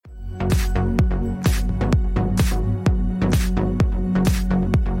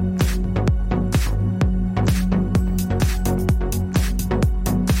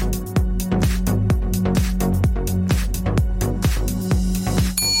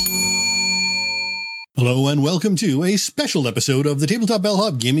Hello and welcome to a special episode of the Tabletop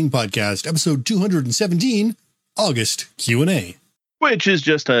Bellhop Gaming Podcast, episode 217, August Q&A. Which is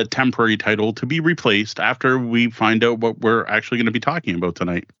just a temporary title to be replaced after we find out what we're actually going to be talking about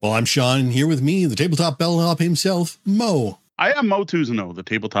tonight. Well, I'm Sean, and here with me, the Tabletop Bellhop himself, Mo. I am Mo Tuzano, the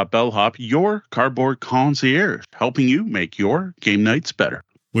Tabletop Bellhop, your cardboard concierge, helping you make your game nights better.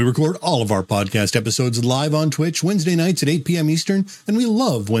 We record all of our podcast episodes live on Twitch Wednesday nights at 8 p.m. Eastern, and we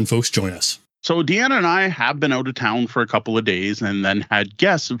love when folks join us. So Deanna and I have been out of town for a couple of days and then had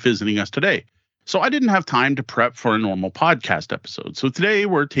guests visiting us today. So I didn't have time to prep for a normal podcast episode. So today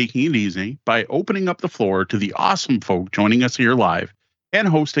we're taking it easy by opening up the floor to the awesome folk joining us here live and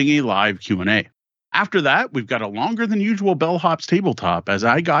hosting a live Q&A. After that, we've got a longer than usual Bellhop's Tabletop as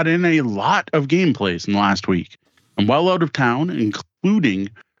I got in a lot of gameplays in the last week. I'm well out of town, including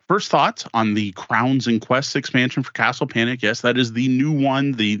first thoughts on the Crowns and Quests expansion for Castle Panic. Yes, that is the new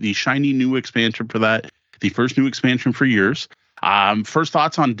one, the shiny new expansion for that, the first new expansion for years. First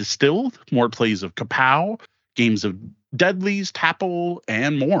thoughts on Distilled, more plays of Kapow, games of Deadlies, Tapple,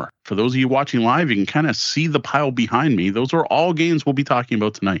 and more. For those of you watching live, you can kind of see the pile behind me. Those are all games we'll be talking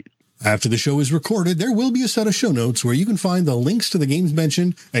about tonight. After the show is recorded, there will be a set of show notes where you can find the links to the games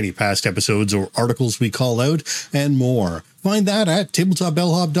mentioned, any past episodes or articles we call out, and more. Find that at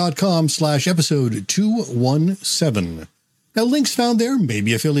tabletopbellhop.com/episode 217. Now, links found there may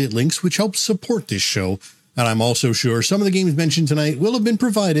be affiliate links which help support this show, and I'm also sure some of the games mentioned tonight will have been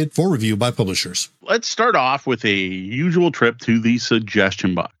provided for review by publishers. Let's start off with a usual trip to the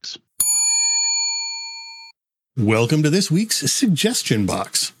suggestion box. Welcome to this week's suggestion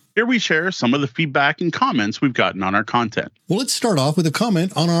box. Here we share some of the feedback and comments we've gotten on our content. Well, let's start off with a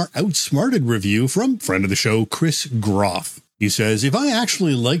comment on our Outsmarted review from friend of the show, Chris Groff. He says, if I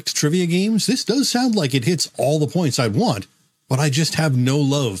actually liked trivia games, this does sound like it hits all the points I'd want, but I just have no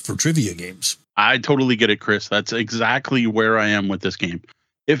love for trivia games. I totally get it, Chris. That's exactly where I am with this game.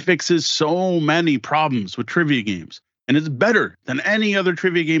 It fixes so many problems with trivia games, and it's better than any other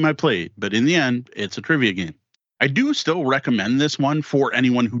trivia game I played, but in the end, it's a trivia game. I do still recommend this one for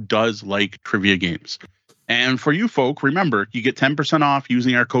anyone who does like trivia games. And for you folk, remember, you get 10% off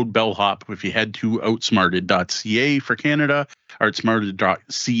using our code BELLHOP if you head to outsmarted.ca for Canada,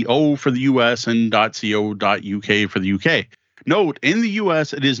 outsmarted.co for the US, and .co.uk for the UK. Note, in the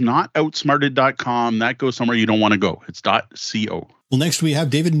US, it is not outsmarted.com. That goes somewhere you don't want to go. It's .co. Well, next we have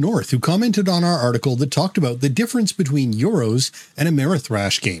David North, who commented on our article that talked about the difference between Euros and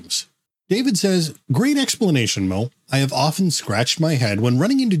Amerithrash games. David says, great explanation, Mo. I have often scratched my head when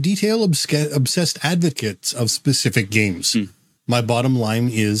running into detail-obsessed advocates of specific games. My bottom line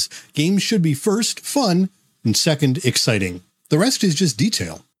is, games should be first, fun, and second, exciting. The rest is just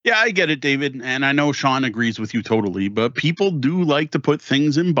detail. Yeah, I get it, David, and I know Sean agrees with you totally, but people do like to put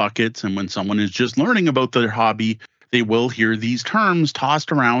things in buckets, and when someone is just learning about their hobby, they will hear these terms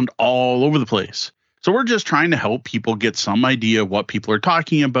tossed around all over the place. So we're just trying to help people get some idea of what people are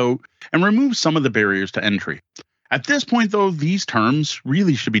talking about and remove some of the barriers to entry. At this point, though, these terms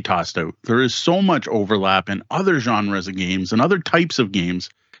really should be tossed out. There is so much overlap in other genres of games and other types of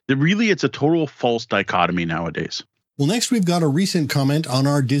games that really it's a total false dichotomy nowadays. Well, next we've got a recent comment on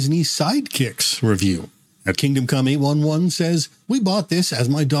our Disney Sidekicks review. Now, Kingdom Come 811 says, we bought this as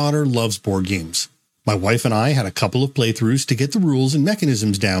my daughter loves board games. My wife and I had a couple of playthroughs to get the rules and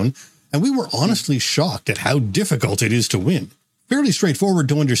mechanisms down, and we were honestly shocked at how difficult it is to win. Fairly straightforward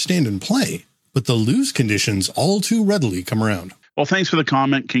to understand and play, but the lose conditions all too readily come around. Well, thanks for the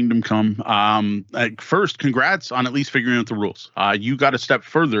comment, Kingdom Come. First, congrats on at least figuring out the rules. You got a step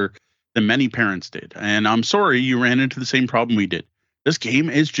further than many parents did, and I'm sorry you ran into the same problem we did. This game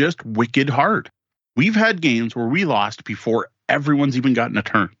is just wicked hard. We've had games where we lost before everyone's even gotten a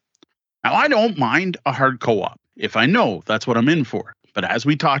turn. Now, I don't mind a hard co-op if I know that's what I'm in for. But as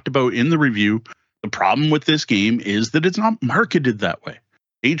we talked about in the review, the problem with this game is that it's not marketed that way.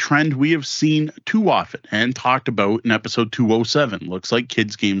 A trend we have seen too often and talked about in episode 207. Looks like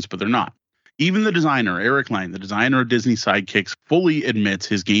kids' games, but they're not. Even the designer, Eric Lang, the designer of Disney Sidekicks, fully admits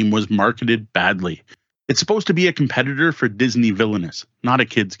his game was marketed badly. It's supposed to be a competitor for Disney Villainous, not a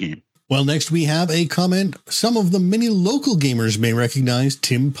kids' game. Well, next we have a comment some of the many local gamers may recognize,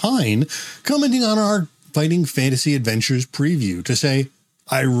 Tim Pine, commenting on our Fighting Fantasy Adventures preview to say,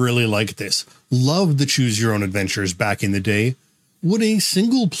 I really like this. Loved the choose your own adventures back in the day. Would a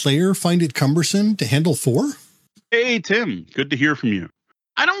single player find it cumbersome to handle 4? Hey, Tim, good to hear from you.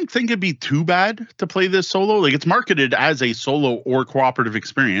 I don't think it'd be too bad to play this solo. Like, it's marketed as a solo or cooperative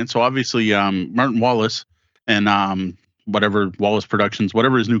experience. So obviously, Martin Wallace and whatever Wallace Productions,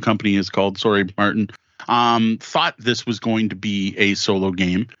 whatever his new company is called, sorry, Martin, thought this was going to be a solo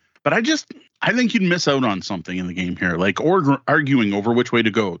game. But I think you'd miss out on something in the game here, like arguing over which way to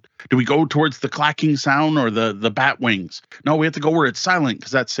go. Do we go towards the clacking sound or the bat wings? No, we have to go where it's silent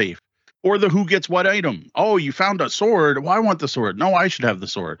because that's safe. Or the who gets what item. Oh, you found a sword. Well, I want the sword. No, I should have the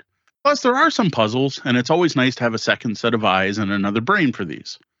sword. Plus, there are some puzzles, and it's always nice to have a second set of eyes and another brain for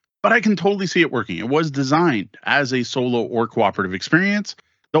these. But I can totally see it working. It was designed as a solo or cooperative experience,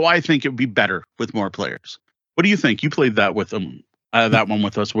 though I think it would be better with more players. What do you think? You played that with them. That one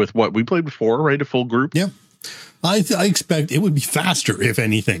with us with what we played before, right? A full group. Yep. I expect it would be faster, if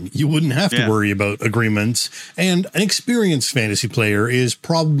anything. You wouldn't have to worry about agreements. And an experienced fantasy player is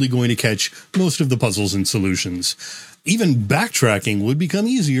probably going to catch most of the puzzles and solutions. Even backtracking would become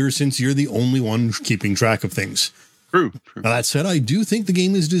easier since you're the only one keeping track of things. True. Now, that said, I do think the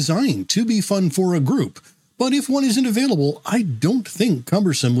game is designed to be fun for a group. But if one isn't available, I don't think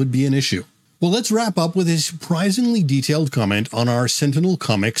cumbersome would be an issue. Well, let's wrap up with a surprisingly detailed comment on our Sentinel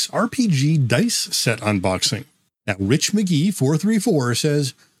Comics RPG dice set unboxing. Now, Rich McGee 434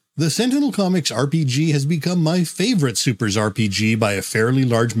 says, the Sentinel Comics RPG has become my favorite Supers RPG by a fairly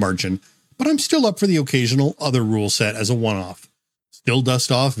large margin, but I'm still up for the occasional other rule set as a one-off. Still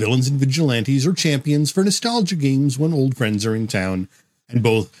dust off villains and vigilantes or champions for nostalgia games when old friends are in town, and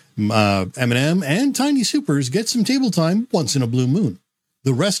both M&M and Tiny Supers get some table time once in a blue moon.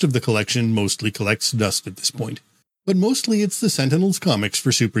 The rest of the collection mostly collects dust at this point, but mostly it's the Sentinels comics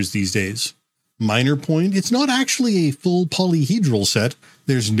for Supers these days. Minor point, it's not actually a full polyhedral set.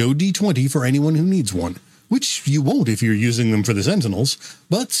 There's no D20 for anyone who needs one, which you won't if you're using them for the Sentinels,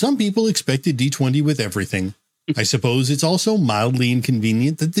 but some people expect a D20 with everything. I suppose it's also mildly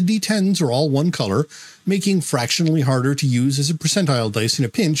inconvenient that the D10s are all one color, making fractionally harder to use as a percentile dice in a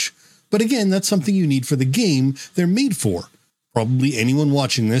pinch, but again, that's something you need for the game they're made for. Probably anyone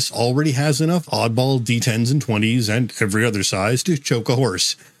watching this already has enough oddball D10s and 20s and every other size to choke a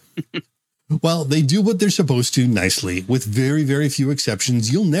horse. Well, they do what they're supposed to nicely. With very, very few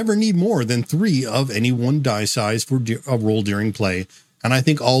exceptions, you'll never need more than 3 of any one die size for a roll during play, and I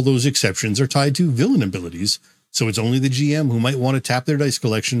think all those exceptions are tied to villain abilities, so it's only the GM who might want to tap their dice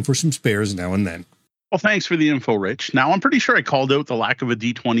collection for some spares now and then. Well, thanks for the info, Rich. Now, I'm pretty sure I called out the lack of a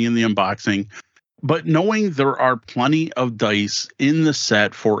D20 in the unboxing, but knowing there are plenty of dice in the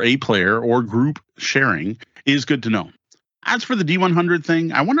set for a player or group sharing is good to know. As for the D100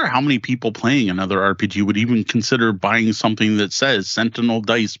 thing, I wonder how many people playing another RPG would even consider buying something that says Sentinel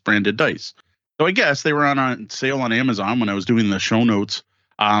Dice branded dice. So I guess they were on sale on Amazon when I was doing the show notes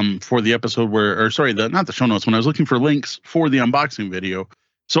for the episode not the show notes, when I was looking for links for the unboxing video.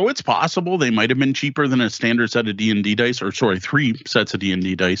 So it's possible they might have been cheaper than a standard set of D&D dice, 3 sets of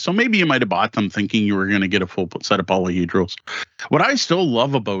D&D dice. So maybe you might have bought them thinking you were going to get a full set of polyhedrals. What I still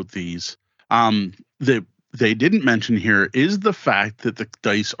love about these, that they didn't mention here, is the fact that the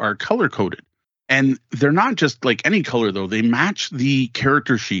dice are color-coded. And they're not just like any color, though. They match the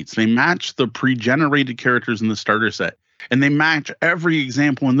character sheets. They match the pre-generated characters in the starter set. And they match every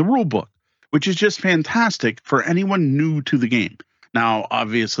example in the rule book, which is just fantastic for anyone new to the game. Now,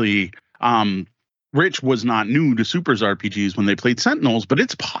 obviously, Rich was not new to Supers RPGs when they played Sentinels, but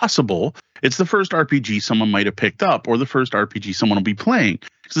it's possible it's the first RPG someone might have picked up or the first RPG someone will be playing.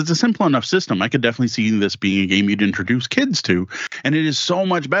 Because it's a simple enough system. I could definitely see this being a game you'd introduce kids to. And it is so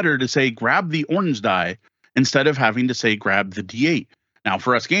much better to say, grab the orange die instead of having to say, grab the D8. Now,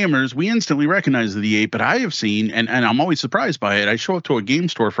 for us gamers, we instantly recognize the D8, but I have seen, and I'm always surprised by it, I show up to a game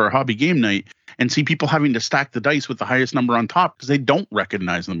store for a hobby game night and see people having to stack the dice with the highest number on top because they don't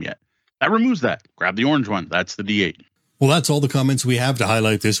recognize them yet. That removes that. Grab the orange one. That's the D8. Well, that's all the comments we have to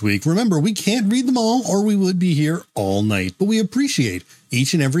highlight this week. Remember, we can't read them all or we would be here all night, but we appreciate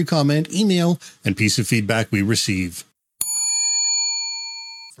each and every comment, email, and piece of feedback we receive.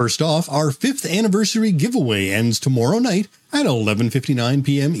 First off, our 5th anniversary giveaway ends tomorrow night at 11:59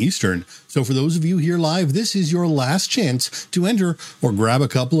 p.m. Eastern. So for those of you here live, this is your last chance to enter or grab a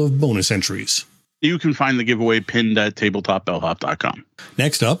couple of bonus entries. You can find the giveaway pinned at tabletopbellhop.com.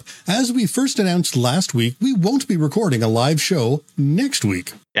 Next up, as we first announced last week, we won't be recording a live show next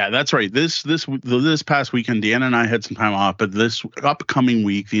week. Yeah, that's right. This past weekend, Deanna and I had some time off, but this upcoming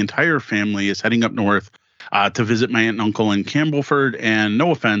week, the entire family is heading up north to visit my aunt and uncle in Campbellford. And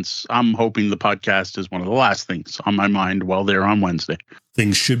no offense, I'm hoping the podcast is one of the last things on my mind while they're on Wednesday.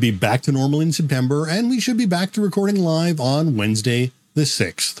 Things should be back to normal in September, and we should be back to recording live on Wednesday, the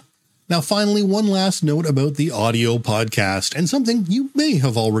 6th. Now, finally, one last note about the audio podcast, and something you may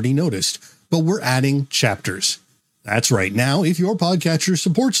have already noticed, but we're adding chapters. That's right. Now, if your podcatcher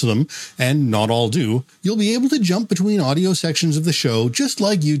supports them, and not all do, you'll be able to jump between audio sections of the show just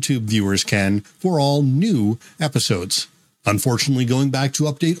like YouTube viewers can for all new episodes. Unfortunately, going back to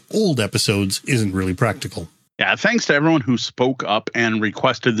update old episodes isn't really practical. Yeah, thanks to everyone who spoke up and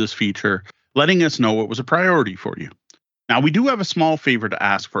requested this feature, letting us know it was a priority for you. Now, we do have a small favor to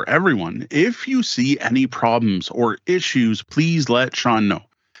ask for everyone. If you see any problems or issues, please let Sean know.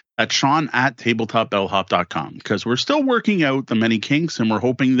 That's Sean@tabletopbellhop.com, because we're still working out the many kinks, and we're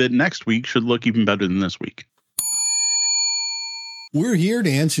hoping that next week should look even better than this week. We're here to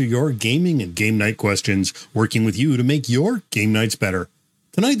answer your gaming and game night questions, working with you to make your game nights better.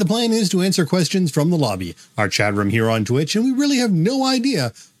 Tonight, the plan is to answer questions from the lobby, our chat room here on Twitch, and we really have no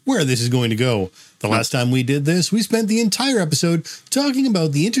idea where this is going to go. The last time we did this, we spent the entire episode talking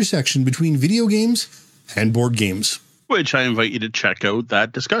about the intersection between video games and board games. Which I invite you to check out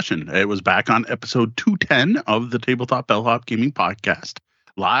that discussion. It was back on episode 210 of the Tabletop Bellhop Gaming Podcast.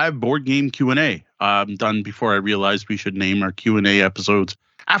 Live board game Q&A. Done before I realized we should name our Q&A episodes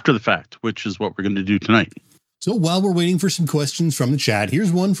after the fact, which is what we're going to do tonight. So while we're waiting for some questions from the chat,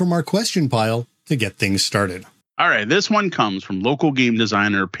 here's one from our question pile to get things started. All right, this one comes from local game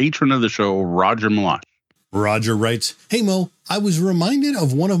designer, patron of the show, Roger Malash. Roger writes, "Hey Mo, I was reminded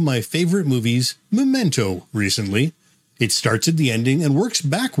of one of my favorite movies, Memento, recently. It starts at the ending and works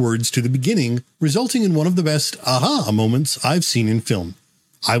backwards to the beginning, resulting in one of the best aha moments I've seen in film.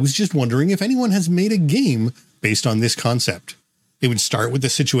 I was just wondering if anyone has made a game based on this concept. It would start with a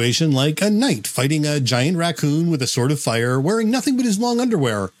situation like a knight fighting a giant raccoon with a sword of fire, wearing nothing but his long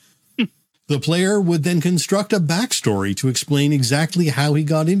underwear. The player would then construct a backstory to explain exactly how he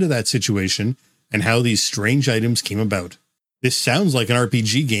got into that situation and how these strange items came about. This sounds like an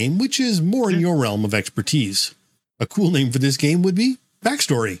RPG game, which is more in your realm of expertise. A cool name for this game would be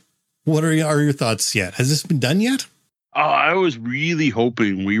Backstory. What are your thoughts yet? Has this been done yet?" Oh, I was really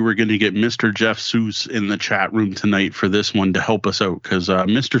hoping we were going to get Mr. Jeff Seuss in the chat room tonight for this one to help us out, because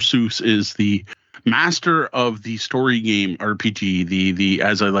Mr. Seuss is the master of the story game RPG, the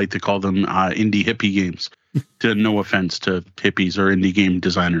as I like to call them, indie hippie games. To no offense to hippies or indie game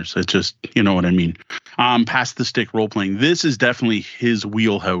designers, it's just, you know what I mean. Past the stick role playing. This is definitely his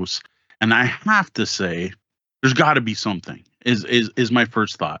wheelhouse, and I have to say, there's got to be something. Is my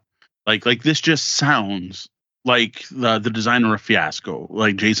first thought. Like this just sounds like the designer of Fiasco,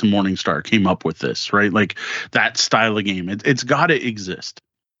 like Jason Morningstar, came up with this, right? Like that style of game. It's got to exist.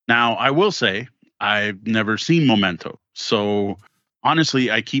 Now, I will say, I've never seen Memento. So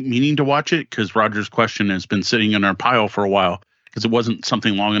honestly, I keep meaning to watch it because Roger's question has been sitting in our pile for a while because it wasn't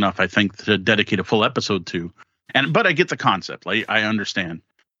something long enough, I think, to dedicate a full episode to. But I get the concept. Like, I understand.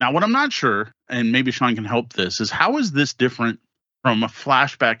 Now, what I'm not sure, and maybe Sean can help this, is how is this different from a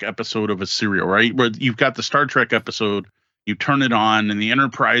flashback episode of a serial, right? Where you've got the Star Trek episode, you turn it on, and the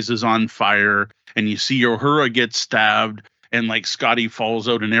Enterprise is on fire, and you see Uhura get stabbed, and like Scotty falls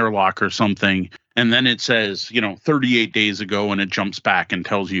out an airlock or something, and then it says, 38 days ago, and it jumps back and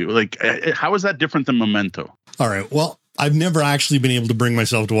tells you, like, how is that different than Memento? All right, well, I've never actually been able to bring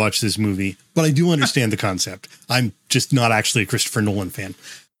myself to watch this movie, but I do understand the concept. I'm just not actually a Christopher Nolan fan.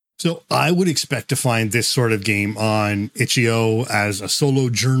 So I would expect to find this sort of game on itch.io as a solo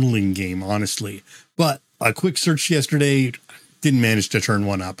journaling game, honestly. But a quick search yesterday didn't manage to turn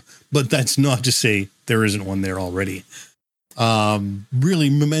one up. But that's not to say there isn't one there already. Really,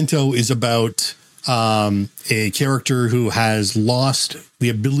 Memento is about a character who has lost the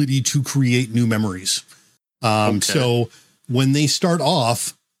ability to create new memories. So when they start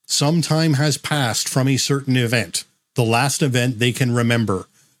off, some time has passed from a certain event, the last event they can remember.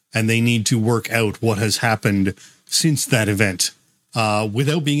 And they need to work out what has happened since that event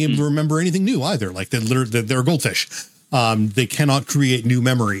without being able to remember anything new either. Like they're a goldfish. They cannot create new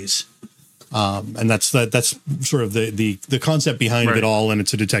memories. And that's sort of the concept behind it all. And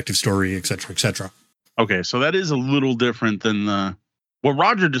it's a detective story, et cetera, et cetera. Okay, so that is a little different than what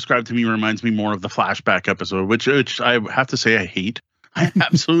Roger described to me. Reminds me more of the flashback episode, which I have to say I hate. I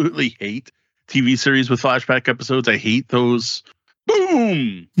absolutely hate TV series with flashback episodes. I hate those.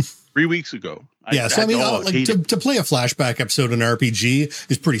 Boom! 3 weeks ago. To play a flashback episode in RPG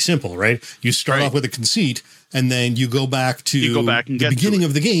is pretty simple, right? You start off with a conceit, and then you go back to the beginning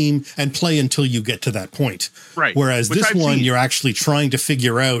of the game and play until you get to that point. Right. Whereas this one, you're actually trying to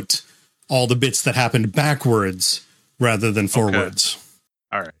figure out all the bits that happened backwards rather than forwards.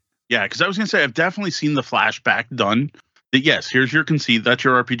 Okay. All right. Yeah, because I was going to say, I've definitely seen the flashback done. That yes, here's your conceit. That's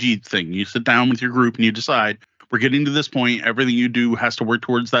your RPG thing. You sit down with your group and you decide, we're getting to this point. Everything you do has to work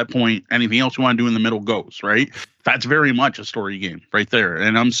towards that point. Anything else you want to do in the middle goes, right? That's very much a story game right there.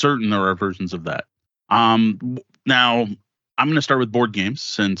 And I'm certain there are versions of that. Now, I'm going to start with board games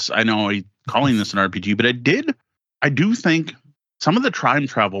since I know I'm calling this an RPG, but I do think some of the time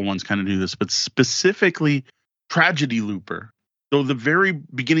travel ones kind of do this, but specifically Tragedy Looper, though the very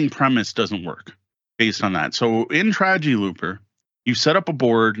beginning premise doesn't work based on that. So in Tragedy Looper, you set up a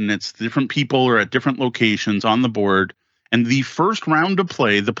board and it's different people are at different locations on the board. And the first round of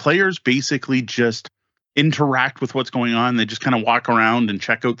play, the players basically just interact with what's going on. They just kind of walk around and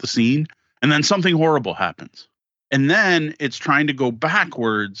check out the scene. And then something horrible happens. And then it's trying to go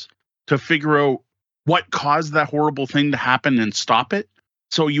backwards to figure out what caused that horrible thing to happen and stop it.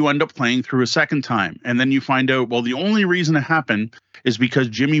 So you end up playing through a second time. And then you find out, well, the only reason it happened is because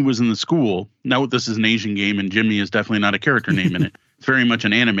Jimmy was in the school. Now, this is an Asian game, and Jimmy is definitely not a character name in it. It's very much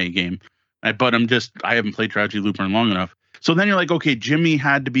an anime game. But I haven't played Tragedy Looper in long enough. So then you're like, okay, Jimmy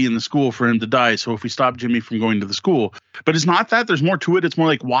had to be in the school for him to die. So if we stop Jimmy from going to the school, but it's not that. There's more to it. It's more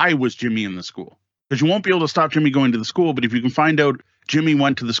like, why was Jimmy in the school? Because you won't be able to stop Jimmy going to the school. But if you can find out Jimmy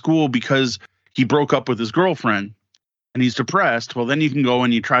went to the school because he broke up with his girlfriend and he's depressed, well, then you can go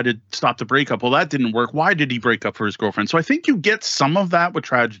and you try to stop the breakup. Well, that didn't work. Why did he break up for his girlfriend? So I think you get some of that with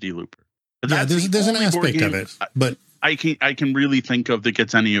Tragedy Looper. Yeah, there's an aspect of it, but I can really think of that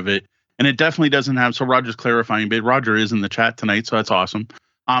gets any of it. And it definitely doesn't have, so Roger's clarifying, but Roger is in the chat tonight, so that's awesome.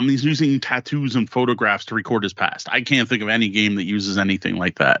 He's using tattoos and photographs to record his past. I can't think of any game that uses anything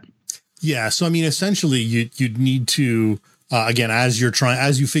like that. Yeah, so I mean, essentially, you'd need to, again, as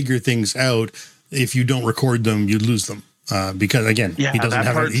you figure things out, if you don't record them, you lose them. Because again, he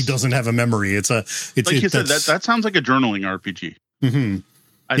doesn't have a memory. It's like you said, that sounds like a journaling RPG. Mm-hmm.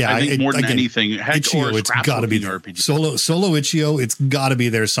 I think more than anything, Itch.io, it's got to be there. RPG. Solo Itch.io, it's got to be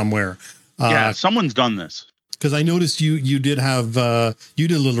there somewhere. Someone's done this. Because I noticed you did have you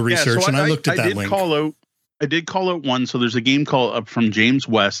did a little research, and I looked at that link. I did call out one. So there's a game called from James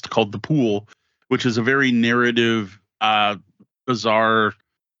West called The Pool, which is a very narrative, bizarre,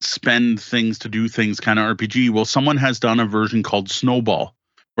 spend things to do things kind of RPG. Well, someone has done a version called Snowball,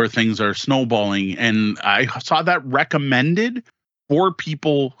 where things are snowballing, and I saw that recommended for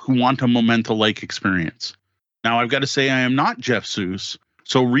people who want a Memento-like experience. Now, I've got to say, I am not Jeff Seuss.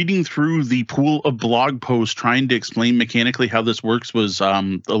 So reading through the pool of blog posts trying to explain mechanically how this works was a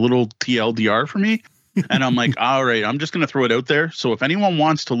little TLDR for me. And I'm like, all right, I'm just going to throw it out there. So if anyone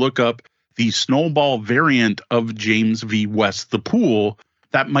wants to look up the Snowball variant of James V. West, The Pool,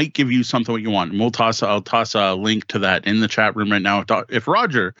 that might give you something what you want. And I'll toss a link to that in the chat room right now. If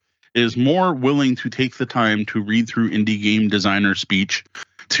Roger is more willing to take the time to read through indie game designer speech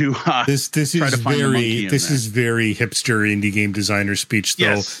to this is very hipster indie game designer speech, though.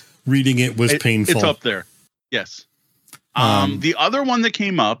 Yes. Reading it was painful. It's up there. Yes. The other one that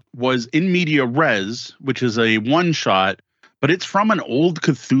came up was In Media Res, which is a one shot, but it's from an old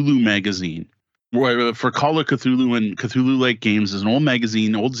Cthulhu magazine. Where for Call of Cthulhu and Cthulhu-like games is an old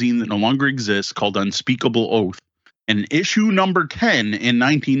zine that no longer exists called Unspeakable Oath. And issue number 10 in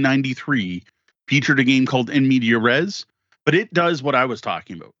 1993 featured a game called In Media Res, but it does what I was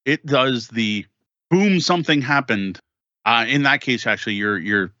talking about. It does the boom, something happened. In that case, actually,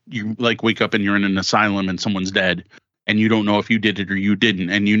 you like wake up and you're in an asylum and someone's dead, and you don't know if you did it or you didn't,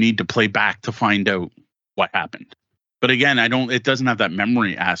 and you need to play back to find out what happened. But again, it doesn't have that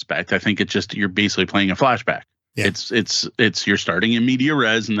memory aspect. I think it's just you're basically playing a flashback. Yeah. It's you're starting in media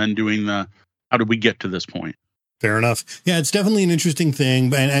res and then doing the how did we get to this point? Fair enough. Yeah, it's definitely an interesting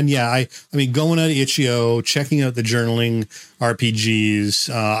thing. And yeah, I mean, going out of Itch.io, checking out the journaling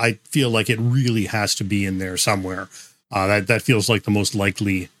RPGs, I feel like it really has to be in there somewhere. That feels like the most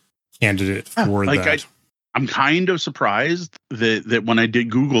likely candidate for that. I'm kind of surprised that when I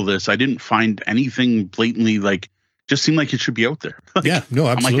did Google this, I didn't find anything blatantly just seemed like it should be out there. Yeah, no,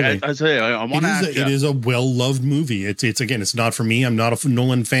 absolutely. I want to ask you. It is a well-loved movie. It's again, it's not for me. I'm not a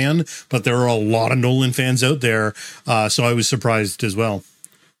Nolan fan, but there are a lot of Nolan fans out there. So I was surprised as well.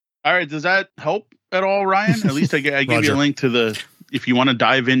 All right. Does that help at all, Ryan? At least I gave you a link to if you want to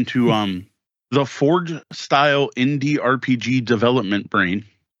dive into the Forge style indie RPG development brain.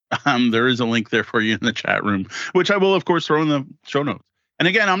 There is a link there for you in the chat room, which I will, of course, throw in the show notes. And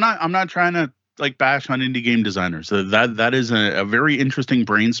again, I'm not trying to bash on indie game designers. That is a very interesting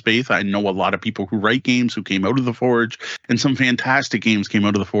brain space. I know a lot of people who write games who came out of the Forge, and some fantastic games came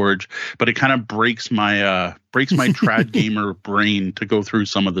out of the Forge, but it kind of breaks my trad gamer brain to go through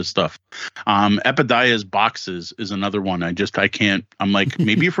some of this stuff. Epidaia's Boxes is another one. I can't. I'm like,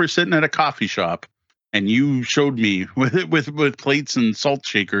 maybe if we're sitting at a coffee shop and you showed me with plates and salt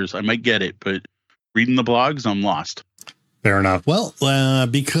shakers, I might get it, but reading the blogs, I'm lost. Fair enough. Well,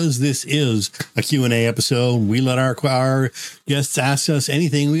 because this is a Q&A episode, we let our guests ask us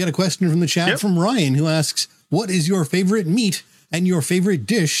anything. We got a question from the chat from Ryan, who asks, what is your favorite meat and your favorite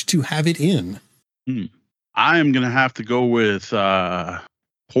dish to have it in? I am going to have to go with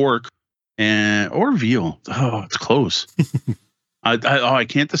pork or veal. Oh, it's close. I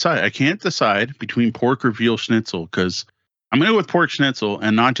can't decide. I can't decide between pork or veal schnitzel because I'm going to go with pork schnitzel,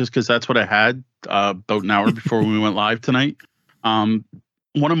 and not just because that's what I had about an hour before we went live tonight. One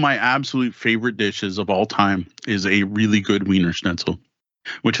of my absolute favorite dishes of all time is a really good Wiener Schnitzel,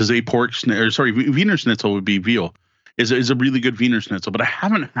 which is a Wiener Schnitzel would be veal, is a really good Wiener Schnitzel. But I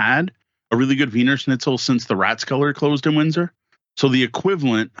haven't had a really good Wiener Schnitzel since the Rathskeller closed in Windsor. So the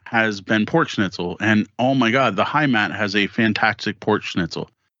equivalent has been pork schnitzel. And oh my God, the Heimat has a fantastic pork schnitzel.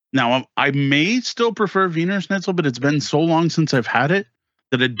 Now, I may still prefer Wiener Schnitzel, but it's been so long since I've had it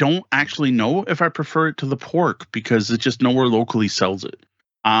that I don't actually know if I prefer it to the pork because it's just nowhere locally sells it.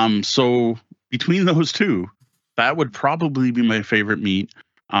 So between those two, that would probably be my favorite meat.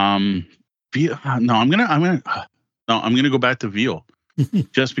 I'm gonna go back to veal,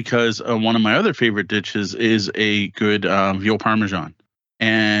 just because one of my other favorite dishes is a good veal parmesan,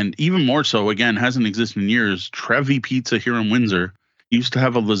 and even more so, again, hasn't existed in years. Trevi Pizza here in Windsor used to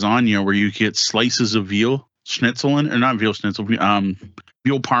have a lasagna where you get slices of veal schnitzel in, or not veal schnitzel,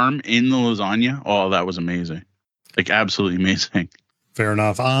 veal parm in the lasagna. Oh, that was amazing, like absolutely amazing. Fair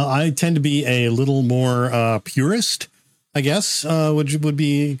enough. I tend to be a little more purist, I guess, would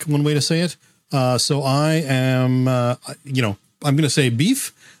be one way to say it. So I am, I'm going to say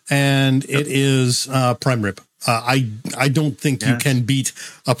beef, and it is prime rib. I don't think you can beat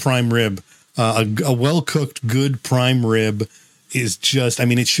a prime rib. A well-cooked, good prime rib is just,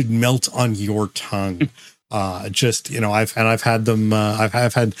 it should melt on your tongue. I've had them.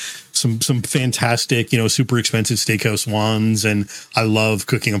 I've had some fantastic, super expensive steakhouse ones, and I love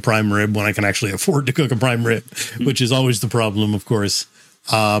cooking a prime rib when I can actually afford to cook a prime rib, which is always the problem, of course.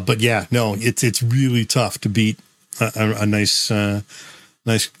 But yeah, no, it's really tough to beat a nice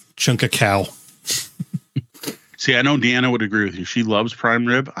chunk of cow. See, I know Deanna would agree with you. She loves prime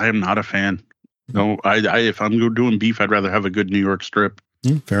rib. I am not a fan. No, if I'm doing beef, I'd rather have a good New York strip.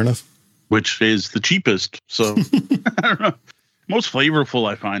 Fair enough. Which is the cheapest. So I don't know. Most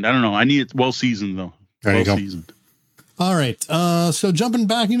flavorful, I find. I don't know. I need it well seasoned though. There you go. Seasoned. All right. So jumping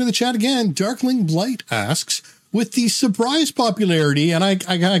back into the chat again, Darkling Blight asks, with the surprise popularity, and I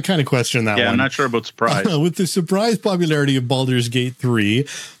kind of question that one. Yeah, I'm not sure about surprise. With the surprise popularity of Baldur's Gate 3,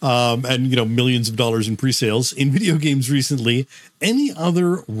 and millions of dollars in pre-sales in video games recently, any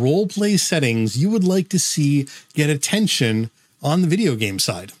other role play settings you would like to see get attention on the video game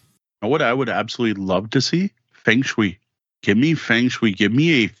side? What I would absolutely love to see, Feng Shui. Give me Feng Shui. Give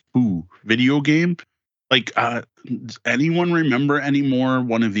me a Fu video game. Like, does anyone remember anymore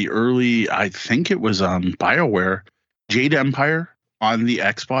one of the early, I think it was BioWare, Jade Empire on the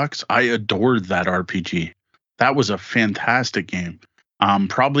Xbox? I adored that RPG. That was a fantastic game.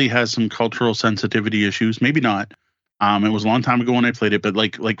 Probably has some cultural sensitivity issues. Maybe not. It was a long time ago when I played it, but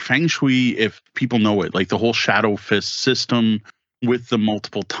like Feng Shui, if people know it, like the whole Shadow Fist system with the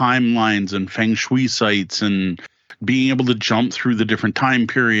multiple timelines and Feng Shui sites and being able to jump through the different time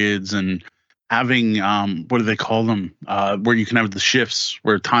periods and having, what do they call them? Where you can have the shifts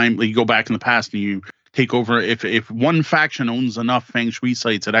where you go back in the past and you take over. If one faction owns enough Feng Shui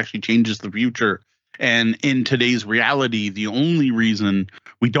sites, it actually changes the future. And in today's reality, the only reason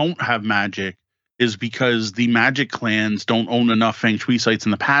we don't have magic is because the magic clans don't own enough Feng Shui sites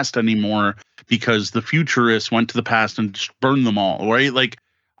in the past anymore, because the futurists went to the past and just burned them all, right? Like,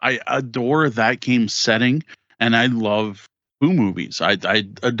 I adore that game setting, and I love Fu movies. I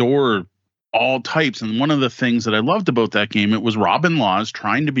adore all types. And one of the things that I loved about that game, it was Robin Laws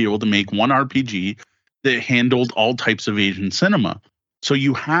trying to be able to make one RPG that handled all types of Asian cinema. So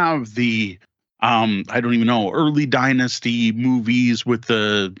you have the, I don't even know, early Dynasty movies with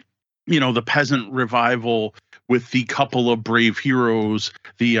the peasant revival, with the couple of brave heroes,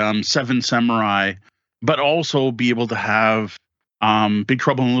 the Seven Samurai, but also be able to have Big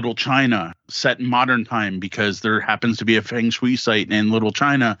Trouble in Little China set in modern time, because there happens to be a Feng Shui site in Little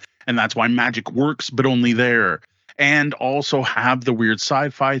China, and that's why magic works, but only there. And also have the weird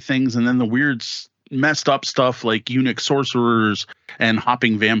sci-fi things, and then the weird messed up stuff like eunuch sorcerers and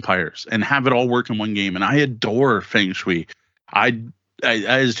hopping vampires, and have it all work in one game. And I adore Feng Shui.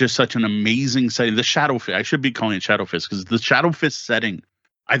 Is just such an amazing setting. The Shadow Fist, I should be calling it Shadow Fist, because the Shadow Fist setting,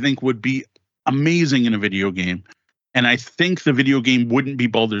 I think, would be amazing in a video game. And I think the video game wouldn't be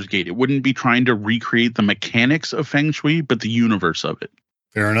Baldur's Gate. It wouldn't be trying to recreate the mechanics of Feng Shui, but the universe of it.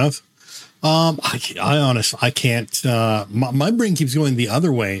 Fair enough. I can't. My brain keeps going the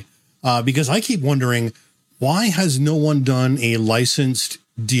other way, because I keep wondering, why has no one done a licensed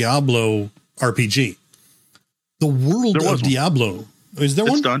Diablo RPG? The world of Diablo. Is there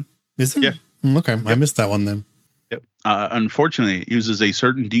one? It's done. Is there? Yeah. Okay. Yep. I missed that one then. Yep. Unfortunately, it uses a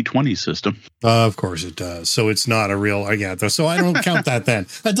certain D20 system. Of course it does. So it's not a real. So I don't count that then.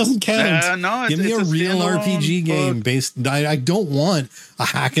 That doesn't count. No, Give me a real RPG game book. based. I don't want a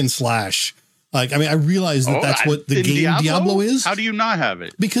hack and slash. Like, I mean, I realize that that's what the game Diablo is. How do you not have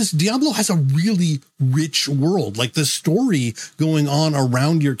it? Because Diablo has a really rich world. Like, the story going on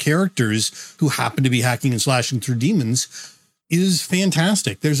around your characters who happen to be hacking and slashing through demons is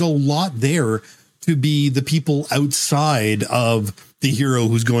fantastic. There's a lot there to be the people outside of the hero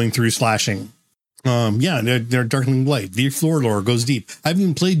who's going through slashing. They're Darkling Light. The floor lore goes deep. I haven't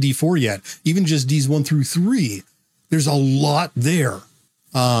even played D4 yet. Even just Ds 1 through 3. There's a lot there.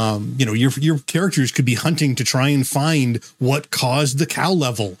 Your characters could be hunting to try and find what caused the cow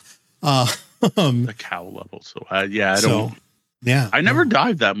level. The cow level. So I don't. Yeah, I never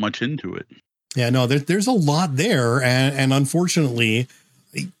dived that much into it. Yeah, no, there's a lot there, and unfortunately,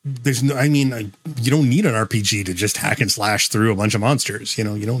 there's no. I mean, you don't need an RPG to just hack and slash through a bunch of monsters. You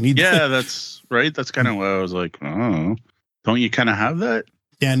don't need. Yeah, that's right. That's kind of what I was like. Oh, don't you kind of have that?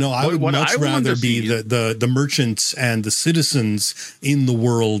 Yeah, no, I would much rather be the merchants and the citizens in the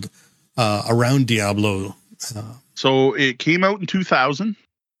world around Diablo. So it came out in 2000,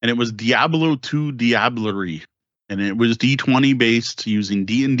 and it was Diablo 2 Diablerie, and it was D20 based using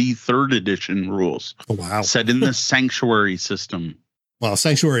D&D 3rd edition rules. Oh, wow. Set in the Sanctuary system. Well,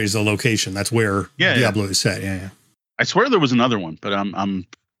 Sanctuary is a location. That's where Diablo is set. Yeah. I swear there was another one, but I'm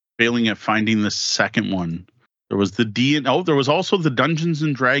failing at finding the second one. There was there was also the Dungeons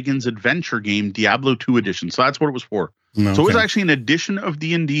and Dragons adventure game Diablo 2 edition. So that's what it was for. Okay. So it was actually an edition of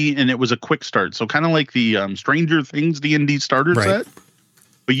D&D, and it was a quick start. So kind of like the Stranger Things D&D starter set.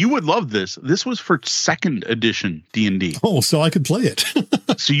 But you would love this. This was for 2nd edition D&D. Oh, so I could play it.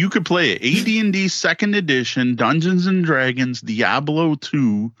 So you could play it. AD&D 2nd edition Dungeons and Dragons Diablo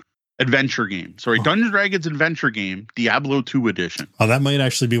 2 adventure game. Dungeons and Dragons adventure game Diablo 2 edition. Oh, that might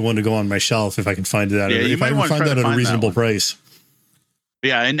actually be one to go on my shelf if I can find it out. If I can find that at a reasonable price.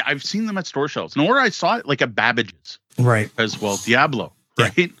 Yeah, and I've seen them at store shelves. Nor I saw it like at Babbage's. Right. As well, Diablo,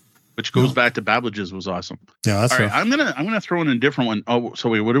 right? Yeah. Which goes back to Babbage's was awesome. Yeah, that's all right. I'm gonna throw in a different one. Oh, so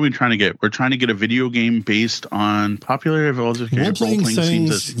wait, what are we trying to get? We're trying to get a video game based on popular role-playing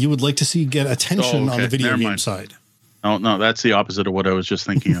settings you would like to see get attention on the video game side. Oh no, that's the opposite of what I was just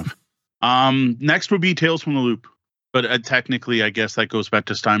thinking of. Next would be Tales from the Loop, but technically, I guess that goes back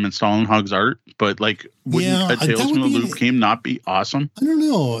to Simon Stollenhag's art. But wouldn't a Tales from the Loop game not be awesome? I don't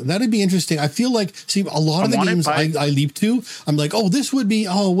know. That'd be interesting. I feel like, a lot of the games I leap to, I'm like, oh, this would be.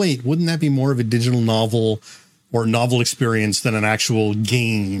 Oh, wait, wouldn't that be more of a digital novel or novel experience than an actual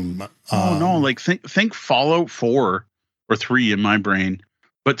game? No, think Fallout 4 or 3 in my brain,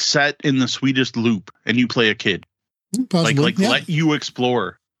 but set in the Swedish loop, and you play a kid. Possibly, let you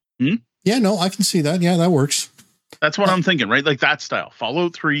explore. Yeah, no, I can see that. Yeah, that works. That's what I'm thinking, right? Like that style.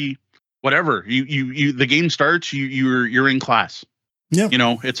 Fallout 3, whatever. You the game starts, you're in class. Yeah.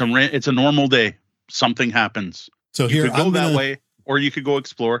 It's a normal day. Something happens. So you could go that way, or you could go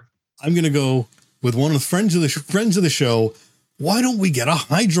explore. I'm gonna go with one of the friends of the show. Why don't we get a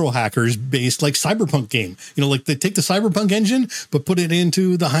Hydro Hackers based like Cyberpunk game? Like they take the Cyberpunk engine, but put it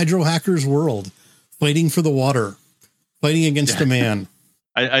into the Hydro Hackers world, fighting for the water, fighting against a man.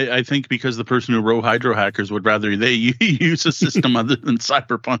 I think because the person who wrote Hydro Hackers would rather they use a system other than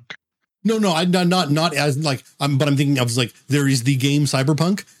Cyberpunk. No, I'm not as like but I'm thinking of like there is the game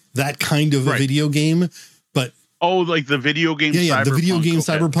Cyberpunk, that kind of a video game, but like the video game Cyberpunk. The video game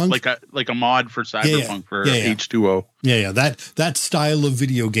Cyberpunk, like a mod for Cyberpunk for H2O. Yeah, that style of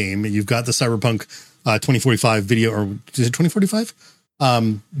video game. You've got the Cyberpunk 2045 video, or is it 2045?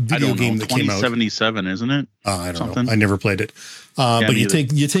 Video game that came out 2077, isn't it? I don't know. I never played it. But you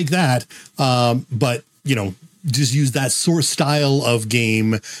take that, but just use that source style of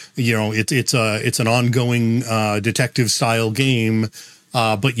game. It's an ongoing detective style game,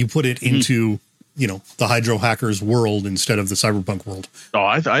 but you put it into the Hydro Hackers world instead of the Cyberpunk world. Oh,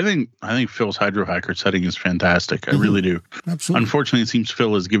 I think Phil's Hydro Hacker setting is fantastic. I really do. Absolutely. Unfortunately, it seems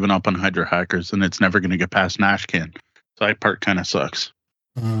Phil has given up on Hydro Hackers, and it's never going to get past Nashcan. So that part kind of sucks.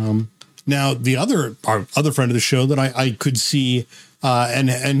 Now our other friend of the show that I could see,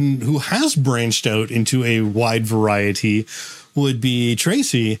 and who has branched out into a wide variety would be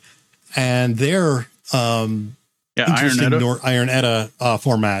Tracy and their Iron Edda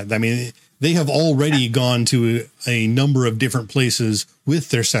format. I mean, they have already gone to a number of different places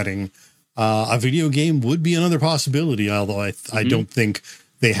with their setting. A video game would be another possibility, although I don't think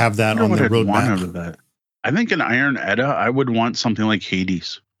they have that on their roadmap. I think in Iron Edda, I would want something like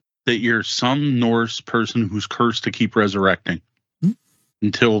Hades, that you're some Norse person who's cursed to keep resurrecting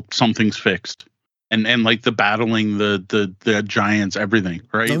until something's fixed. and like the battling the giants, everything,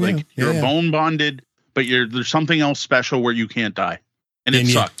 right? Oh, yeah. Like you're bone bonded, but there's something else special where you can't die. And it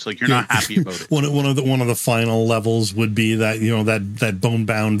sucks. Like you're not happy about it. One of the final levels would be that, you know, that bone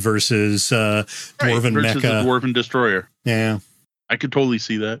bound versus dwarven versus mecha. the dwarven destroyer. Yeah. I could totally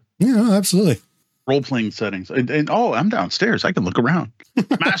see that. Yeah, absolutely. Role playing settings. And I'm downstairs. I can look around.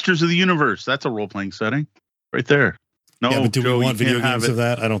 Masters of the Universe. That's a role playing setting right there. No, yeah, but do Joe, we want video games of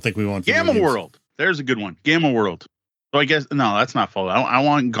that? I don't think we want Gamma World. There's a good one. Gamma World. So I guess no, that's not Fallout. I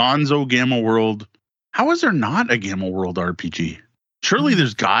want Gonzo Gamma World. How is there not a Gamma World RPG? Surely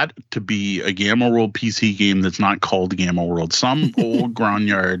there's got to be a Gamma World PC game that's not called Gamma World. Some old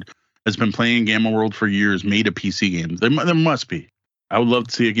groundyard has been playing Gamma World for years, made a PC game. There must be. I would love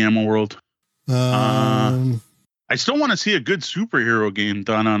to see a Gamma World. I still want to see a good superhero game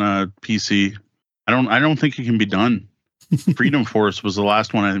done on a PC. I don't think it can be done. Freedom Force was the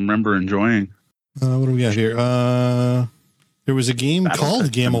last one I remember enjoying. What do we got here? There was a game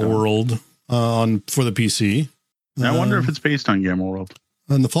called Gamma World for the PC. I wonder if it's based on Gamma World.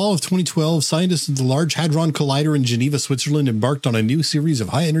 In the fall of 2012, scientists at the Large Hadron Collider in Geneva, Switzerland, embarked on a new series of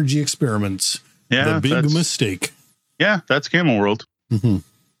high-energy experiments. Yeah, the Big Mistake. Yeah, that's Gamma World. Mm-hmm.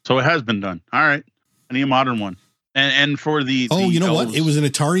 So it has been done. All right. I need a modern one. And for the... you know what? It was an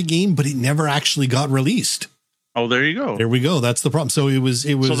Atari game, but it never actually got released. Oh, there you go. There we go. That's the problem. So it was.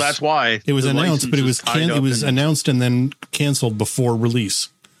 So that's why it was announced, but it was announced and then canceled before release.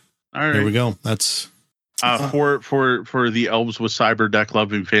 All right. There we go. That's... for the Elves with Cyber Deck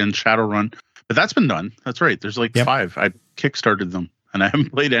loving fans, Shadowrun, but that's been done. That's right. There's like 5. I kickstarted them and I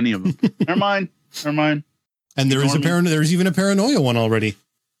haven't played any of them. Never mind. And there's even a Paranoia one already.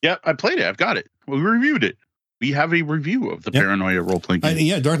 Yeah, I played it. I've got it. We reviewed it. We have a review of the Paranoia role playing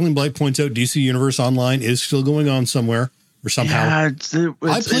game. Darkling Blight points out DC Universe Online is still going on somewhere or somehow. Yeah,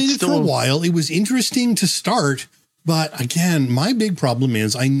 I played it for a while. It was interesting to start, but again, my big problem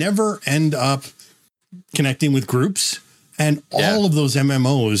is I never end up connecting with groups, and all of those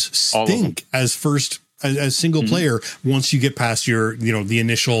MMOs stink as single player once you get past your, the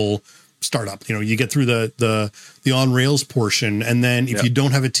initial startup. You get through the on rails portion, and then if you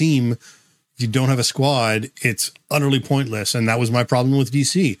don't have a team, if you don't have a squad, it's utterly pointless. And that was my problem with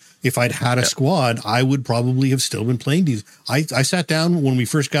DC. If I'd had a squad, I would probably have still been playing these. I sat down when we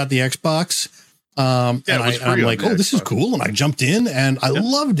first got the Xbox, and I'm like, oh, this is cool, and I jumped in and I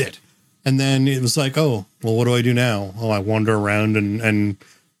loved it. And then it was like, oh, well, what do I do now? Oh, I wander around and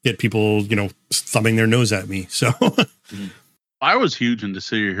get people, thumbing their nose at me. So I was huge into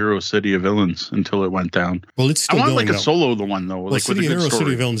City of Villains until it went down. Well, it's still going. I want a solo one though. Well, City of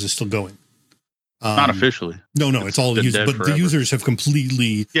Villains is still going. Not officially. No, it's all used, but forever. The users have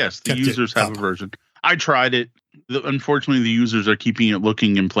completely. Yes, the users have a version. I tried it. Unfortunately, the users are keeping it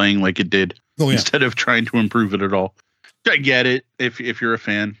looking and playing like it did instead of trying to improve it at all. I get it if you're a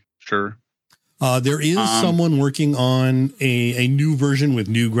fan. Sure. There is someone working on a new version with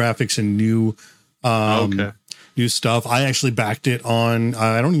new graphics and new stuff. I actually backed it on.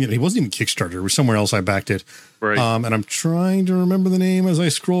 It wasn't even Kickstarter. It was somewhere else. I backed it. Right. And I'm trying to remember the name as I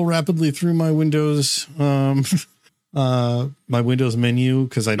scroll rapidly through my Windows. My Windows menu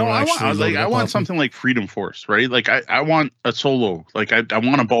because I don't I want something like Freedom Force, right? Like I want a solo. Like I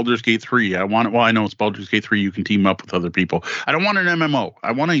want a Baldur's Gate 3. I know it's Baldur's Gate 3. You can team up with other people. I don't want an MMO.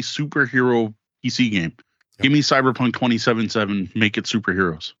 I want a superhero PC game. Yep. Give me Cyberpunk 2077. Make it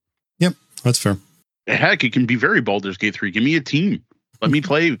superheroes. Yep, that's fair. Heck, it can be very Baldur's Gate 3. Give me a team. Let me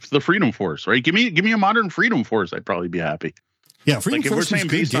play the Freedom Force, right? Give me a modern Freedom Force. I'd probably be happy. Yeah, Freedom Force. If we're saying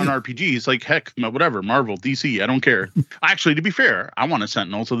based on RPGs, like heck, whatever, Marvel, DC, I don't care. Actually, to be fair, I want a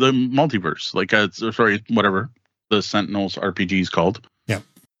Sentinels of the Multiverse. Like, whatever the Sentinels RPG is called. Yeah.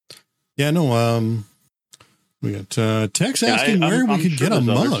 Yeah, no. We got Tex asking where we could get a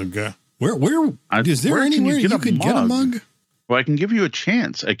mug. Where is there anywhere you could get a mug? Well, I can give you a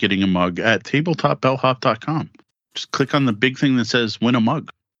chance at getting a mug at tabletopbellhop.com. Just click on the big thing that says "Win a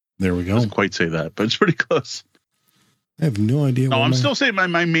mug." There we go. Doesn't quite say that, but it's pretty close. I have no idea. No, I'm still saying my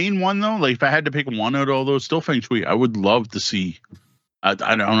main one though. Like if I had to pick one out of all those, still Feng Shui. I would love to see. I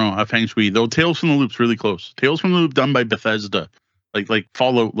don't know a Feng Shui though. Tales from the Loop's really close. Tales from the Loop done by Bethesda, like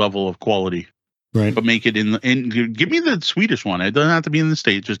Fallout level of quality. Right. But make it in give me the Swedish one. It doesn't have to be in the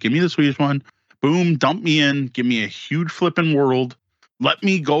States. Just give me the Swedish one. Boom, dump me in. Give me a huge flipping world. Let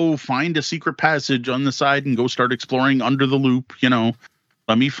me go find a secret passage on the side and go start exploring under the loop.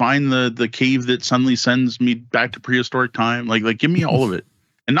 Let me find the cave that suddenly sends me back to prehistoric time. Like give me all of it.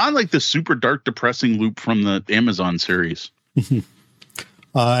 And not like the super dark, depressing loop from the Amazon series. Keep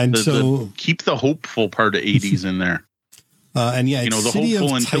the hopeful part of 80s in there. And yeah, the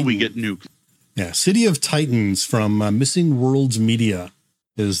hopeful until we get nuked. Yeah, City of Titans from Missing Worlds Media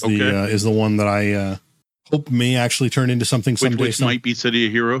is the one that I hope may actually turn into something someday. Which might be City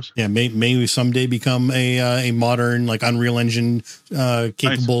of Heroes. Yeah, may someday become a modern, like, Unreal Engine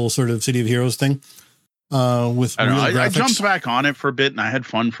capable sort of City of Heroes thing. With I jumped back on it for a bit and I had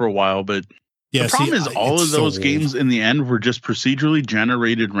fun for a while, but the problem is all of those games in the end were just procedurally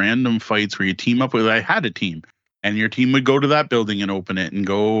generated random fights where you team up with. I had a team, and your team would go to that building and open it and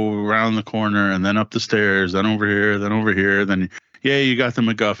go around the corner and then up the stairs, then over here, then you got the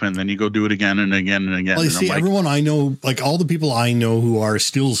MacGuffin, then you go do it again and again and again. Well, you see, everyone I know, like all the people I know who are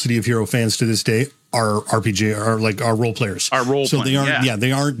still City of Hero fans to this day, are RPG, are role players. Are role so playing.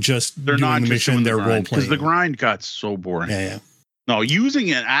 They aren't just they're doing not the mission, they're role playing. Because the grind got so boring. Yeah. No, using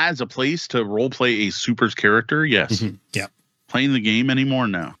it as a place to role play a Supers character, yes. Mm-hmm. Yeah. Playing the game anymore,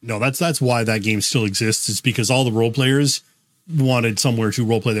 no. No, that's why that game still exists. It's because all the role players wanted somewhere to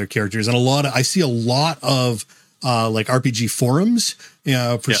role play their characters, and I see a lot of like RPG forums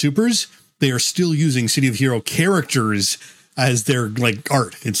for Supers. They are still using City of Hero characters as their like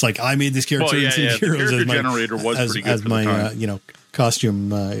art. It's like, I made this character in City of Heroes as my generator was pretty good as my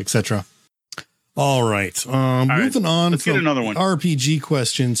costume, etc. All right. Moving on. Let's get another one. RPG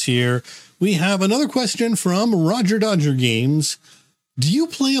questions here. We have another question from Roger Dodger Games. Do you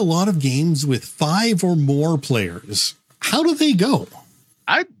play a lot of games with 5 or more players? How do they go?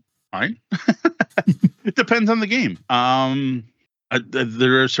 Fine. It depends on the game.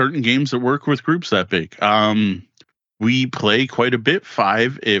 There are certain games that work with groups that big. We play quite a bit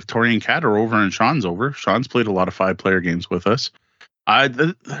 5 if Tori and Kat are over and Sean's over. Sean's played a lot of 5-player games with us.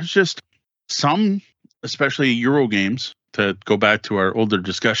 There's just some, especially Euro games, to go back to our older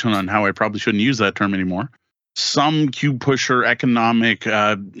discussion on how I probably shouldn't use that term anymore. Some cube pusher, economic,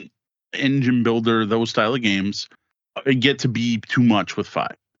 engine builder, those style of games get to be too much with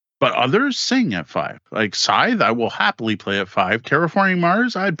 5. But others sing at 5. Like Scythe, I will happily play at 5. Terraforming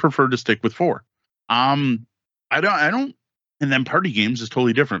Mars, I'd prefer to stick with 4. I don't. And then party games is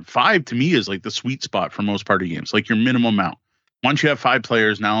totally different. 5 to me is like the sweet spot for most party games, like your minimum amount. Once you have 5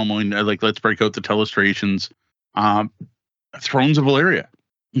 players, now I'm going to let's break out the Telestrations. Thrones of Valeria,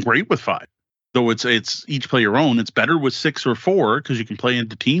 great with 5. Though it's each play your own. It's better with 6 or 4 because you can play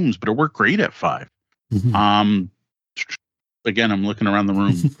into teams, but it worked great at 5. Mm-hmm. Again, I'm looking around the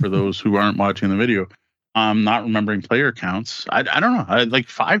room for those who aren't watching the video. I'm not remembering player counts. I don't know. Like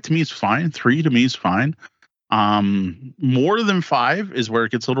 5 to me is fine. 3 to me is fine. More than 5 is where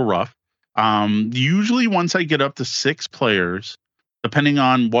it gets a little rough. Usually once I get up to 6 players, depending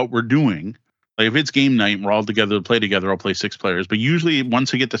on what we're doing, like if it's game night and we're all together to play together, I'll play 6 players. But usually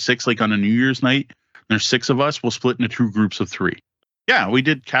once I get to 6, like on a New Year's night, there's 6 of us, we'll split into 2 groups of 3. Yeah, we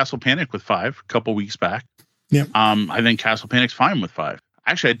did Castle Panic with 5 a couple weeks back. Yeah. I think Castle Panic's fine with 5.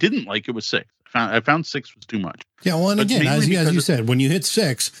 Actually, I didn't like it with 6. I found 6 was too much. Yeah, well, and again, as you said, when you hit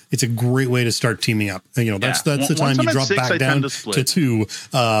 6, it's a great way to start teaming up. That's the time you drop 6, back down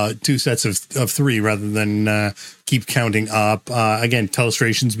to 2 sets of 3 rather than keep counting up. Again,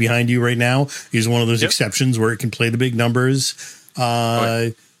 Telestrations behind you right now is one of those exceptions where it can play the big numbers.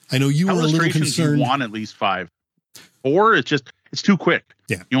 I know you were a little concerned. You want at least 5. Or it's too quick.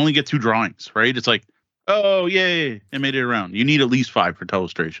 Yeah. You only get 2 drawings, right? It's like, oh, yay, I made it around. You need at least 5 for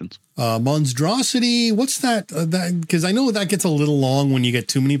Telestrations. Monstrosity, what's that? Because I know that gets a little long when you get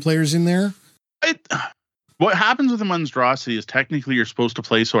too many players in there. What happens with the Monstrosity is technically you're supposed to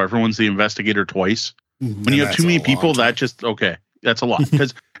play so everyone's the investigator twice. When you have too many people, that's a lot.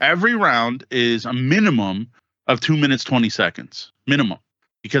 Because every round is a minimum of 2 minutes, 20 seconds. Minimum.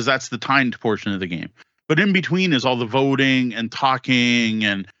 Because that's the timed portion of the game. But in between is all the voting and talking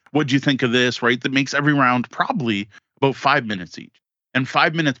and what'd you think of this, right? That makes every round probably about 5 minutes each. And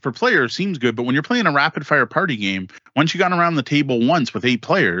 5 minutes per player seems good, but when you're playing a rapid fire party game, once you got around the table once with 8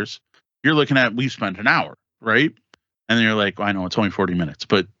 players, you're looking at, we've spent an hour, right? And then you're like, well, I know it's only 40 minutes,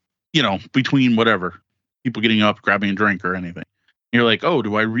 but between whatever, people getting up, grabbing a drink or anything, you're like, oh,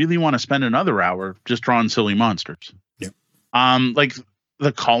 do I really want to spend another hour just drawing silly monsters? Yep. Like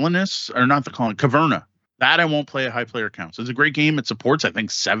the Colonists, or not the Colonists, Caverna. That I won't play at high player counts. It's a great game. It supports, I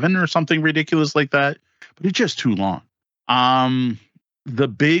think, 7 or something ridiculous like that, but it's just too long. The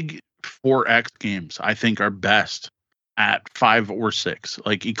big 4X games, I think, are best at 5 or 6,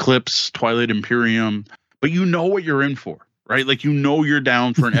 like Eclipse, Twilight Imperium. But you know what you're in for, right? Like you're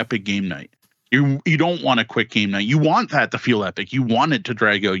down for an epic game night. You don't want a quick game night. You want that to feel epic. You want it to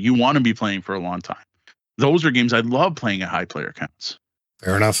drag out. You want to be playing for a long time. Those are games I love playing at high player counts.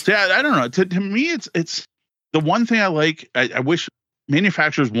 Fair enough. So, yeah, I don't know. To me, it's the one thing I like. I wish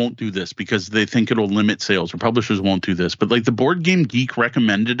manufacturers won't do this because they think it'll limit sales, or publishers won't do this. But like the Board Game Geek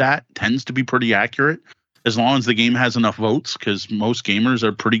recommended at tends to be pretty accurate as long as the game has enough votes, because most gamers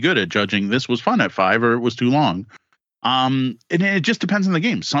are pretty good at judging this was fun at 5 or it was too long. And it just depends on the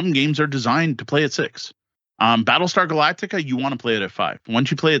game. Some games are designed to play at 6. Battlestar Galactica, you want to play it at 5.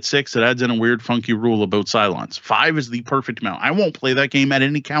 Once you play at 6, it adds in a weird, funky rule about Cylons. 5 is the perfect amount. I won't play that game at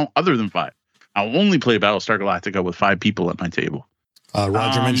any count other than 5. I'll only play Battlestar Galactica with 5 people at my table.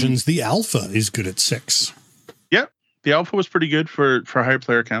 Roger mentions the alpha is good at 6. Yep, the alpha was pretty good for higher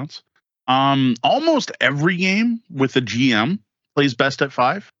player counts. Almost every game with a GM plays best at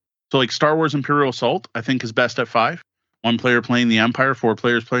 5. So like Star Wars Imperial Assault, I think is best at 5. 1 player playing the Empire, 4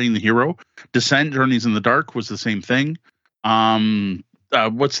 players playing the hero. Descent, Journeys in the Dark was the same thing.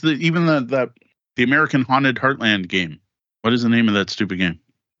 What's the American Haunted Heartland game? What is the name of that stupid game?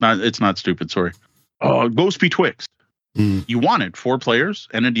 It's not stupid, sorry. Ghost Betwixt. You wanted 4 players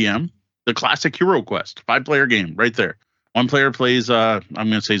and a DM. The classic Hero Quest, 5-player game right there. 1 player plays, I'm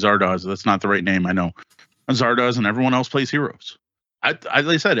going to say Zardoz. That's not the right name, I know. Zardoz, and everyone else plays heroes. Like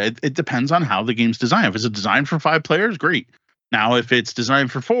I said, it depends on how the game's designed. If it's designed for 5 players, great. Now, if it's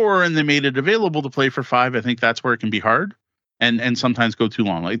designed for 4 and they made it available to play for 5, I think that's where it can be hard and sometimes go too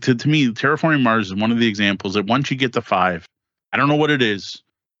long. Like to me, Terraforming Mars is one of the examples that once you get to 5, I don't know what it is.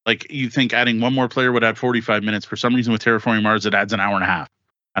 Like you think adding 1 more player would add 45 minutes. For some reason with Terraforming Mars, it adds an hour and a half.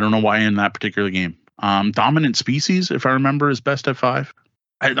 I don't know why in that particular game. Dominant Species, if I remember, is best at 5.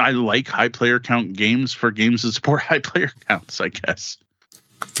 I like high player count games for games that support high player counts, I guess.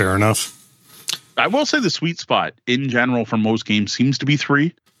 Fair enough. I will say the sweet spot in general for most games seems to be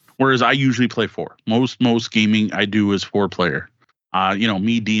 3, whereas I usually play 4. Most gaming I do is 4 player.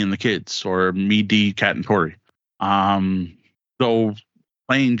 Me, D, and the kids, or me, D, Cat, and Tori. So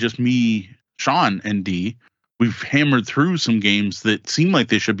playing just me, Sean, and D, we've hammered through some games that seem like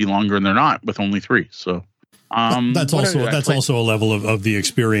they should be longer and they're not, with only 3. So that's also a level of the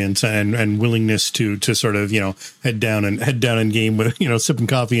experience and willingness to sort of head down and game with sipping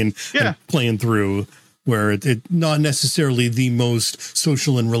coffee and playing through, where it not necessarily the most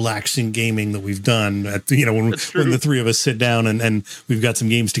social and relaxing gaming that we've done at when the 3 of us sit down and we've got some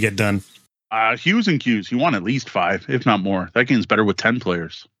games to get done. Hues and Cues, you want at least 5, if not more. That game's better with 10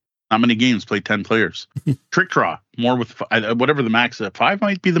 players. Not many games play 10 players. Trick Draw, more with whatever the max is. 5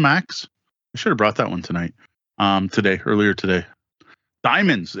 might be the max. I should have brought that one tonight. Earlier today.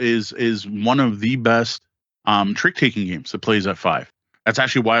 Diamonds is one of the best trick-taking games that plays at 5. That's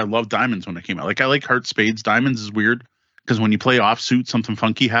actually why I love Diamonds when it came out. Like I like Hearts, Spades. Diamonds is weird because when you play offsuit, something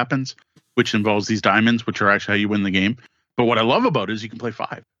funky happens, which involves these diamonds, which are actually how you win the game. But what I love about it is you can play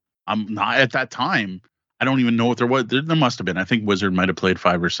 5. I'm not at that time. I don't even know if there was. There must have been. I think Wizard might have played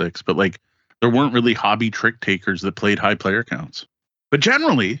 5 or 6, but like there weren't really hobby trick takers that played high player counts. But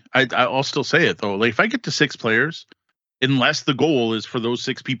generally, I'll still say it though. Like if I get to 6 players, unless the goal is for those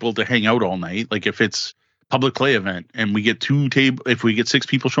 6 people to hang out all night, like if it's public play event and we get if we get 6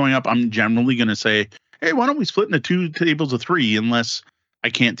 people showing up, I'm generally going to say, hey, why don't we split into 2 tables of 3? Unless I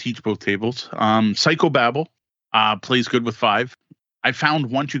can't teach both tables. Psychobabble plays good with 5. I found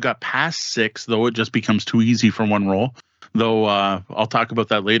once you got past 6, though, it just becomes too easy for one roll. Though I'll talk about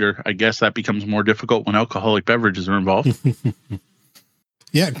that later. I guess that becomes more difficult when alcoholic beverages are involved.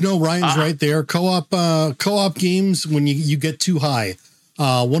 Yeah, no, Ryan's right there. Co-op games, when you get too high.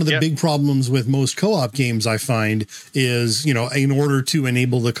 One of the big problems with most co-op games, I find, is, in order to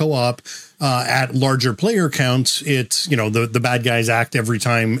enable the co-op at larger player counts, it's, the bad guys act every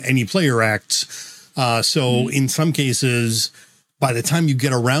time any player acts. In some cases, by the time you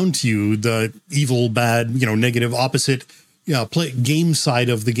get around to the evil, bad, negative, opposite game side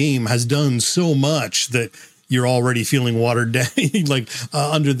of the game has done so much that you're already feeling watered down, like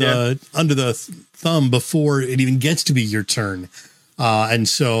under the thumb before it even gets to be your turn. And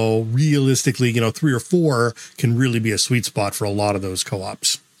so realistically, 3 or 4 can really be a sweet spot for a lot of those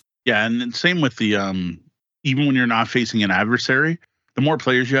co-ops. Yeah. And then same with the, even when you're not facing an adversary, the more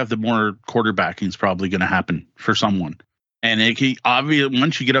players you have, the more quarterbacking is probably going to happen for someone. And obviously,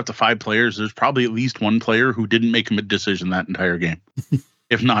 once you get up to 5 players, there's probably at least 1 player who didn't make a decision that entire game,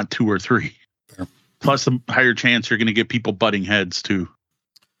 if not 2 or 3. Fair. Plus, the higher chance you're going to get people butting heads too.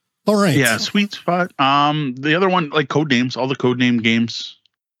 All right. Yeah, sweet spot. The other one, like Codenames, all the Codename games,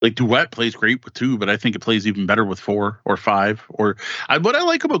 like Duet plays great with 2, but I think it plays even better with 4 or 5. What I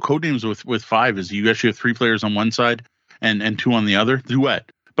like about Codenames with 5 is you actually have 3 players on one side and 2 on the other.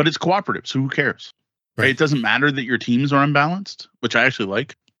 Duet, but it's cooperative, so who cares? Right. It doesn't matter that your teams are unbalanced, which I actually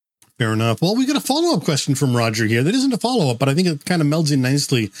like. Fair enough. Well, we got a follow-up question from Roger here. That isn't a follow-up, but I think it kind of melds in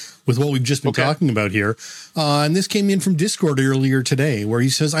nicely with what we've just been talking about here. And this came in from Discord earlier today, where he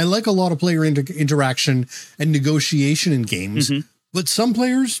says, I like a lot of player interaction and negotiation in games, but some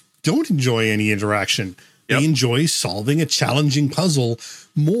players don't enjoy any interaction. They enjoy solving a challenging puzzle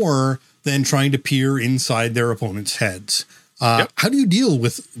more than trying to peer inside their opponent's heads. How do you deal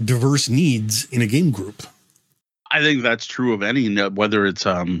with diverse needs in a game group? I think that's true of any, whether it's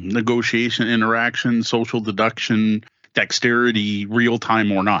negotiation, interaction, social deduction, dexterity, real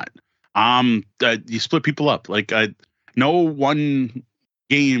time or not. You split people up. Like no one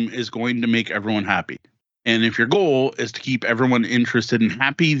game is going to make everyone happy. And if your goal is to keep everyone interested and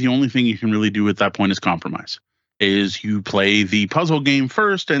happy, the only thing you can really do at that point is compromise. Is you play the puzzle game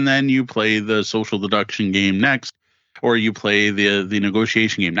first, and then you play the social deduction game next, or you play the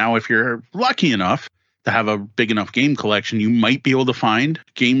negotiation game. Now, if you're lucky enough to have a big enough game collection, you might be able to find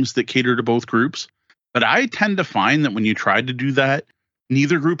games that cater to both groups. But I tend to find that when you try to do that,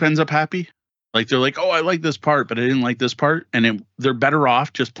 neither group ends up happy. Like they're like, oh, I like this part, but I didn't like this part. And they're better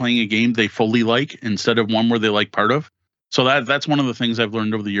off just playing a game they fully like instead of one where they like part of. So that's one of the things I've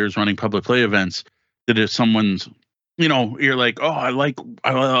learned over the years running public play events, that if someone's, you're like, oh, I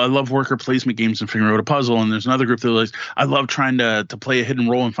love worker placement games and figuring out a puzzle. And there's another group that like, I love trying to play a hidden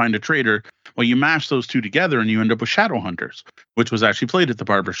role and find a traitor. Well, you mash those two together and you end up with Shadowhunters, which was actually played at the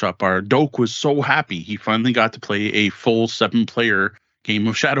Barbershop Bar. Doak was so happy he finally got to play a full 7-player game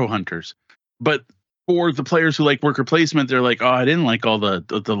of Shadowhunters. But for the players who like worker placement, they're like, oh, I didn't like all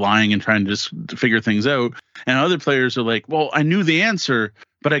the lying and trying to just figure things out. And other players are like, well, I knew the answer,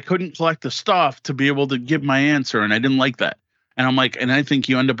 but I couldn't collect the stuff to be able to give my answer, and I didn't like that. And I'm like, and I think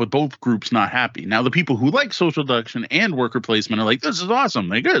you end up with both groups not happy. Now, the people who like social deduction and worker placement are like, this is awesome.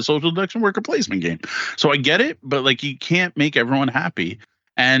 They got a social deduction worker placement game. So I get it, but like you can't make everyone happy.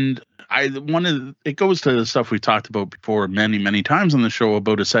 And it goes to the stuff we talked about before many, many times on the show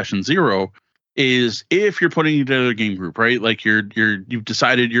about a session zero, is if you're putting together a game group, right? Like you've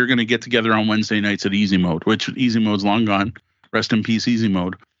decided you're going to get together on Wednesday nights at easy mode, which easy mode's long gone. Rest in peace, easy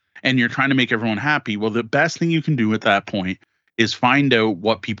mode. And you're trying to make everyone happy. Well, the best thing you can do at that point is find out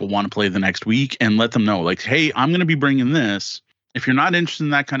what people want to play the next week and let them know, like, hey, I'm going to be bringing this. If you're not interested in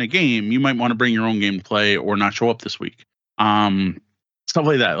that kind of game, you might want to bring your own game to play or not show up this week. Stuff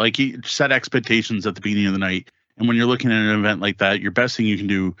like that. Like, you set expectations at the beginning of the night. And when you're looking at an event like that, your best thing you can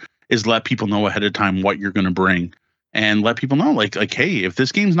do is let people know ahead of time what you're going to bring, and let people know, like, hey, if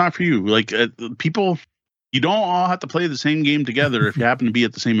this game's not for you, like people, you don't all have to play the same game together if you happen to be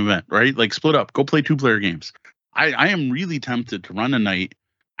at the same event, right? Like, split up, go play 2-player games. I am really tempted to run a night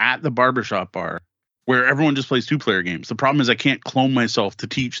at the Barbershop Bar where everyone just plays 2-player games. The problem is I can't clone myself to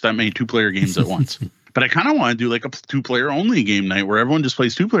teach that many 2-player games at once. But I kind of want to do like a 2-player only game night where everyone just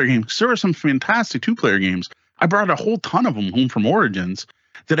plays 2-player games. There are some fantastic 2-player games. I brought a whole ton of them home from Origins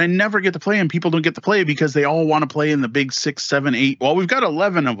that I never get to play, and people don't get to play because they all want to play in the big 6, 7, 8. Well, we've got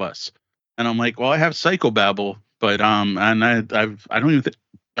 11 of us. And I'm like, well, I have Psychobabble, but and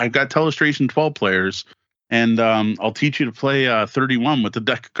I've got Telestration 12 players. And I'll teach you to play 31 with the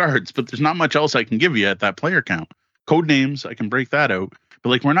deck of cards, but there's not much else I can give you at that player count. Code names, I can break that out. But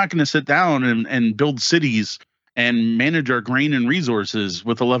like, we're not going to sit down and build cities and manage our grain and resources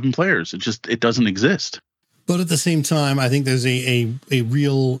with 11 players. It doesn't exist. But at the same time, I think there's a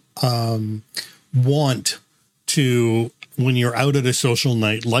real want to, when you're out at a social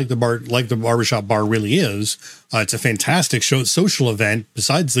night like the Barbershop Bar really is, it's a fantastic social event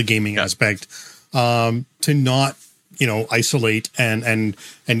besides the gaming aspect. To not, isolate and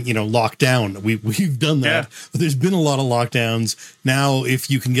lock down. We've done that. Yeah. There's been a lot of lockdowns. Now, if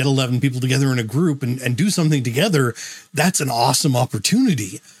you can get 11 people together in a group and do something together, that's an awesome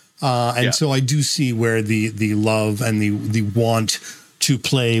opportunity. So I do see where the love and the want to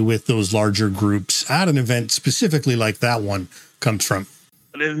play with those larger groups at an event specifically like that one comes from.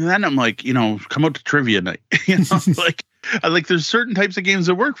 And then I'm like, come out to trivia night. Like there's certain types of games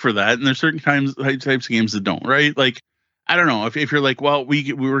that work for that, and there's certain types of games that don't, right? Like, I don't know if you're like, well,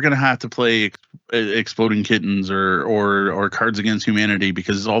 we were gonna have to play Exploding Kittens or Cards Against Humanity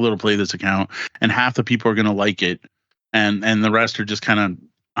because it's all that'll play this account, and half the people are gonna like it, and the rest are just kind of,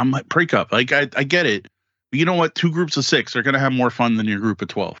 I'm like, break up. Like, I get it, but you know what? 2 groups of 6 are gonna have more fun than your group of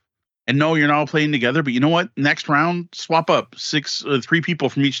 12. And no, you're not all playing together, but you know what? Next round, swap up 3 people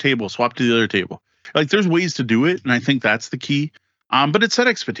from each table, swap to the other table. Like, there's ways to do it, and I think that's the key. But it's set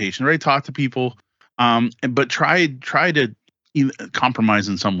expectation, right? Talk to people, but try to compromise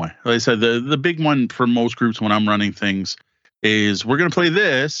in some way. Like I said, the big one for most groups when I'm running things is we're going to play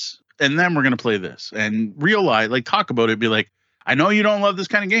this, and then we're going to play this, and realize, like, talk about it. Be like, I know you don't love this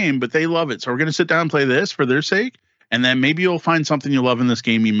kind of game, but they love it. So we're going to sit down and play this for their sake. And then maybe you'll find something you love in this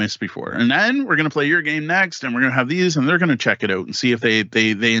game you missed before. And then we're going to play your game next, and we're going to have these, and they're going to check it out and see if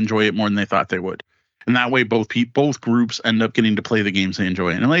they enjoy it more than they thought they would. And that way, both groups end up getting to play the games they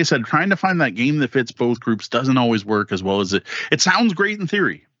enjoy. And like I said, trying to find that game that fits both groups doesn't always work as well as it. It sounds great in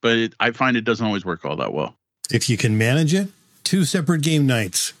theory, but I find it doesn't always work all that well. If you can manage it, 2 separate game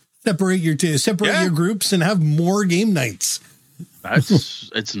nights. Separate your groups and have more game nights.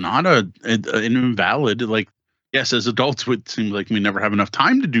 It's not an invalid. Like, yes, as adults, it seems like we never have enough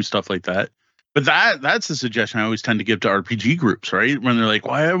time to do stuff like that. But that's the suggestion I always tend to give to RPG groups, right? When they're like,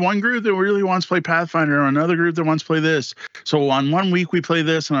 well, I have one group that really wants to play Pathfinder, or another group that wants to play this. So on one week we play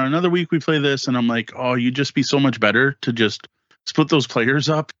this, and on another week we play this. And I'm like, oh, you'd just be so much better to just split those players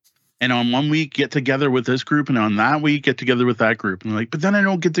up. And on one week, get together with this group, and on that week, get together with that group. And I'm like, but then I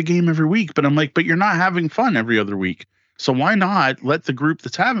don't get the game every week. But I'm like, but you're not having fun every other week. So why not let the group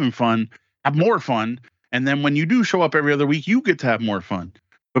that's having fun have more fun? And then when you do show up every other week, you get to have more fun.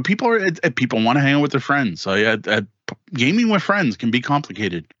 But people want to hang out with their friends. So gaming with friends can be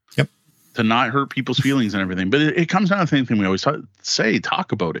complicated. Yep. To not hurt people's feelings and everything. But it comes down to the same thing we always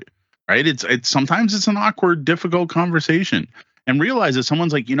talk about it, right? It's sometimes it's an awkward, difficult conversation. And realize that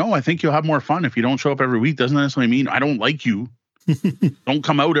someone's like, I think you'll have more fun if you don't show up every week. Doesn't necessarily mean I don't like you. Don't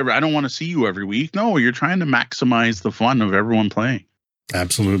come out I don't want to see you every week. No, you're trying to maximize the fun of everyone playing.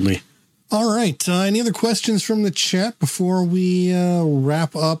 Absolutely. All right. Any other questions from the chat before we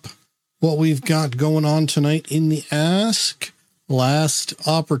wrap up what we've got going on tonight in the Ask? Last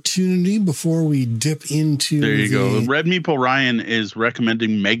opportunity before we dip into. There you go. Red Meeple Ryan is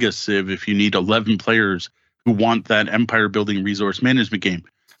recommending Mega Civ if you need 11 players who want that empire building resource management game.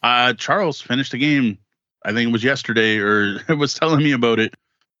 Charles finished the game. I think it was yesterday, or it was telling me about it.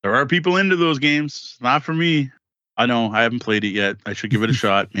 There are people into those games. Not for me. I know I haven't played it yet. I should give it a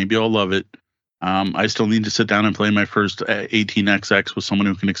shot. Maybe I'll love it. I still need to sit down and play my first 18XX with someone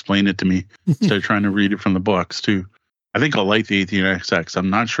who can explain it to me instead of trying to read it from the books too. I think I'll like the 18XX. I'm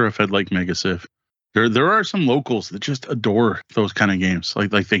not sure if I'd like Mega Civ. There are some locals that just adore those kind of games.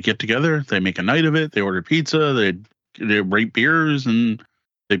 Like they get together, they make a night of it, they order pizza, they rate beers, and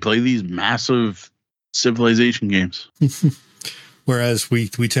they play these massive civilization games. Whereas we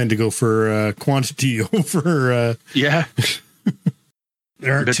tend to go for quantity over. Yeah.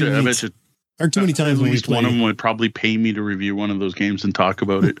 There aren't too many times when we play. One of them would probably pay me to review one of those games and talk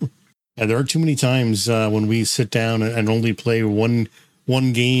about it. Yeah, there are too many times when we sit down and only play one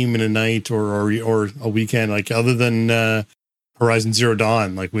game in a night or a weekend, like other than Horizon Zero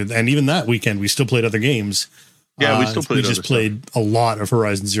Dawn, and even that weekend we still played other games. Yeah, we still played. We just played a lot of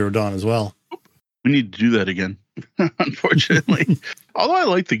Horizon Zero Dawn as well. We need to do that again, unfortunately. Although I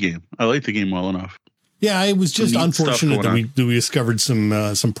like the game. I like the game well enough. Yeah, it was just unfortunate that we discovered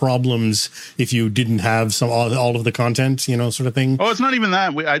some problems if you didn't have all of the content, sort of thing. Oh, it's not even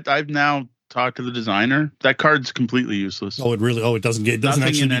that. I've now talked to the designer. That card's completely useless. Oh, it doesn't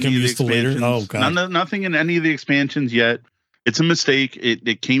actually become useful later. Oh, God. Nothing in any of the expansions yet. It's a mistake.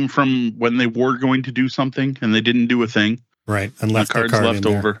 It came from when they were going to do something and they didn't do a thing. Right, and left the card left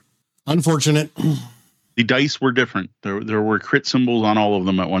over. Unfortunate. The dice were different. There were crit symbols on all of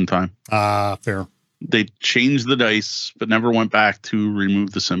them at one time. Fair. They changed the dice, but never went back to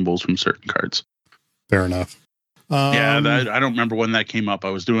remove the symbols from certain cards. Fair enough. I don't remember when that came up. I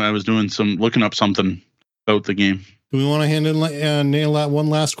was looking up something about the game. Do we want to nail that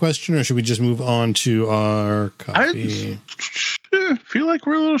one last question, or should we just move on to our coffee? I feel like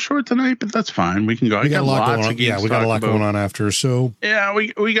we're a little short tonight, but that's fine. We can go. We got a lot going on. Yeah, we got a lot going on after. So yeah,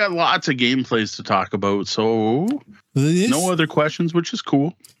 we got lots of gameplays to talk about. So no other questions, which is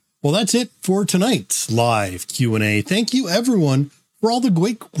cool. Well, that's it for tonight's live Q&A. Thank you, everyone, for all the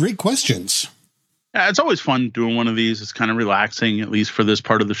great questions. Yeah, it's always fun doing one of these. It's kind of relaxing, at least for this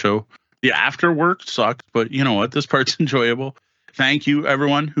part of the show. The after work sucked, but you know what? This part's enjoyable. Thank you,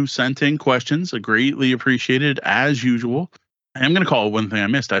 everyone who sent in questions. I greatly appreciated, as usual. I'm going to call it one thing I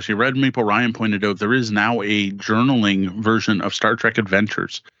missed. Actually, Red Meeple Ryan pointed out there is now a journaling version of Star Trek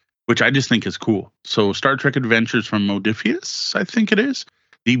Adventures, which I just think is cool. So Star Trek Adventures from Modiphius, I think it is.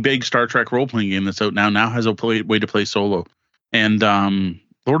 The big Star Trek role-playing game that's out now has a way to play solo. And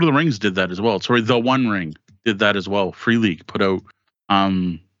Lord of the Rings did that as well. Sorry, The One Ring did that as well. Free League put out, I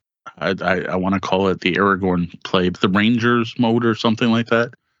want to call it the Aragorn play, the Rangers mode or something like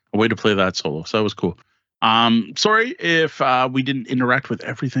that. A way to play that solo. So that was cool. Sorry if we didn't interact with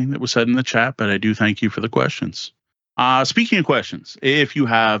everything that was said in the chat, but I do thank you for the questions. Speaking of questions, if you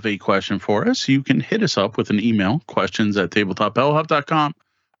have a question for us, you can hit us up with an email, questions@tabletopbellhop.com,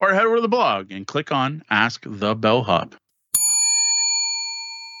 or head over to the blog and click on Ask the Bellhop.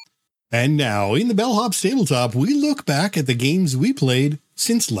 And now, in the Bellhop Tabletop, we look back at the games we played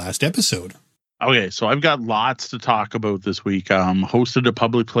since last episode. Okay, so I've got lots to talk about this week. Hosted a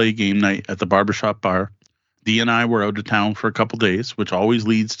public play game night at the Barbershop Bar. Dee and I were out of town for a couple days, which always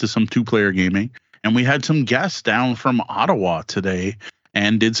leads to some two-player gaming. And we had some guests down from Ottawa today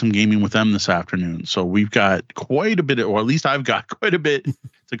and did some gaming with them this afternoon. So we've got quite a bit, or at least I've got quite a bit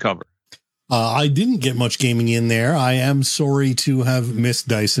to cover. I didn't get much gaming in there. I am sorry to have missed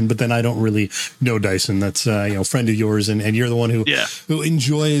Dyson, but then I don't really know Dyson. That's friend of yours, and you're the one who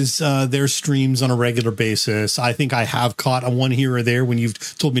enjoys their streams on a regular basis. I think I have caught a one here or there when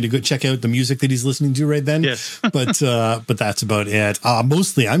you've told me to go check out the music that he's listening to right then. Yes, but that's about it.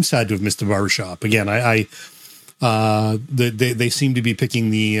 Mostly, I'm sad to have missed the Barbershop again. They seem to be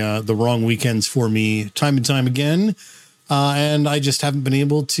picking the wrong weekends for me time and time again. And I just haven't been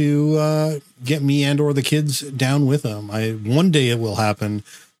able to get me and or the kids down with them. One day it will happen.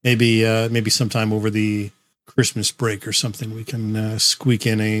 Maybe sometime over the Christmas break or something. We can squeak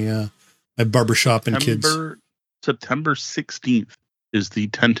in a barbershop and kids. September 16th is the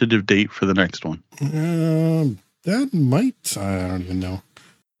tentative date for the next one. That might. I don't even know.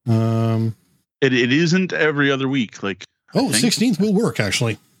 It isn't every other week. 16th will work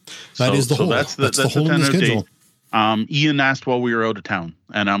actually. That is the whole. That's the whole of the schedule. Date. Ian asked while we were out of town,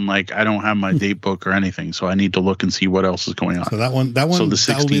 and I'm like, I don't have my date book or anything, so I need to look and see what else is going on. So that one, that will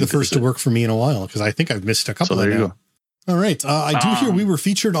be the first to work for me in a while because I think I've missed a couple. So there you go. All right, I do hear we were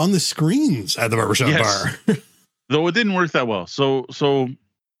featured on the screens at the Barbershop Bar, though it didn't work that well. So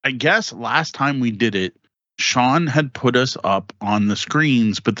I guess last time we did it, Sean had put us up on the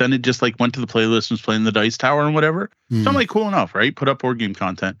screens, but then it just went to the playlist and was playing the Dice Tower and whatever. So I'm like, cool enough, right? Put up board game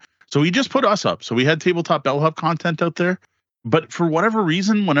content. So he just put us up. So we had Tabletop Bellhop content out there. But for whatever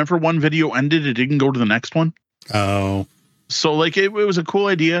reason, whenever one video ended, it didn't go to the next one. Oh. So it was a cool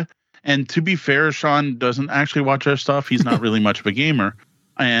idea. And to be fair, Sean doesn't actually watch our stuff. He's not really much of a gamer.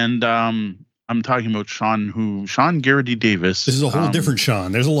 And I'm talking about Sean Garrity Davis. This is a whole different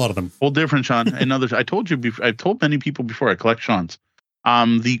Sean. There's a lot of them. Whole different Sean. And others. I've told many people before, I collect Sean's.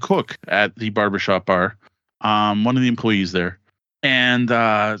 The cook at the Barbershop Bar. One of the employees there. And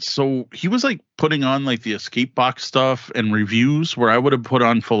so he was putting on the escape box stuff and reviews where I would have put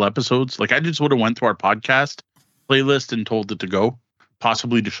on full episodes. I just would have went to our podcast playlist and told it to go,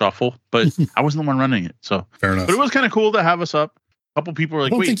 possibly to shuffle, but I wasn't the one running it. So fair enough. But it was kind of cool to have us up. A couple people were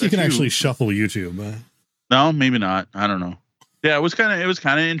like, I don't think you can actually shuffle YouTube. No, maybe not. I don't know. Yeah, it was kind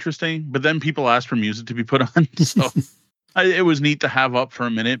of interesting. But then people asked for music to be put on. So it was neat to have up for a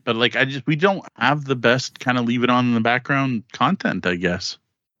minute, but we don't have the best kind of leave it on in the background content, I guess.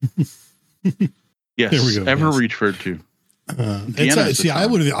 Yes, there we go. Ever reach for it too.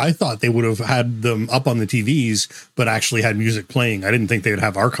 I thought they would have had them up on the TVs, but actually had music playing. I didn't think they would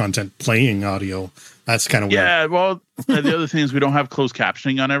have our content playing audio. That's kind of weird. Yeah, well, the other thing is we don't have closed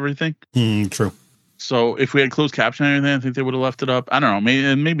captioning on everything. True. So if we had closed captioning and everything, I think they would have left it up. I don't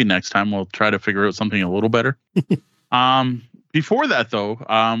know. Maybe next time we'll try to figure out something a little better. Before that though,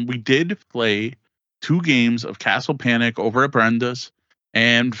 we did play 2 games of Castle Panic over at Brenda's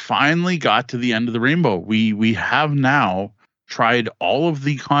and finally got to the end of the rainbow. We have now tried all of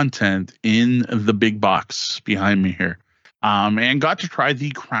the content in the big box behind me here. And got to try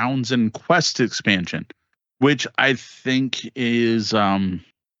the Crowns and Quests expansion, which I think is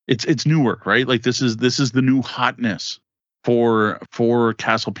it's newer, right? This is the new hotness for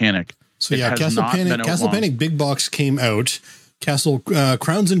Castle Panic. So Castle Panic Big Box came out.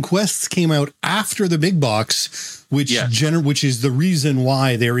 Crowns and Quests came out after the Big Box, which is the reason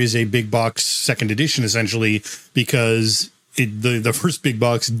why there is a Big Box second edition, essentially, because the first Big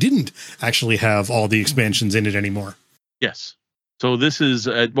Box didn't actually have all the expansions in it anymore. Yes. So this is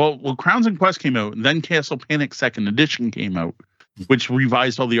Crowns and Quests came out, and then Castle Panic second edition came out, which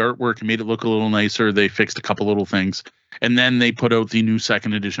revised all the artwork and made it look a little nicer. They fixed a couple little things. And then they put out the new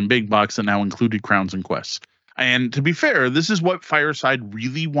second edition Big Box that now included Crowns and Quests. And to be fair, this is what Fireside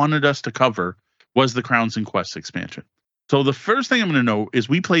really wanted us to cover, was the Crowns and Quests expansion. So the first thing I'm going to note is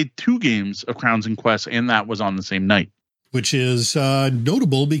we played 2 games of Crowns and Quests, and that was on the same night. Which is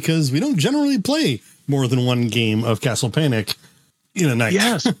notable because we don't generally play more than 1 game of Castle Panic in a night.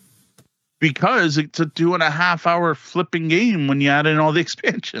 Yes. Because it's a 2.5-hour flipping game when you add in all the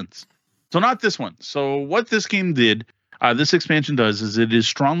expansions. So not this one. So what this game did, this expansion does, is it is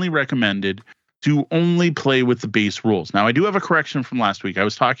strongly recommended to only play with the base rules. Now, I do have a correction from last week. I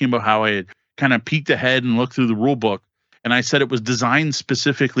was talking about how I had kind of peeked ahead and looked through the rule book, and I said it was designed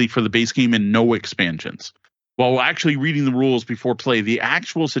specifically for the base game and no expansions. While actually reading the rules before play, the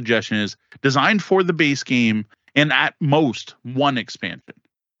actual suggestion is designed for the base game and at most 1 expansion.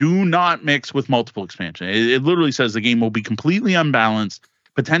 Do not mix with multiple expansion. It literally says the game will be completely unbalanced,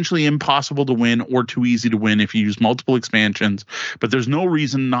 potentially impossible to win or too easy to win if you use multiple expansions, but there's no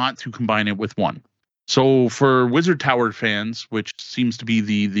reason not to combine it with one. So for Wizard Tower fans, which seems to be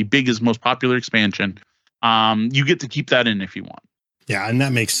the biggest, most popular expansion, you get to keep that in if you want. Yeah, and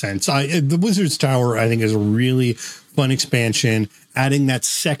that makes sense. The Wizard's Tower, I think, is a really fun expansion. Adding that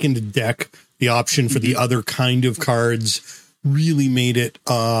second deck, the option for the other kind of cards, really made it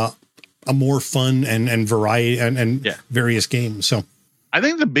a more fun and variety and various games. So I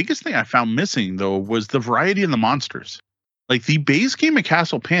think the biggest thing I found missing, though, was the variety in the monsters. Like, the base game of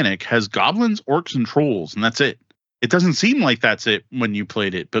Castle Panic has goblins, orcs, and trolls, and that's it. It doesn't seem like that's it when you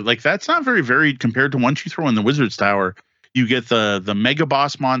played it, but like that's not very varied compared to once you throw in the Wizard's Tower. You get the mega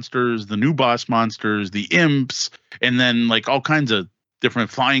boss monsters, the new boss monsters, the imps, and then like all kinds of different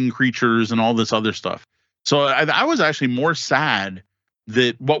flying creatures and all this other stuff. So I was actually more sad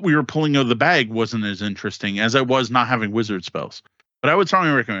that what we were pulling out of the bag wasn't as interesting as I was not having wizard spells. But I would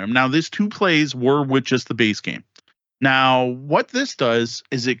strongly recommend them. Now, these 2 plays were with just the base game. Now, what this does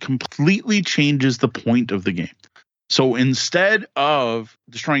is it completely changes the point of the game. So instead of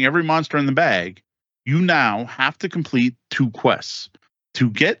destroying every monster in the bag, you now have to complete 2 quests.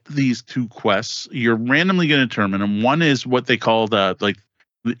 To get these 2 quests, you're randomly going to determine them. One is what they call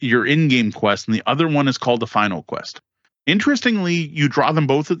your in-game quest, and the other one is called the final quest. Interestingly, you draw them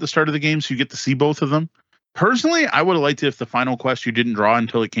both at the start of the game, so you get to see both of them. Personally, I would have liked it if the final quest you didn't draw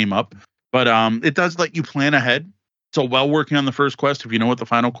until it came up, but it does let you plan ahead. So while working on the first quest, if you know what the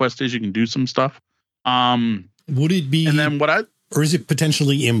final quest is, you can do some stuff. Would it be, and then or is it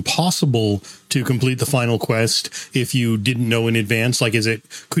potentially impossible to complete the final quest if you didn't know in advance? Like,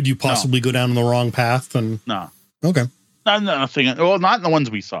 could you possibly go down the wrong path? No. Okay. Nothing. Well, not in the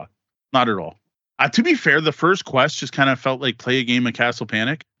ones we saw. Not at all. To be fair, the first quest just kind of felt like play a game of Castle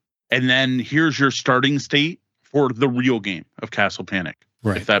Panic. And then here's your starting state for the real game of Castle Panic.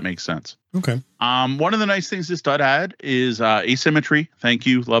 Right. If that makes sense. Okay. One of the nice things this does add is asymmetry. Thank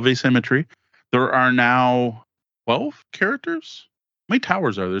you. Love asymmetry. There are now 12 characters. How many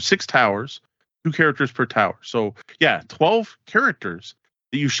towers are there? 6 towers, 2 characters per tower. So yeah, 12 characters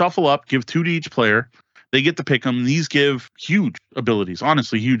that you shuffle up, give 2 to each player. They get to pick them. These give huge abilities,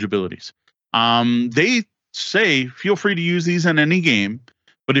 honestly, huge abilities. They say feel free to use these in any game,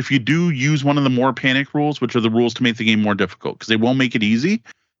 but if you do, use one of the more panic rules, which are the rules to make the game more difficult, because they won't make it easy.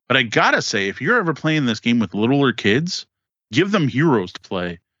 But I gotta say, if you're ever playing this game with littler kids, give them heroes to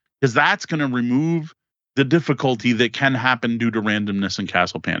play, because that's going to remove the difficulty that can happen due to randomness in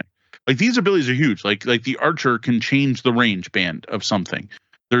Castle Panic. Like, these abilities are huge. Like the archer can change the range band of something.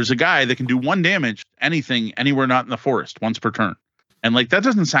 There's a guy that can do 1 damage, anything, anywhere not in the forest, once per turn. And like, that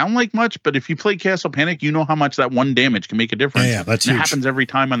doesn't sound like much, but if you play Castle Panic, you know how much that 1 damage can make a difference. Yeah, that's huge. It happens every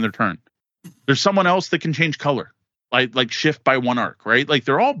time on their turn. There's someone else that can change color, like shift by 1 arc, right? Like,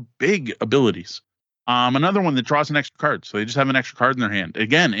 they're all big abilities. Another one that draws an extra card, so they just have an extra card in their hand.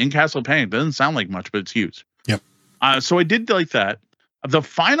 Again, in Castle Panic, doesn't sound like much, but it's huge. Yep. So I did like that. The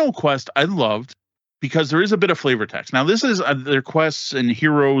final quest I loved because there is a bit of flavor text. Now, this is their quests and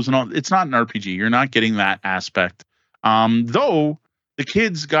heroes and all. It's not an RPG. You're not getting that aspect. Though the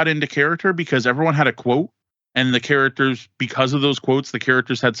kids got into character because everyone had a quote, and the characters, because of those quotes, the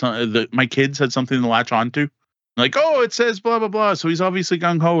characters had my kids had something to latch onto. Like, oh, it says blah, blah, blah. So he's obviously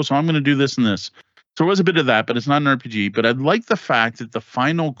gung-ho, so I'm going to do this and this. So it was a bit of that, but it's not an RPG. But I like the fact that the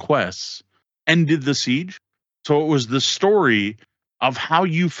final quests ended the siege. So it was the story of how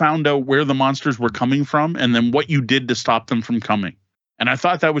you found out where the monsters were coming from and then what you did to stop them from coming. And I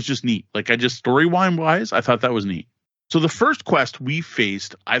thought that was just neat. Like, story-wise, I thought that was neat. So the first quest we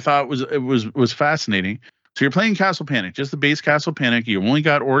faced, I thought was fascinating. So you're playing Castle Panic, just the base Castle Panic. You only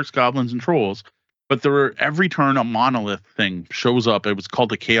got orcs, goblins, and trolls. But there were, every turn, a monolith thing shows up. It was called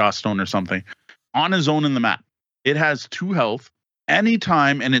the Chaos Stone or something. On his own in the map. It has 2 health.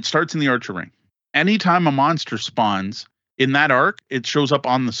 Anytime, and it starts in the Archer Ring. Anytime a monster spawns in that arc, it shows up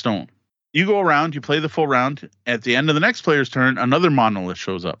on the stone. You go around, you play the full round. At the end of the next player's turn, another monolith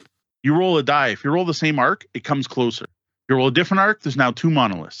shows up. You roll a die. If you roll the same arc, it comes closer. If you roll a different arc, there's now 2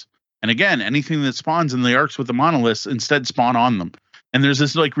 monoliths. And again, anything that spawns in the arcs with the monoliths instead spawn on them. And there's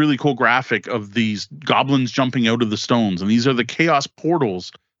this like really cool graphic of these goblins jumping out of the stones. And these are the chaos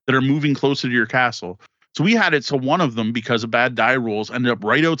portals that are moving closer to your castle. So we had it so one of them, because of bad die rolls, ended up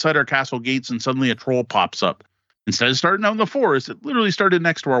right outside our castle gates, and suddenly a troll pops up. Instead of starting out in the forest, it literally started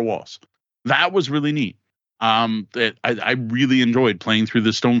next to our walls. That was really neat. I really enjoyed playing through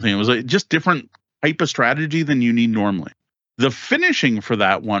the stone thing. It was like just different type of strategy than you need normally. The finishing for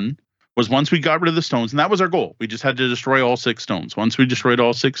that one was once we got rid of the stones, and that was our goal. We just had to destroy all 6 stones. Once we destroyed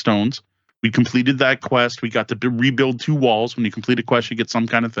all 6 stones, we completed that quest. We got to rebuild 2 walls. When you complete a quest, you get some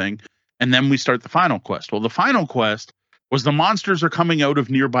kind of thing. And then we start the final quest. Well, the final quest was the monsters are coming out of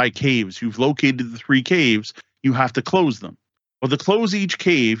nearby caves. You've located the 3 caves. You have to close them. Well, to close each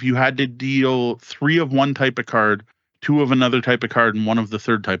cave, you had to deal 3 of one type of card, 2 of another type of card, and 1 of the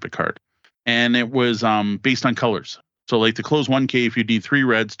third type of card. And it was based on colors. So like to close one cave, you need 3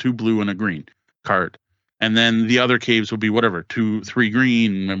 reds, 2 blue, and a green card. And then the other caves would be whatever, 2, 3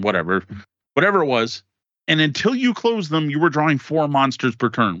 green, and whatever it was. And until you close them, you were drawing 4 monsters per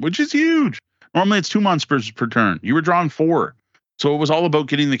turn, which is huge. Normally it's 2 monsters per turn. You were drawing 4. So it was all about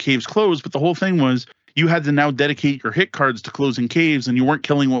getting the caves closed. But the whole thing was you had to now dedicate your hit cards to closing caves, and you weren't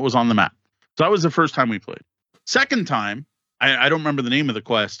killing what was on the map. So that was the first time we played. Second time, I don't remember the name of the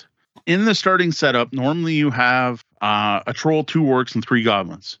quest. In the starting setup, normally you have a troll, 2 orcs, and 3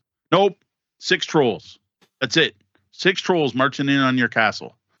 goblins. Nope, 6 trolls. That's it. 6 trolls marching in on your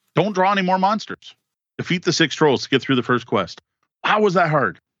castle. Don't draw any more monsters. Defeat the 6 trolls to get through the first quest. How was that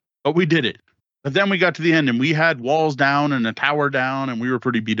hard? But we did it. But then we got to the end, and we had walls down and a tower down, and we were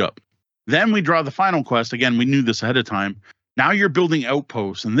pretty beat up. Then we draw the final quest. Again, we knew this ahead of time. Now you're building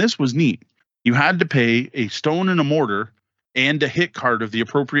outposts, and this was neat. You had to pay a stone and a mortar and a hit card of the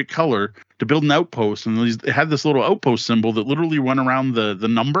appropriate color to build an outpost. And it had this little outpost symbol that literally went around the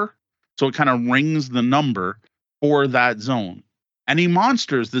number. So it kind of rings the number for that zone. Any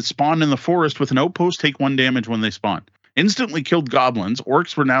monsters that spawn in the forest with an outpost take 1 damage when they spawn. Instantly killed goblins.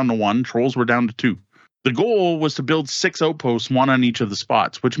 Orcs were down to 1. Trolls were down to 2. The goal was to build 6 outposts, 1 on each of the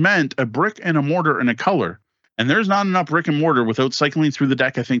spots, which meant a brick and a mortar and a color. And there's not enough brick and mortar without cycling through the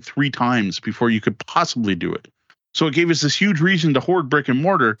deck, I think, 3 times before you could possibly do it. So it gave us this huge reason to hoard brick and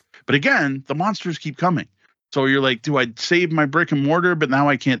mortar. But again, the monsters keep coming. So you're like, do I save my brick and mortar, but now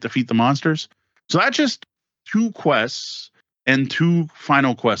I can't defeat the monsters? So that's just 2 quests and 2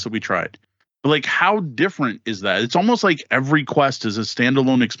 final quests that we tried. But like, how different is that? It's almost like every quest is a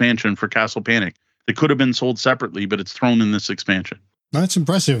standalone expansion for Castle Panic that could have been sold separately, but it's thrown in this expansion. That's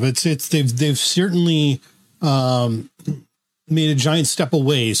impressive. They've certainly made a giant step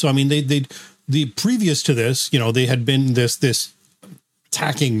away. So I mean, the previous to this, they had been this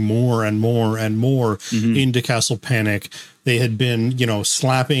attacking more and more and more into Castle Panic. They had been,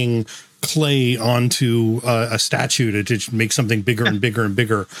 slapping clay onto a statue to make something bigger and bigger and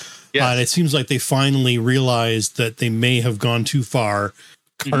bigger. Yes. And it seems like they finally realized that they may have gone too far,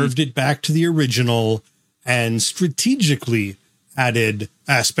 carved it back to the original, and strategically added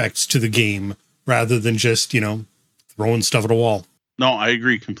aspects to the game rather than just, throwing stuff at a wall. No, I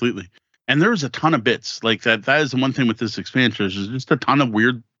agree completely. And there's a ton of bits like that. That is the one thing with this expansion. There's just a ton of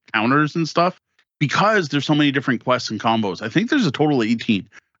weird counters and stuff because there's so many different quests and combos. I think there's a total of 18.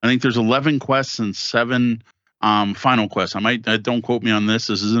 I think there's 11 quests and 7 final quests. Don't quote me on this.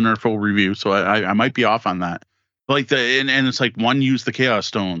 This isn't our full review, so I might be off on that. Like and it's like one used the Chaos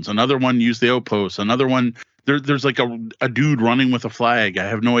Stones, another one used the Outposts, another one there's like a dude running with a flag. I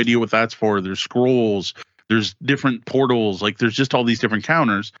have no idea what that's for. There's scrolls, there's different portals, like there's just all these different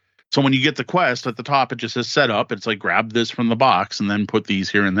counters. So when you get the quest at the top, it just says set up. It's like grab this from the box and then put these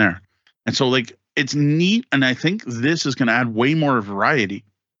here and there. And so like it's neat, and I think this is going to add way more variety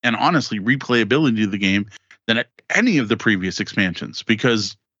and honestly replayability to the game than any of the previous expansions,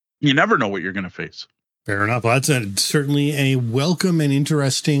 because you never know what you're going to face. Fair enough. Well, that's certainly a welcome and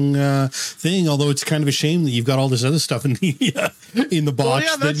interesting thing, although it's kind of a shame that you've got all this other stuff in the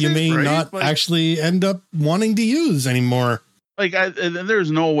box that you may not actually end up wanting to use anymore. Like, there's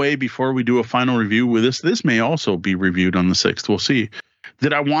no way before we do a final review with this may also be reviewed on the 6th. We'll see.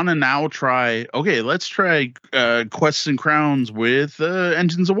 That I want to now try, okay, let's try Quests and Crowns with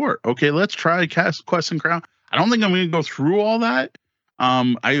Engines of War. Okay, let's try Quests and Crowns. I don't think I'm going to go through all that.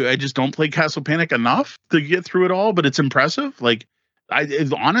 I just don't play Castle Panic enough to get through it all, but it's impressive. Like,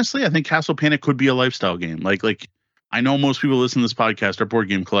 honestly, I think Castle Panic could be a lifestyle game. Like I know most people listen to this podcast are board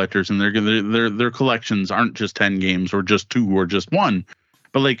game collectors, and their collections aren't just 10 games or just 2 or just 1.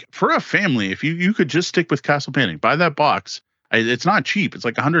 But like for a family, if you could just stick with Castle Panic, buy that box. It's not cheap. It's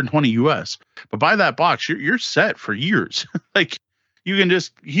like 120 US. But buy that box, you're set for years. Like you can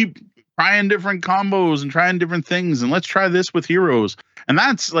just keep trying different combos and trying different things, and let's try this with heroes. And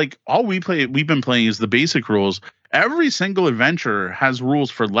that's like all we've been playing is the basic rules. Every single adventure has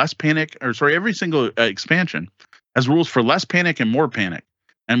rules for less panic, every single expansion has rules for less panic and more panic.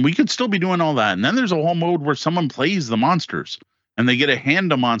 And we could still be doing all that. And then there's a whole mode where someone plays the monsters and they get a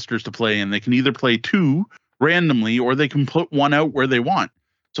hand of monsters to play, and they can either play 2 randomly or they can put 1 out where they want.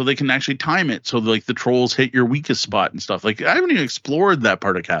 so they can actually time it so like the trolls hit your weakest spot and stuff. Like I haven't even explored that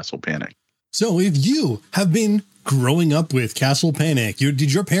part of Castle Panic. So if you have been growing up with Castle Panic,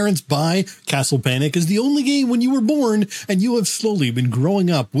 did your parents buy Castle Panic as the only game when you were born, and you have slowly been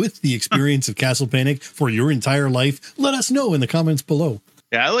growing up with the experience of Castle Panic for your entire life? Let us know in the comments below.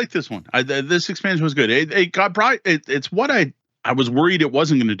 Yeah, I like this one. This expansion was good. It got brought. It's what I was worried it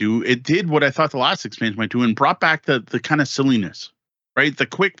wasn't going to do. It did what I thought the last expansion might do, and brought back the kind of silliness, right? The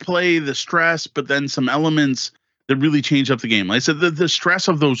quick play, the stress, but then some elements that really changed up the game. Like I said, the stress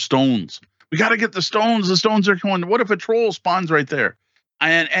of those stones. We got to get the stones. The stones are going. What if a troll spawns right there?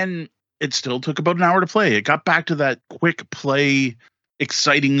 And it still took about an hour to play. It got back to that quick play,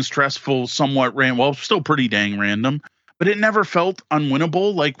 exciting, stressful, somewhat still pretty dang random, but it never felt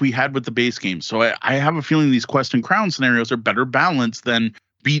unwinnable like we had with the base game. So I have a feeling these quest and crown scenarios are better balanced than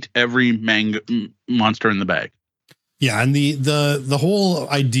beat every monster in the bag. Yeah, and the whole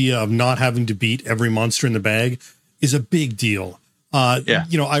idea of not having to beat every monster in the bag is a big deal.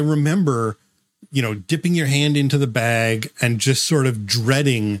 I remember, dipping your hand into the bag and just sort of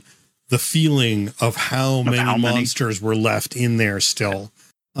dreading the feeling of how many monsters were left in there still.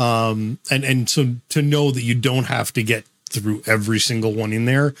 And so to know that you don't have to get through every single one in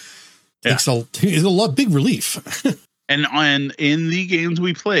there is a big relief. and in the games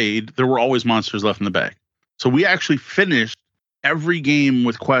we played, there were always monsters left in the bag. So we actually finished every game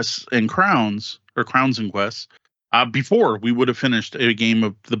with quests and crowns, or crowns and quests, before we would have finished a game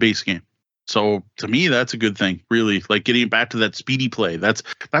of the base game. So to me, that's a good thing, really. Like getting back to that speedy play. That's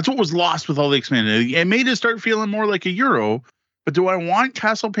what was lost with all the expansion. It made it start feeling more like a Euro. But do I want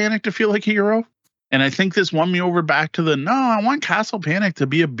Castle Panic to feel like a Euro? And I think this won me over back to I want Castle Panic to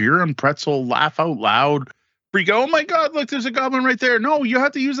be a beer and pretzel, laugh out loud, freak out. Oh my God, look, there's a goblin right there. No, you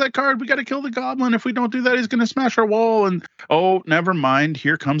have to use that card. We got to kill the goblin. If we don't do that, he's going to smash our wall. And never mind.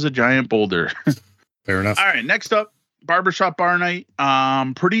 Here comes a giant boulder. Fair enough. All right, next up, Barbershop Bar Night.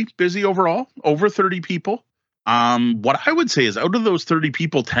 Pretty busy overall, over 30 people. What I would say is out of those 30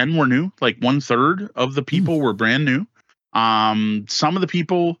 people, 10 were new. Like 1/3 of the people were brand new. Some of the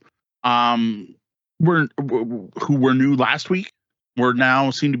people who were new last week were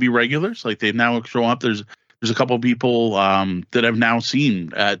now seem to be regulars. Like they've now shown up. There's a couple of people that I've now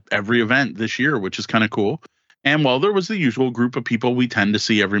seen at every event this year, which is kind of cool. And there was the usual group of people we tend to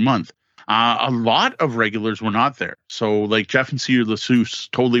see every month. A lot of regulars were not there. So like Jeff and Cedar Lassus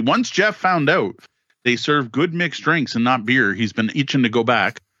totally. Once Jeff found out they serve good mixed drinks and not beer, he's been itching to go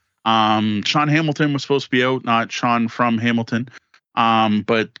back. Sean Hamilton was supposed to be out, not Sean from Hamilton,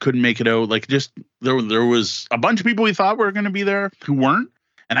 but couldn't make it out. Like just there was a bunch of people we thought were going to be there who weren't.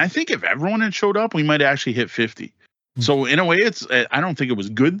 And I think if everyone had showed up, we might actually hit 50. So in a way, I don't think it was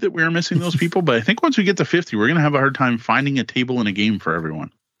good that we were missing those people, but I think once we get to 50, we're going to have a hard time finding a table in a game for everyone.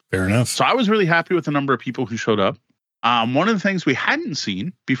 Fair enough. So I was really happy with the number of people who showed up. One of the things we hadn't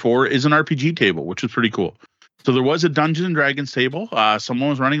seen before is an RPG table, which is pretty cool. So there was a Dungeons and Dragons table. Someone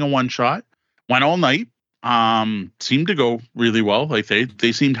was running a one-shot, went all night. Seemed to go really well. Like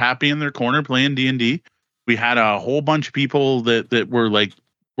they seemed happy in their corner playing D&D. We had a whole bunch of people that were like,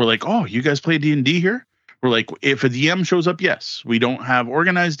 oh, you guys play D&D here? We're like, if a DM shows up, yes. We don't have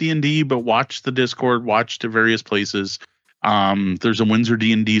organized D&D, but watch the Discord, watch to various places. There's a Windsor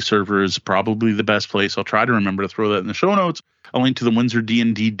D&D server is probably the best place. I'll try to remember to throw that in the show notes. A link to the Windsor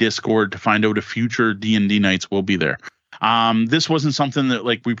D&D Discord to find out if future D&D nights will be there. This wasn't something that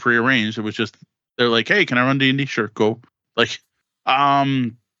like we prearranged. It was just, they're like, hey, can I run D&D? Sure, go. Like,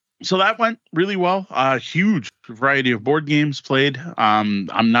 so that went really well. Huge variety of board games played.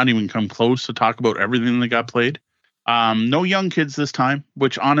 I'm not even come close to talk about everything that got played. No young kids this time,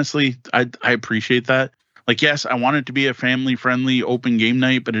 which honestly, I appreciate that. Like, yes, I want it to be a family-friendly open game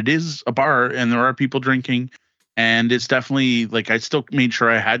night, but it is a bar and there are people drinking. And it's definitely like I still made sure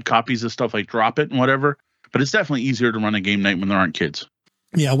I had copies of stuff like Drop It and whatever. But it's definitely easier to run a game night when there aren't kids.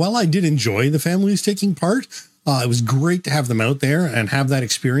 Yeah, while I did enjoy the families taking part, it was great to have them out there and have that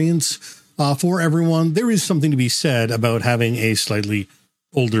experience for everyone. There is something to be said about having a slightly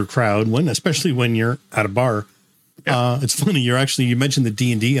older crowd, especially when you're at a bar. Yeah. It's funny. You mentioned the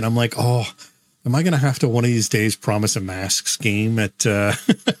D&D and I'm like, oh, am I going to have to one of these days promise a masks game at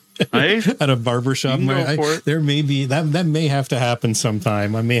at a barbershop? There may be that may have to happen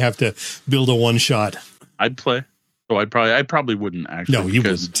sometime. I may have to build a one shot. I'd play. So I probably wouldn't actually. No, you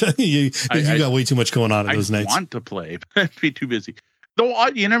wouldn't. you got way too much going on at those nights. I want to play, but I'd be too busy. Though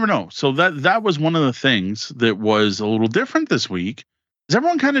you never know. So that was one of the things that was a little different this week. Is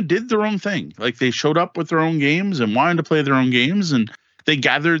everyone kind of did their own thing. Like they showed up with their own games and wanted to play their own games, and they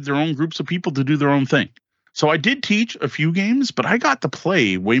gathered their own groups of people to do their own thing. So I did teach a few games, but I got to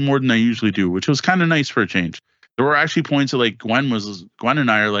play way more than I usually do, which was kind of nice for a change. There were actually points that like Gwen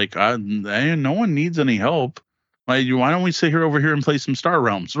and I are like, no one needs any help. Like, why don't we sit here over here and play some Star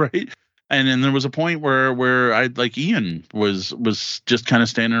Realms, right? And then there was a point where I like Ian was just kind of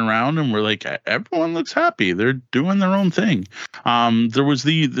standing around, and we're like, everyone looks happy. They're doing their own thing. There was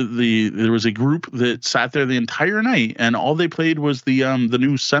there was a group that sat there the entire night, and all they played was the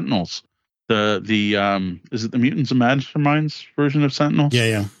new Sentinels. Is it the Mutants and Masterminds version of Sentinel?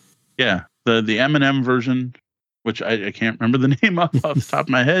 Yeah. The M&M version, which I can't remember the name off the top of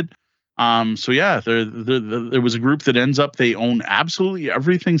my head. So yeah, there was a group that ends up, they own absolutely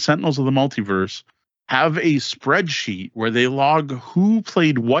everything Sentinels of the Multiverse, have a spreadsheet where they log who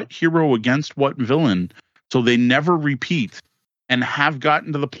played what hero against what villain, so they never repeat, and have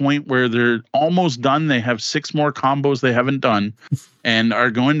gotten to the point where they're almost done. They have 6 more combos they haven't done, and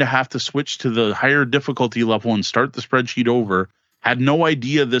are going to have to switch to the higher difficulty level and start the spreadsheet over. Had no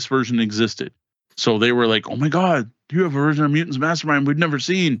idea this version existed. So they were like, oh my God, you have a version of Mutants Mastermind we've never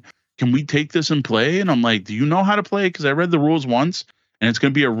seen. Can we take this and play? And I'm like, do you know how to play? Because I read the rules once, and it's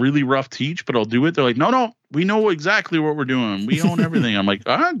going to be a really rough teach, but I'll do it. They're like, no, we know exactly what we're doing. We own everything. I'm like,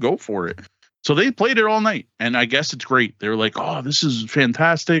 go for it. So they played it all night, and I guess it's great. They were like, oh, this is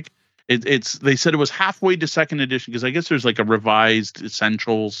fantastic. They said it was halfway to 2nd edition, because I guess there's like a revised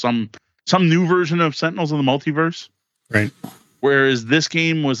essential, some new version of Sentinels of the Multiverse. Right. Whereas this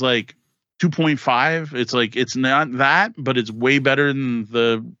game was like 2.5. It's like, it's not that, but it's way better than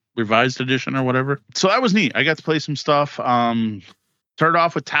the revised edition or whatever. So that was neat. I got to play some stuff. Started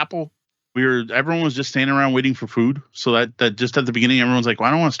off with Tapple. Everyone was just standing around waiting for food. So that just at the beginning, everyone's like, well,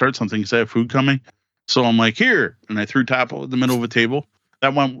 I don't want to start something because I have food coming. So I'm like, here. And I threw Tapple in the middle of a table.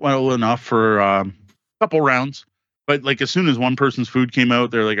 That went well enough for a couple rounds. But like, as soon as one person's food came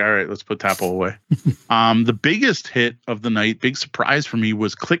out, they're like, all right, let's put Tapple away. The biggest hit of the night, big surprise for me,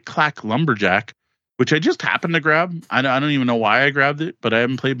 was Click Clack Lumberjack, which I just happened to grab. I don't even know why I grabbed it, but I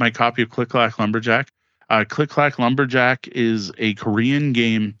haven't played my copy of Click Clack Lumberjack. Click Clack Lumberjack is a Korean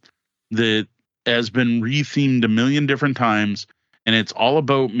game that has been rethemed a million different times, and it's all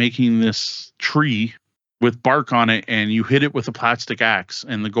about making this tree with bark on it, and you hit it with a plastic axe,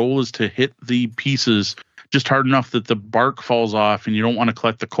 and the goal is to hit the pieces just hard enough that the bark falls off, and you don't want to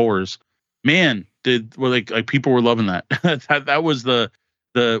collect the cores. Man, people were loving that. that was the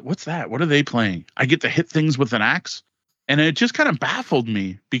what's that? What are they playing? I get to hit things with an axe, and it just kind of baffled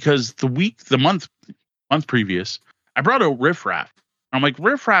me, because the month previous, I brought out Riff Raff. I'm like,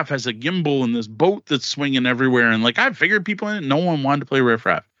 Riff Raff has a gimbal and this boat that's swinging everywhere, and like, I figured people in it, no one wanted to play Riff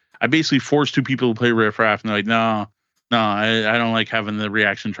Raff. I basically forced 2 people to play Riff Raff, and they're like, no, I don't like having the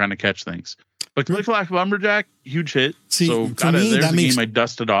reaction trying to catch things. But Click Clack Lumberjack, huge hit. See, so there's a game I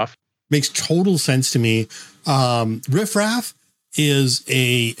dusted off. Makes total sense to me. Riff Raff is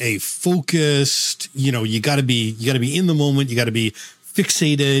a focused, you got to be in the moment, you got to be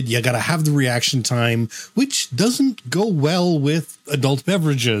fixated, you got to have the reaction time, which doesn't go well with adult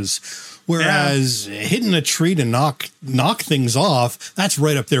beverages. Whereas hitting a tree to knock things off, that's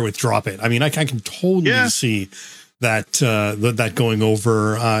right up there with Drop It. I mean, I can totally see that going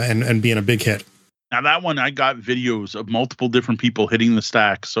over and being a big hit. Now that one, I got videos of multiple different people hitting the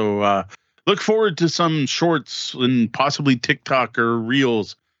stack. So look forward to some shorts and possibly TikTok or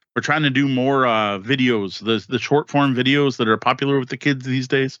Reels. We're trying to do more videos, the short form videos that are popular with the kids these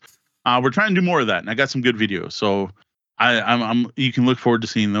days. We're trying to do more of that, and I got some good videos. So you can look forward to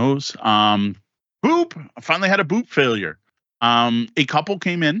seeing those. Boop! I finally had a boop failure. A couple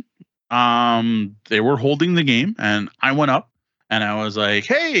came in. They were holding the game, and I went up and I was like,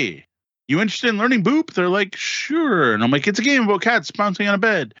 hey, you interested in learning boop? They're like, sure. And I'm like, it's a game about cats bouncing on a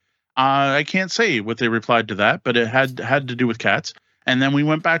bed. I can't say what they replied to that, but it had to do with cats. And then we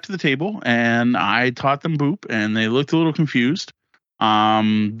went back to the table, and I taught them boop, and they looked a little confused.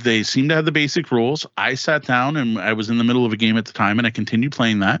 They seemed to have the basic rules. I sat down, and I was in the middle of a game at the time, and I continued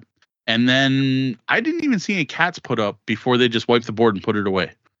playing that. And then I didn't even see any cats put up before they just wiped the board and put it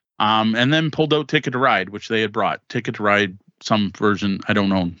away. And then pulled out Ticket to Ride, which they had brought. Ticket to Ride, some version, I don't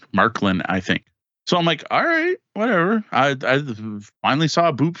know, Marklin, I think. So I'm like, all right, whatever. I finally saw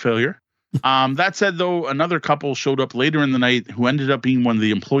a boop failure. That said, though, another couple showed up later in the night who ended up being one of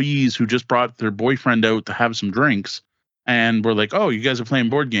the employees who just brought their boyfriend out to have some drinks, and were like, oh, you guys are playing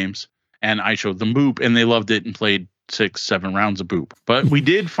board games. And I showed them boop, and they loved it and played 6-7 rounds of boop. But we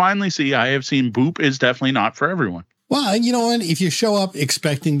did finally see, I have seen boop is definitely not for everyone. Well, you know what? If you show up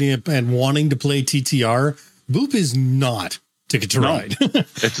expecting to and wanting to play TTR, boop is not Ticket to Ride.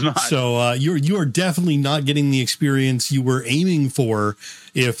 It's not. So you are definitely not getting the experience you were aiming for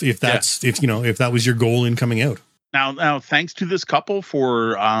if that was your goal in coming out. Now, thanks to this couple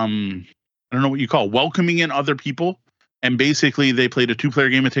for I don't know what you call welcoming in other people, and basically they played a 2-player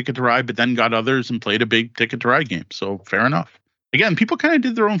game of Ticket to Ride, but then got others and played a big Ticket to Ride game. So fair enough. Again, people kind of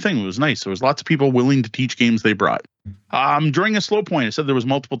did their own thing. It was nice. There was lots of people willing to teach games they brought. During a slow point, I said there was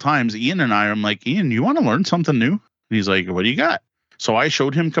multiple times. Ian and I'm like, Ian, you want to learn something new? And he's like, what do you got? So I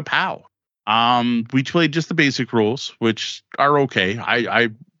showed him Kapow. We played just the basic rules, which are okay.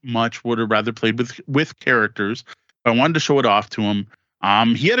 I much would have rather played with characters. I wanted to show it off to him.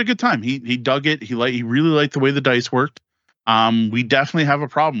 He had a good time. He dug it. He really liked the way the dice worked. We definitely have a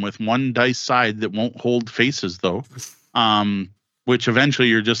problem with one dice side that won't hold faces though. Which eventually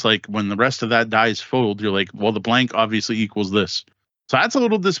you're just like, when the rest of that die is fold, you're like, well, the blank obviously equals this. So that's a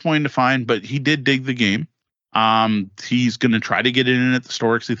little disappointing to find, but he did dig the game. He's going to try to get it in at the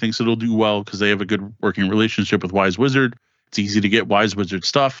store because he thinks it'll do well because they have a good working relationship with Wise Wizard. It's easy to get Wise Wizard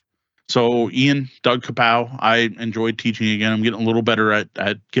stuff. So Ian, Doug Kapow, I enjoyed teaching again. I'm getting a little better at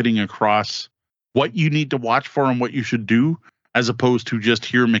getting across what you need to watch for and what you should do, as opposed to just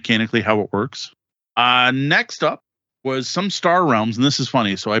hear mechanically how it works. Next up was some Star Realms, and this is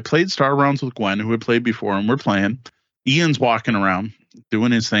funny. So I played Star Realms with Gwen, who had played before, and we're playing. Ian's walking around,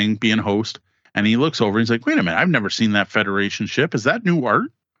 doing his thing, being host, and he looks over and he's like, wait a minute, I've never seen that Federation ship. Is that new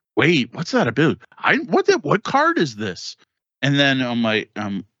art? Wait, what's that about? What card is this? And then I'm like,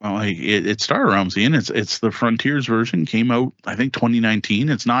 it's Star Realms, Ian. It's the Frontiers version, came out, I think 2019.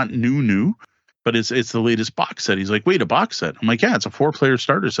 It's not new, but it's the latest box set. He's like, wait, a box set? I'm like, yeah, it's a 4-player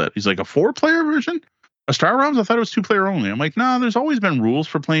starter set. He's like, a 4-player version? A Star Realms? I thought it was 2-player only. I'm like, no, there's always been rules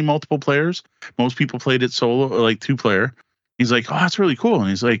for playing multiple players. Most people played it solo, or like 2-player. He's like, oh, that's really cool. And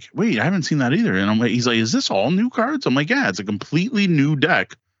he's like, wait, I haven't seen that either. And I'm like, he's like, is this all new cards? I'm like, yeah, it's a completely new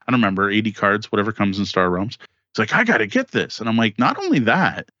deck. I don't remember, 80 cards, whatever comes in Star Realms. He's like, I got to get this. And I'm like, not only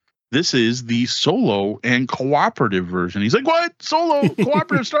that, this is the solo and cooperative version. He's like, what? Solo,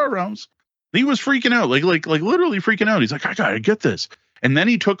 cooperative Star Realms? He was freaking out, like literally freaking out. He's like, I got to get this. And then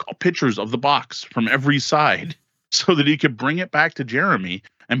he took pictures of the box from every side so that he could bring it back to Jeremy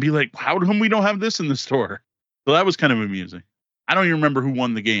and be like, how come we don't have this in the store? So that was kind of amusing. I don't even remember who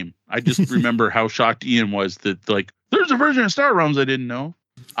won the game. I just remember how shocked Ian was that, like, there's a version of Star Realms I didn't know.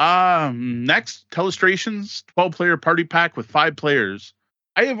 Next, Telestrations, 12-player party pack with 5 players.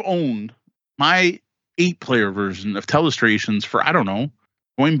 I have owned my 8-player version of Telestrations for, I don't know,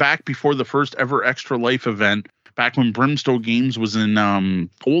 going back before the first ever Extra Life event, back when Brimstone Games was in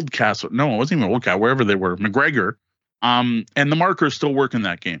Oldcastle. No, it wasn't even Oldcastle, wherever they were, McGregor. And the markers still work in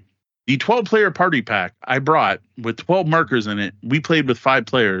that game. The 12-player party pack I brought with 12 markers in it, we played with 5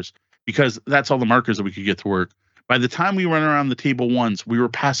 players because that's all the markers that we could get to work. By the time we went around the table once, we were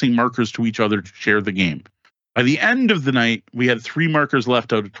passing markers to each other to share the game. By the end of the night, we had 3 markers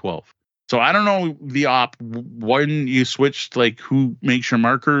left out of 12. So I don't know the when you switched, like, who makes your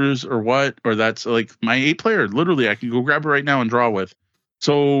markers or what, or that's like my 8-player. Literally, I can go grab it right now and draw with.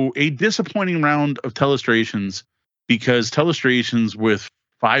 So a disappointing round of Telestrations, because Telestrations with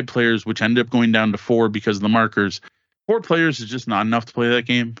 5 players, which ended up going down to 4 because of the markers. 4 players is just not enough to play that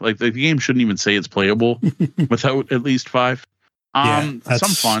game. Like, the game shouldn't even say it's playable without at least 5. Some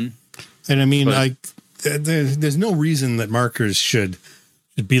fun. And I mean, there's no reason that markers should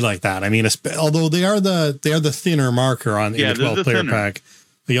be like that. I mean, although they are the thinner marker in the 12-player pack,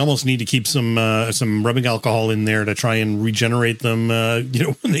 you almost need to keep some rubbing alcohol in there to try and regenerate them,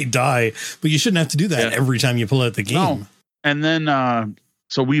 when they die. But you shouldn't have to do that every time you pull out the game. No. And then,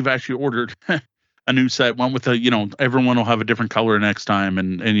 so we've actually ordered a new set, one with everyone will have a different color next time,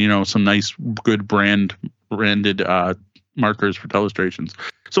 and some nice, good branded markers for Telestrations.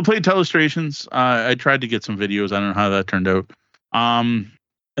 So played Telestrations. I tried to get some videos. I don't know how that turned out.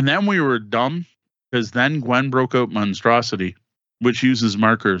 And then we were dumb because then Gwen broke out Monstrosity, which uses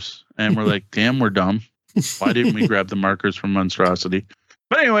markers, and we're like, damn, we're dumb. Why didn't we grab the markers from Monstrosity?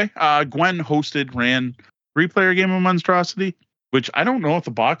 But anyway, Gwen ran 3-player game of Monstrosity, which I don't know if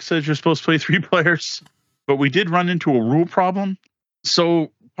the box says you're supposed to play 3 players, but we did run into a rule problem.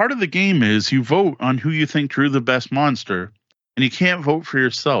 So part of the game is you vote on who you think drew the best monster, and you can't vote for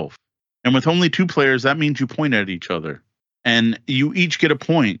yourself. And with only 2 players, that means you point at each other. And you each get a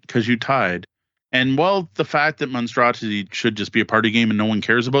point because you tied. And while the fact that Monstrosity should just be a party game and no one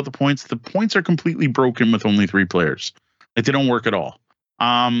cares about the points are completely broken with only 3 players. Like, they don't work at all. But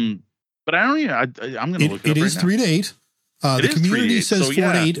I'm going to look it up. It is 3 to 8. The community says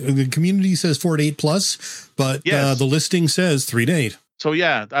 4 to 8. The community says 4 to 8 plus, but the listing says 3 to 8. So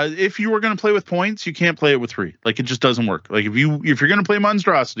yeah, if you were going to play with points, you can't play it with 3. Like, it just doesn't work. Like, if you're going to play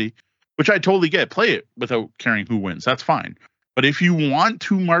Monstrosity, which I totally get, play it without caring who wins. That's fine. But if you want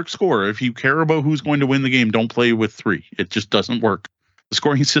to mark score, if you care about who's going to win the game, don't play with 3. It just doesn't work. The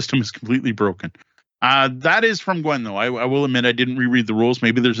scoring system is completely broken. That is from Gwen, though. I will admit I didn't reread the rules.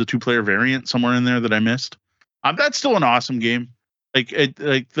 Maybe there's a 2-player variant somewhere in there that I missed. That's still an awesome game. Like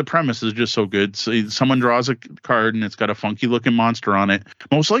the premise is just so good. So someone draws a card and it's got a funky looking monster on it.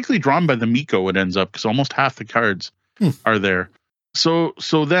 Most likely drawn by the Miko. It ends up because almost half the cards are there. So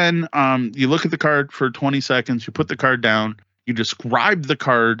then you look at the card for 20 seconds. You put the card down. You describe the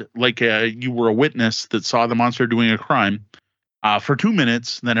card like you were a witness that saw the monster doing a crime for 2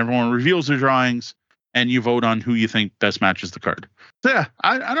 minutes. Then everyone reveals their drawings and you vote on who you think best matches the card. So yeah,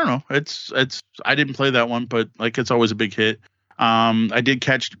 I don't know. It's I didn't play that one, but like it's always a big hit. I did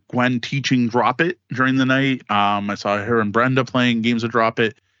catch Gwen teaching Drop It during the night. I saw her and Brenda playing games of Drop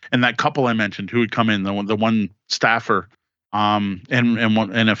It, and that couple I mentioned who would come in, the one staffer, and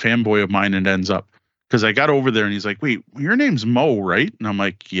a fanboy of mine. It ends up because I got over there and he's like, "Wait, your name's Mo, right?" And I'm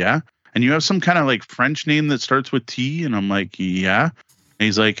like, "Yeah." And you have some kind of like French name that starts with T, and I'm like, "Yeah." And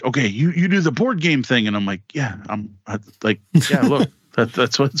he's like, "Okay, you do the board game thing," and I'm like, "Yeah, yeah, look,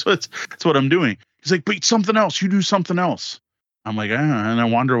 that's what I'm doing." He's like, "But something else, you do something else." I'm like, and I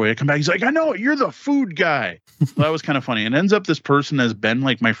wander away. I come back. He's like, "I know it. You're the food guy." Well, that was kind of funny. And ends up this person has been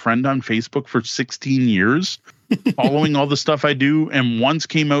like my friend on Facebook for 16 years, following all the stuff I do. And once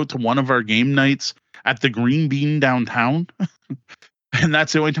came out to one of our game nights at the Green Bean downtown. And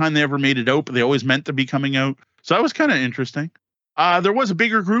that's the only time they ever made it out, but they always meant to be coming out. So that was kind of interesting. There was a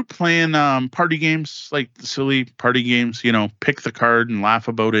bigger group playing party games, like the silly party games, pick the card and laugh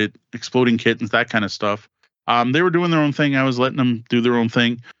about it, exploding kittens, that kind of stuff. They were doing their own thing. I was letting them do their own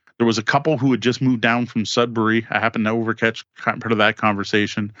thing. There was a couple who had just moved down from Sudbury. I happened to overcatch part of that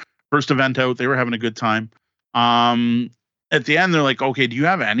conversation. First event out, they were having a good time. At the end, they're like, "Okay, do you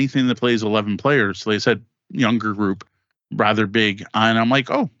have anything that plays 11 players?" So they said younger group, rather big. And I'm like,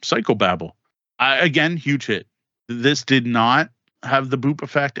 "Oh, Psychobabble." Again, huge hit. This did not have the boop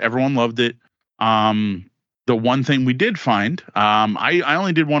effect. Everyone loved it. The one thing we did find, I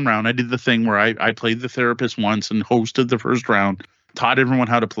only did one round. I did the thing where I played the therapist once and hosted the first round, taught everyone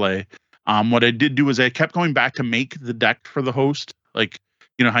how to play. What I did do is I kept going back to make the deck for the host. Like,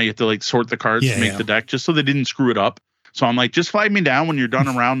 how you have to like sort the cards to make the deck just so they didn't screw it up. So I'm like, just flag me down when you're done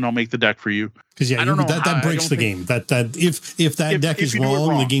around and I'll make the deck for you. Because that breaks the game. That if that deck is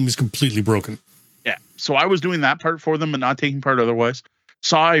wrong, the game is completely broken. Yeah. So I was doing that part for them, but not taking part otherwise.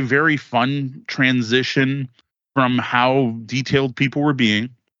 Saw a very fun transition from how detailed people were being.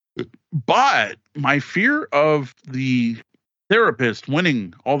 But my fear of the therapist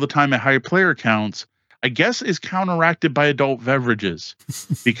winning all the time at high player counts, I guess, is counteracted by adult beverages.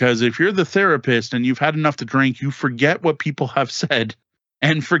 Because if you're the therapist and you've had enough to drink, you forget what people have said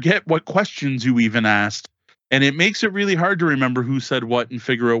and forget what questions you even asked. And it makes it really hard to remember who said what and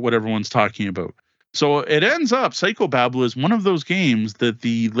figure out what everyone's talking about. So it ends up, Psychobabble is one of those games that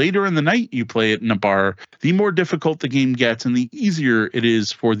the later in the night you play it in a bar, the more difficult the game gets and the easier it is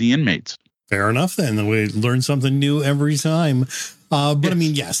for the inmates. Fair enough, then. We learn something new every time. But yes. I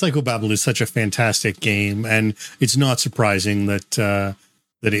mean, yeah, Psychobabble is such a fantastic game, and it's not surprising that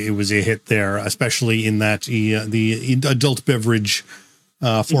it was a hit there, especially in that the adult beverage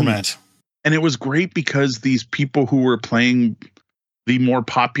format. And it was great because these people who were playing the more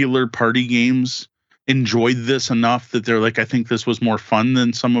popular party games enjoyed this enough that they're like, I think this was more fun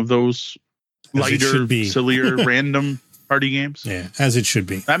than some of those lighter, sillier, random party games. Yeah, as it should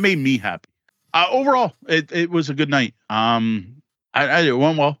be. That made me happy. Overall, it was a good night. It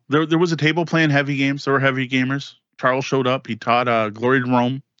went well. There was a table playing heavy games. There were heavy gamers. Charles showed up. He taught Glory to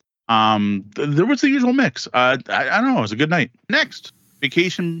Rome. There was the usual mix. I don't know. It was a good night. Next,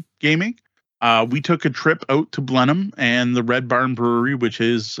 vacation gaming. We took a trip out to Blenheim and the Red Barn Brewery, which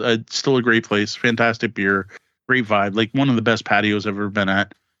is still a great place. Fantastic beer, great vibe, like one of the best patios I've ever been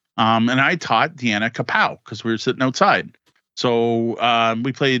at. And I taught Deanna Kapow because we were sitting outside. So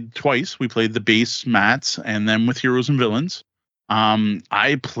we played twice. We played the base mats and then with Heroes and Villains.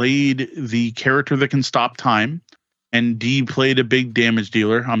 I played the character that can stop time, and Dee played a big damage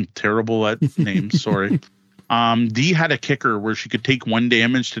dealer. I'm terrible at names, sorry. Dee had a kicker where she could take 1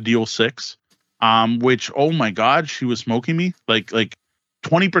 damage to deal 6. Which, oh my God, she was smoking me. Like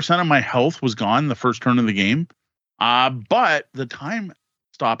 20% of my health was gone the first turn of the game. But the time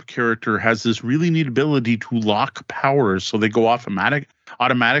stop character has this really neat ability to lock powers so they go off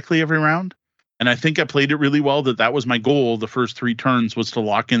automatically every round. And I think I played it really well. That was my goal. The first 3 turns was to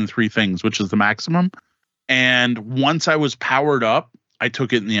lock in 3 things, which is the maximum. And once I was powered up, I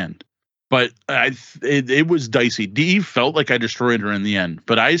took it in the end. But it was dicey. Dee felt like I destroyed her in the end,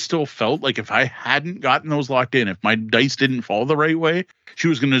 but I still felt like if I hadn't gotten those locked in, if my dice didn't fall the right way, she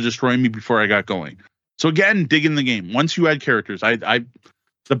was going to destroy me before I got going. So again, digging the game. Once you add characters,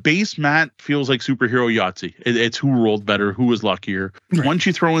 the base mat feels like superhero Yahtzee. It's who rolled better, who was luckier. Right. Once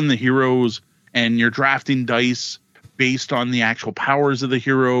you throw in the heroes and you're drafting dice based on the actual powers of the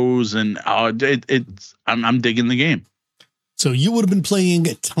heroes, and I'm digging the game. So you would have been playing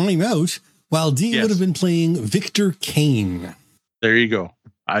Time Out, while Dee would have been playing Victor Kane. There you go.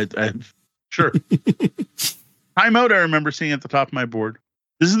 I sure. Time Out, I remember seeing at the top of my board.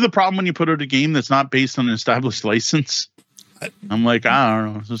 This is the problem when you put out a game that's not based on an established license. I'm like, I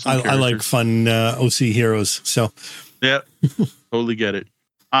don't know. I like fun OC heroes. So yeah, totally get it.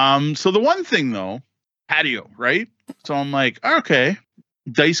 So the one thing though, patio, right? So I'm like, okay,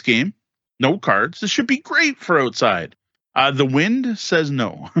 dice game, no cards. This should be great for outside. The wind says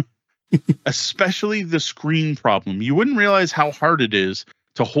no, especially the screen problem. You wouldn't realize how hard it is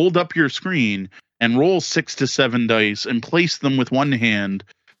to hold up your screen and roll 6 to 7 dice and place them with one hand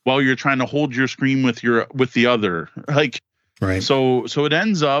while you're trying to hold your screen with the other. Like, right. So it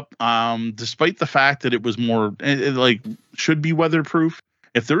ends up, despite the fact that it was more, it should be weatherproof.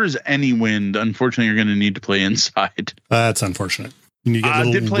 If there is any wind, unfortunately, you're going to need to play inside. That's unfortunate. You need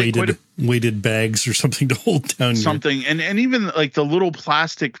to get little weighted bags or something to hold down. Something. And even like the little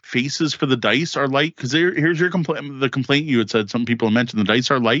plastic faces for the dice are light. Because here's your complaint. The complaint you had said, some people mentioned the dice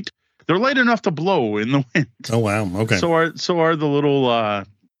are light. They're light enough to blow in the wind. Oh, wow. Okay. So are the little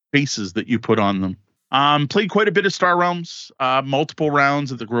faces that you put on them. Played quite a bit of Star Realms, multiple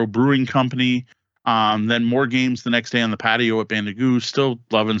rounds at the Grove Brewing Company. Then more games the next day on the patio at Bandit Goose. Still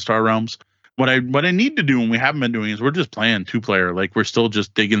loving Star Realms. What I need to do, and we haven't been doing, is we're just playing 2-player. Like, we're still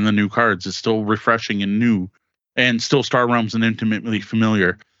just digging the new cards. It's still refreshing and new, and still Star Realms and intimately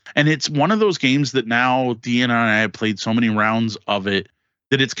familiar. And it's one of those games that now Deanna and I have played so many rounds of it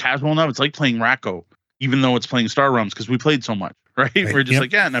that it's casual enough. It's like playing Racco, even though it's playing Star Realms, because we played so much, right? We're just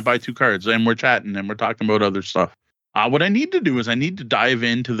like, yeah, and I buy 2 cards, and we're chatting, and we're talking about other stuff. What I need to do is I need to dive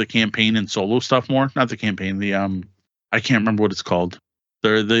into the campaign and solo stuff more. Not the campaign, the I can't remember what it's called.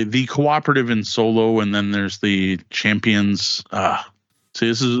 The cooperative and solo, and then there's the champions. See,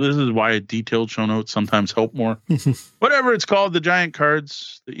 this is why detailed show notes sometimes help more. Whatever it's called, the giant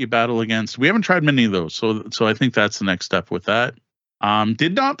cards that you battle against. We haven't tried many of those, so I think that's the next step with that.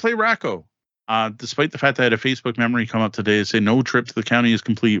 Did not play Racco, despite the fact that I had a Facebook memory come up today to say no trip to the county is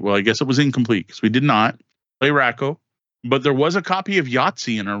complete. Well, I guess it was incomplete because we did not play Racco, but there was a copy of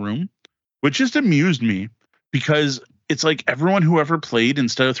Yahtzee in our room, which just amused me because it's like everyone who ever played,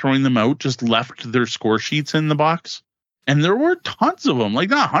 instead of throwing them out, just left their score sheets in the box. And there were tons of them, like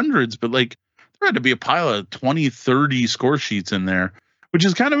not hundreds, but like there had to be a pile of 20, 30 score sheets in there, which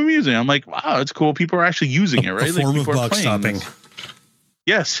is kind of amusing. I'm like, wow, it's cool. People are actually using it, right? A form of box stopping.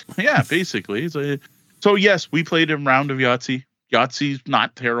 Yes. Yeah, basically. So yes, we played a round of Yahtzee. Yahtzee's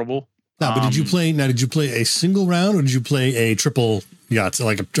not terrible. Now, but did you play a single round, or did you play a triple Yahtzee,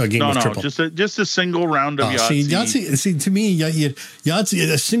 like a game of triple? just a single round of Yahtzee. See, to me,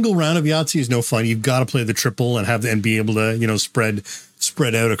 Yahtzee, a single round of Yahtzee is no fun. You've got to play the triple and be able to,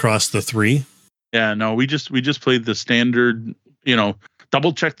 spread out across the 3. Yeah, no, we just played the standard,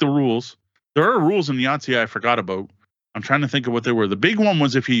 double check the rules. There are rules in Yahtzee I forgot about. I'm trying to think of what they were. The big one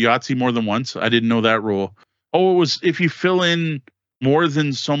was if you Yahtzee more than once. I didn't know that rule. Oh, it was if you fill in more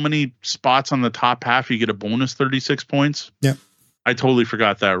than so many spots on the top half, you get a bonus 36 points. Yeah. I totally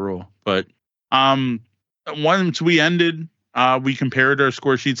forgot that rule. But once we ended, we compared our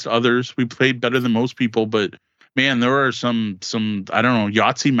score sheets to others. We played better than most people, but man, there are some I don't know,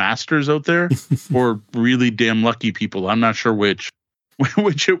 Yahtzee masters out there or really damn lucky people. I'm not sure which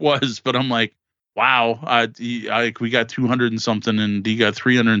it was, but I'm like, wow, we got 200 and something, and D got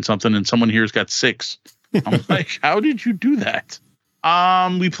 300 and something, and someone here's got 6. I'm like, how did you do that?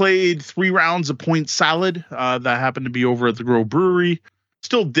 We played 3 rounds of Point Salad. That happened to be over at the Grove Brewery.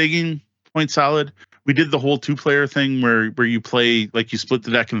 Still digging Point Salad. We did the whole 2-player thing where you play, like you split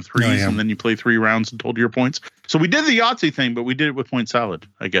the deck in 3s and then you play 3 rounds and total your points. So we did the Yahtzee thing, but we did it with Point Salad,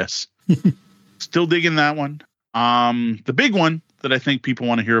 I guess. Still digging that one. The big one that I think people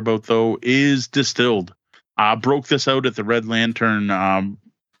want to hear about, though, is Distilled. Broke this out at the Red Lantern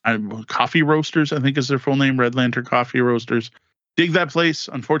Coffee Roasters, I think is their full name, Red Lantern Coffee Roasters. Dig that place.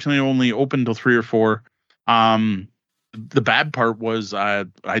 Unfortunately, only open till 3 or 4. The bad part was I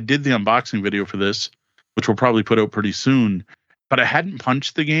did the unboxing video for this, which we'll probably put out pretty soon, but I hadn't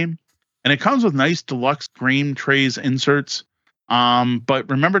punched the game. And it comes with nice deluxe grain trays inserts. But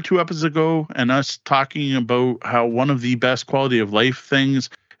remember 2 episodes ago and us talking about how one of the best quality of life things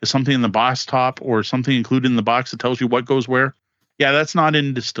is something in the box top or something included in the box that tells you what goes where? Yeah, that's not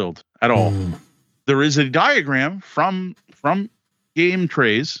in Distilled at all. There is a diagram from game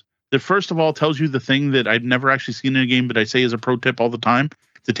trays that first of all tells you the thing that I've never actually seen in a game, but I say as a pro tip all the time,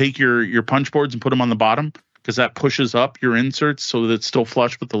 to take your punch boards and put them on the bottom, because that pushes up your inserts so that it's still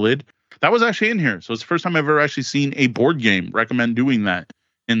flush with the lid. That was actually in here. So it's the first time I've ever actually seen a board game recommend doing that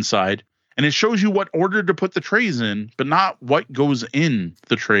inside. And it shows you what order to put the trays in, but not what goes in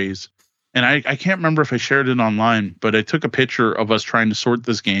the trays. And I can't remember if I shared it online, but I took a picture of us trying to sort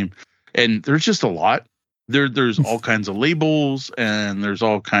this game. And there's just a lot. There's all kinds of labels and there's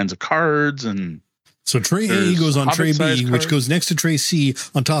all kinds of cards. And so tray A goes on tray B, which goes next to tray C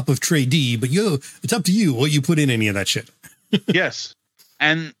on top of tray D. But it's up to you what you put in any of that shit. Yes.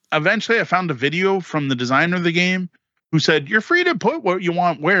 And eventually I found a video from the designer of the game who said, you're free to put what you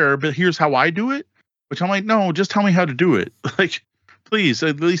want where, but here's how I do it. Which I'm like, no, just tell me how to do it. Like, please,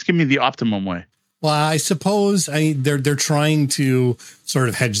 at least give me the optimum way. Well, I suppose they're trying to sort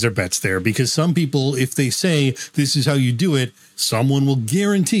of hedge their bets there, because some people, if they say this is how you do it, someone will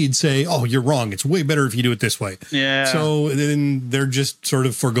guaranteed say, oh, you're wrong. It's way better if you do it this way. Yeah. So then they're just sort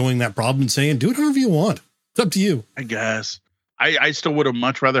of foregoing that problem and saying, do it however you want. It's up to you. I guess. I still would have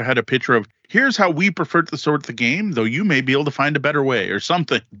much rather had a picture of here's how we prefer to sort the game, though you may be able to find a better way or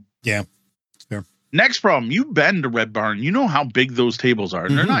something. Yeah. Fair. Next problem, you've been to Red Barn. You know how big those tables are.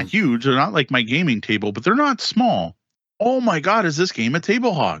 And they're not huge. They're not like my gaming table, but they're not small. Oh my God, is this game a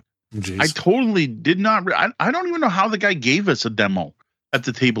table hog? Jeez. I totally did not. I don't even know how the guy gave us a demo at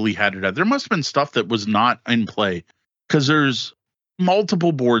the table he had it at. There must have been stuff that was not in play, because there's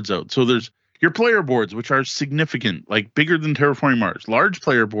multiple boards out. So there's your player boards, which are significant, like bigger than Terraforming Mars, large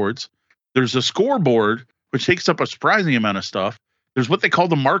player boards. There's a scoreboard, which takes up a surprising amount of stuff. There's what they call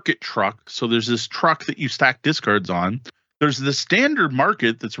the market truck. So there's this truck that you stack discards on. There's the standard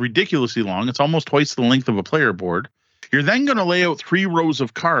market that's ridiculously long. It's almost twice the length of a player board. You're then going to lay out 3 rows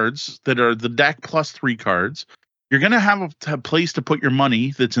of cards that are the deck plus 3 cards. You're going to have a place to put your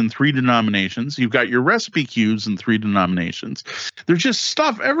money that's in 3 denominations. You've got your recipe cubes in 3 denominations. There's just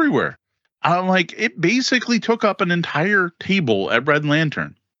stuff everywhere. Like, it basically took up an entire table at Red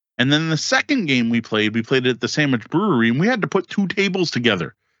Lantern. And then the second game we played it at the Sandwich Brewery, and we had to put 2 tables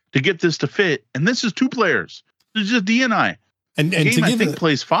together to get this to fit. And this is 2 players. It's just D and I. And the game, I think,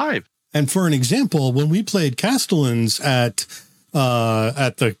 plays 5. And for an example, when we played Castellans at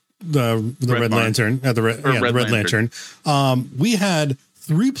the Red Lantern, at the Red Lantern, we had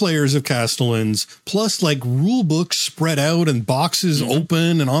 3 players of Castellans plus like rule books spread out and boxes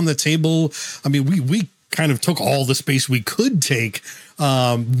open and on the table. I mean, we kind of took all the space we could take.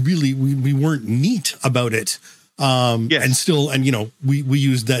 Really, we weren't neat about it. Yes. And still, and you know, we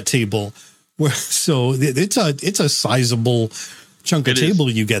used that table. So it's a sizable chunk of table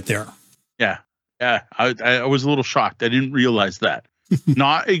you get there. Yeah. I was a little shocked. I didn't realize that.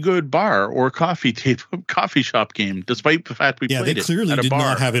 Not a good bar or coffee shop game, despite the fact we played it. They clearly did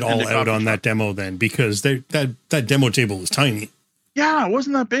not have it all out on that demo then, because that demo table was tiny. Yeah, it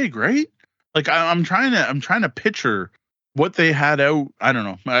wasn't that big, right? Like I'm trying to picture what they had out. I don't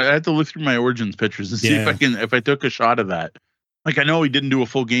know. I had to look through my Origins pictures and see if I took a shot of that. Like, I know he didn't do a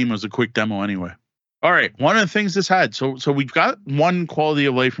full game as a quick demo anyway. All right. One of the things this had, so we've got one quality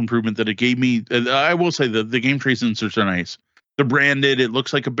of life improvement that it gave me. I will say the game trace inserts are nice. They're branded. It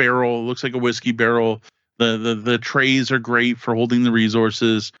looks like a barrel. It looks like a whiskey barrel. The trays are great for holding the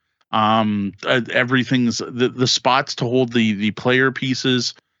resources. Everything's the spots to hold the player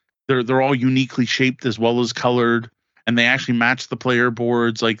pieces. They're all uniquely shaped as well as colored, and they actually match the player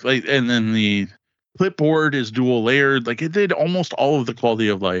boards. Like and then the clipboard is dual layered. Like, it did almost all of the quality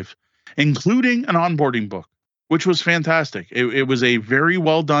of life, including an onboarding book, which was fantastic. It was a very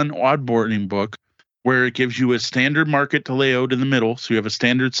well done onboarding book where it gives you a standard market to lay out in the middle. So you have a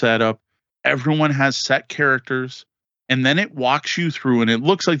standard setup. Everyone has set characters, and then it walks you through, and it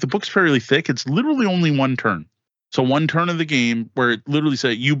looks like the book's fairly thick. It's literally only 1 turn. So 1 turn of the game where it literally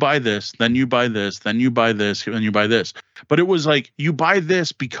said, you buy this, then you buy this, then you buy this, then you buy this. But it was like, you buy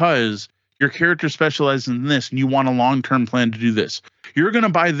this because your character specializes in this and you want a long-term plan to do this. You're going to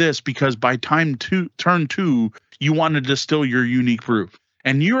buy this because by turn 2, you want to distill your unique brew.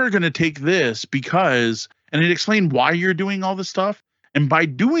 And you are going to take this because, and it explained why you're doing all this stuff. And by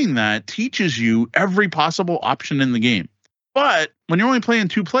doing that, teaches you every possible option in the game. But when you're only playing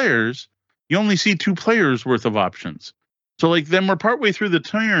 2 players, you only see 2 players worth of options. So like, then we're partway through the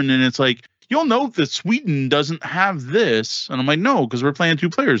turn and it's like, you'll note that Sweden doesn't have this. And I'm like, no, because we're playing 2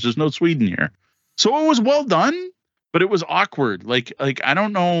 players. There's no Sweden here. So it was well done, but it was awkward. Like I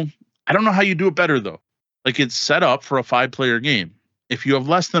don't know how you do it better though. Like it's set up for a 5-player game. If you have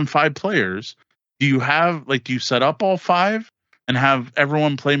less than 5 players, do you set up all 5 and have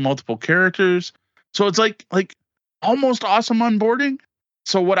everyone play multiple characters? So it's like almost awesome onboarding.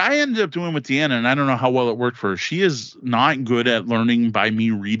 So what I ended up doing with Deanna, and I don't know how well it worked for her, she is not good at learning by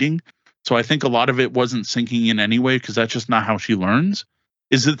me reading. So I think a lot of it wasn't sinking in anyway, because that's just not how she learns,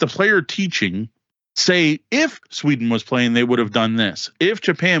 is that the player teaching, say, if Sweden was playing, they would have done this. If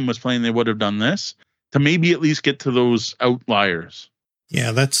Japan was playing, they would have done this, to maybe at least get to those outliers.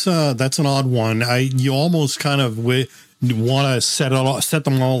 Yeah, that's an odd one. You almost kind of want to set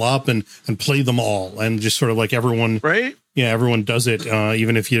them all up and play them all, and just sort of like everyone, right? Yeah, everyone does it,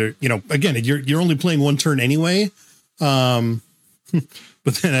 even if again, you're only playing one turn anyway.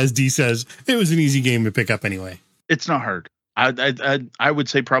 But then, as D says, it was an easy game to pick up anyway. It's not hard. I would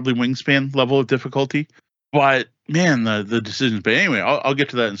say probably Wingspan level of difficulty, but man, the decisions. But anyway, I'll get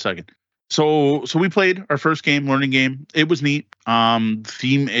to that in a second. So we played our first game, learning game. It was neat. The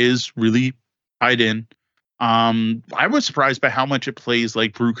theme is really tied in. I was surprised by how much it plays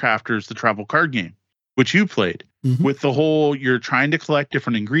like Brewcrafters, the travel card game, which you played. Mm-hmm. With the whole, you're trying to collect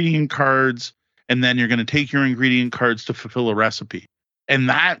different ingredient cards, and then you're going to take your ingredient cards to fulfill a recipe. And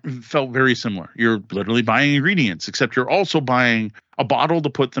that felt very similar. You're literally buying ingredients, except you're also buying a bottle to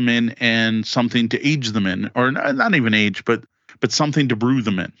put them in and something to age them in, or not even age, but something to brew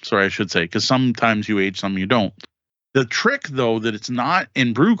them in. Sorry, I should say, because sometimes you age, some you don't. The trick, though, that it's not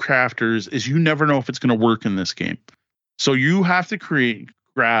in Brewcrafters is you never know if it's going to work in this game. So you have to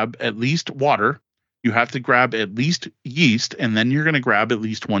grab at least water. You have to grab at least yeast, and then you're going to grab at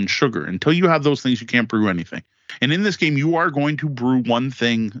least 1 sugar. Until you have those things, you can't brew anything. And in this game, you are going to brew 1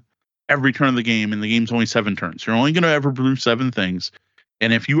 thing every turn of the game, and the game's only 7 turns. You're only going to ever brew 7 things.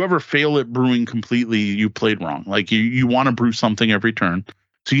 And if you ever fail at brewing completely, you played wrong. Like you want to brew something every turn.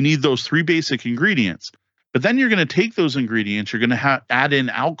 So you need those 3 basic ingredients. But then you're going to take those ingredients. You're going to add in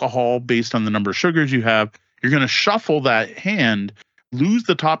alcohol based on the number of sugars you have. You're going to shuffle that hand, lose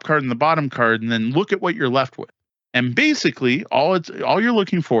the top card and the bottom card, and then look at what you're left with. And basically, all you're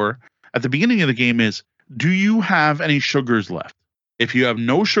looking for at the beginning of the game is, do you have any sugars left? If you have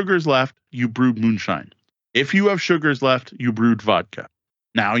no sugars left, you brewed moonshine. If you have sugars left, you brewed vodka.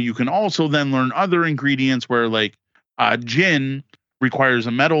 Now, you can also then learn other ingredients where, like, gin requires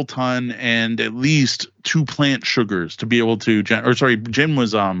a metal ton and at least 2 plant sugars to be able to, gin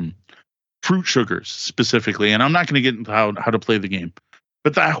was fruit sugars specifically. And I'm not going to get into how to play the game.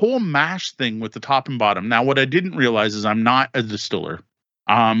 But that whole mash thing with the top and bottom. Now, what I didn't realize is I'm not a distiller.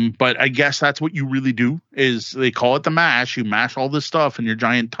 But I guess that's what you really do, is they call it the mash. You mash all this stuff in your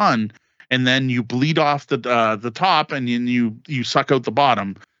giant ton, and then you bleed off the top, and then you suck out the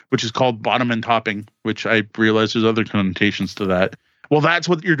bottom, which is called bottom and topping, which I realize there's other connotations to that. Well, that's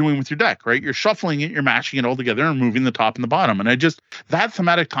what you're doing with your deck, right? You're shuffling it, you're mashing it all together and moving the top and the bottom. And that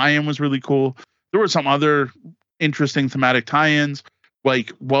thematic tie-in was really cool. There were some other interesting thematic tie-ins.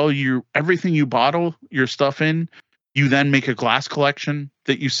 Like, well, everything you bottle your stuff in, you then make a glass collection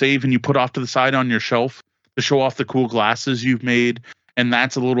that you save and you put off to the side on your shelf to show off the cool glasses you've made. And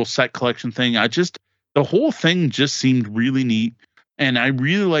that's a little set collection thing. The whole thing just seemed really neat. And I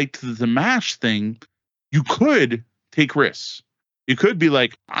really liked the mash thing. You could take risks. You could be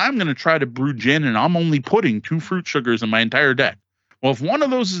like, I'm going to try to brew gin and I'm only putting 2 fruit sugars in my entire deck. Well, if one of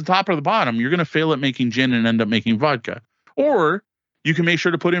those is the top or the bottom, you're going to fail at making gin and end up making vodka. Or you can make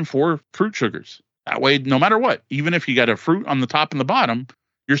sure to put in 4 fruit sugars. That way, no matter what, even if you got a fruit on the top and the bottom,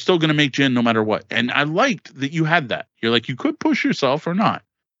 you're still going to make gin no matter what. And I liked that you had that. You're like, you could push yourself or not.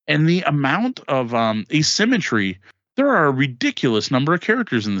 And the amount of asymmetry, there are a ridiculous number of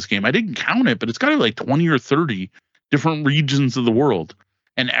characters in this game. I didn't count it, but it's got like 20 or 30 different regions of the world.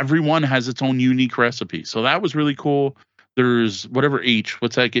 And everyone has its own unique recipe. So that was really cool. There's whatever H,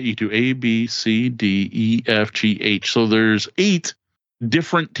 what's that get you to? A, B, C, D, E, F, G, H. So there's 8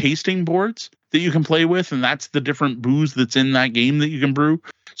 different tasting boards that you can play with, and that's the different booze that's in that game that you can brew.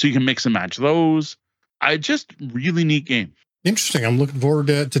 So you can mix and match those. Just really neat game. Interesting. I'm looking forward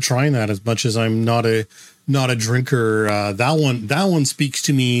to trying that. As much as I'm not a drinker, that one speaks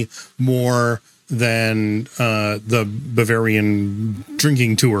to me more than the Bavarian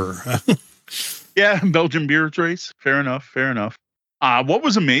drinking tour. Yeah, Belgian beer race. Fair enough. What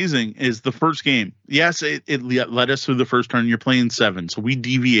was amazing is the first game. Yes, it led us through the first turn. You're playing 7, so we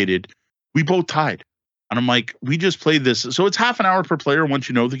deviated. We both tied. And I'm like, we just played this. So it's half an hour per player once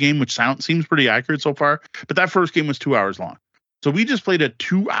you know the game, which seems pretty accurate so far. But that first game was 2 hours long. So we just played a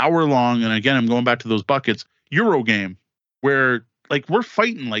 2-hour long, and again, I'm going back to those buckets, Euro game, where like we're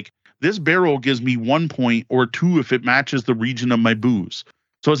fighting. Like this barrel gives me 1 point or 2 if it matches the region of my booze.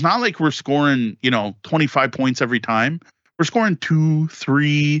 So it's not like we're scoring, 25 points every time. We're scoring 2,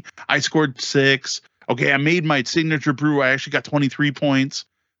 3. I scored 6. Okay, I made my signature brew. I actually got 23 points.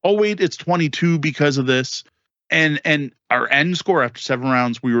 Oh, wait, it's 22 because of this. And our end score after 7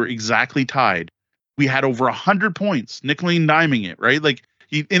 rounds, we were exactly tied. We had over 100 points, nickel and diming it, right? Like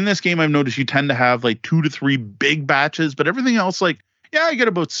in this game, I've noticed you tend to have like 2 to 3 big batches, but everything else, like, yeah, I get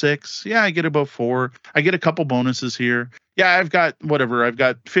about 6. Yeah, I get about 4. I get a couple bonuses here. Yeah, I've got whatever. I've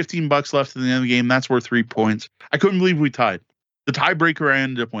got $15 left at the end of the game. That's worth 3 points. I couldn't believe we tied. The tiebreaker, I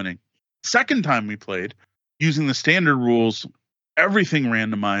ended up winning. Second time we played, using the standard rules, everything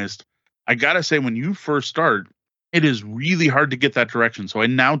randomized. I gotta say, when you first start, it is really hard to get that direction. So I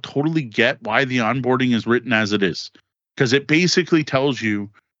now totally get why the onboarding is written as it is. Because it basically tells you,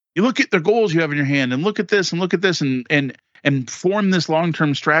 you look at the goals you have in your hand and look at this and form this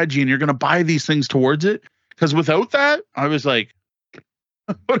long-term strategy, and you're going to buy these things towards it. Because without that, I was like,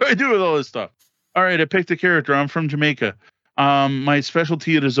 what do I do with all this stuff? All right, I picked a character. I'm from Jamaica. My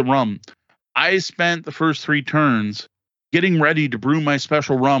specialty is a rum. I spent the first 3 turns getting ready to brew my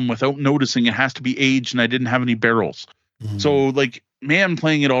special rum without noticing it has to be aged, and I didn't have any barrels. Mm-hmm. So, like, man,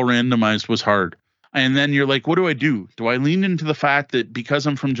 playing it all randomized was hard. And then you're like, what do I do? Do I lean into the fact that because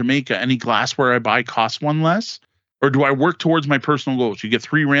I'm from Jamaica, any glassware I buy costs 1 less? Or do I work towards my personal goals? You get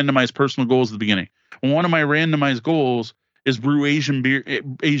 3 randomized personal goals at the beginning. And one of my randomized goals is brew Asian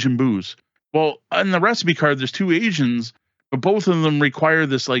booze. Well, on the recipe card, there's 2 Asians, but both of them require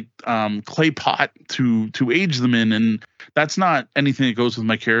this like clay pot to age them in, and that's not anything that goes with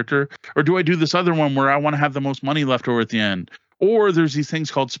my character. Or do I do this other one where I want to have the most money left over at the end? Or there's these things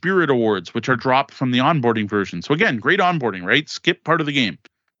called Spirit Awards, which are dropped from the onboarding version. So again, great onboarding, right? Skip part of the game.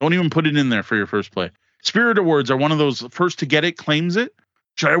 Don't even put it in there for your first play. Spirit Awards are one of those first to get it claims it.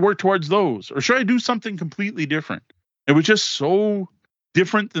 Should I work towards those? Or should I do something completely different? It was just so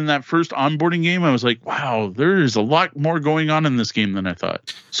different than that first onboarding game. I was like, wow, there's a lot more going on in this game than I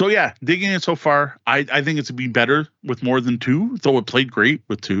thought. So yeah, digging it so far. I think it's to be better with more than 2, though it played great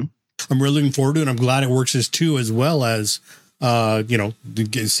with 2. I'm really looking forward to it. I'm glad it works as 2 as well as,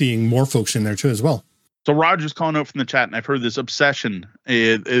 seeing more folks in there too as well. So Roger's calling out from the chat, and I've heard this Obsession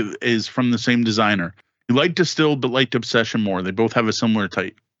is from the same designer. You like Distilled, but liked Obsession more. They both have a similar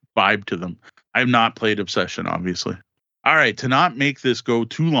type vibe to them. I have not played Obsession, obviously. All right, to not make this go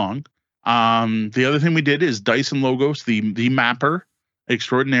too long, the other thing we did is Dyson Logos, the mapper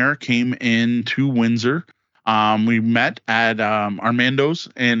extraordinaire, came into Windsor. We met at Armando's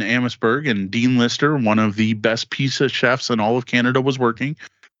in Amherstburg, and Dean Lister, one of the best pizza chefs in all of Canada, was working.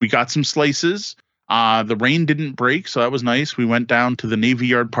 We got some slices. The rain didn't break, so that was nice. We went down to the Navy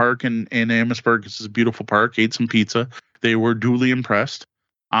Yard Park in Amherstburg. This is a beautiful park. Ate some pizza. They were duly impressed.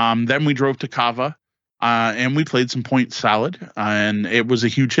 Then we drove to Cava, and we played some point salad, and it was a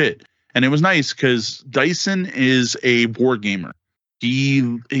huge hit. And it was nice because Dyson is a war gamer.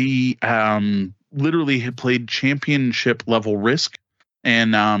 He literally had played championship level Risk,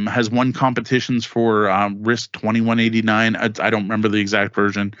 and has won competitions for Risk 2189. I don't remember the exact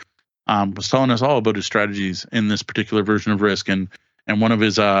version. Was telling us all about his strategies in this particular version of Risk, and one of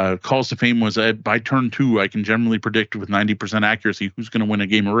his calls to fame was that by turn 2, I can generally predict with 90% accuracy who's going to win a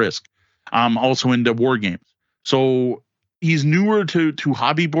game of Risk. Also into war games. So he's newer to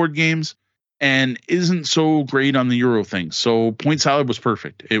hobby board games and isn't so great on the Euro thing. So point salad was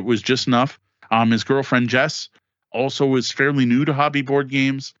perfect. It was just enough. His girlfriend Jess also is fairly new to hobby board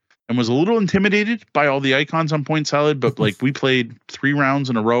games and was a little intimidated by all the icons on point salad, but like we played 3 rounds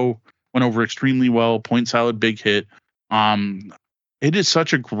in a row, went over extremely well. Point salad, big hit. It is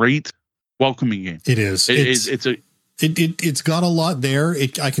such a great welcoming game. It is. It's got a lot there.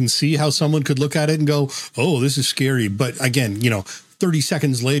 I can see how someone could look at it and go, "Oh, this is scary." But again, 30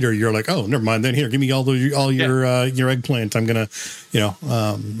 seconds later, you're like, "Oh, never mind. Then here, give me all your eggplant. I'm gonna,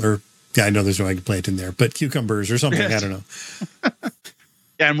 I know there's no eggplant in there, but cucumbers or something. Yes. I don't know."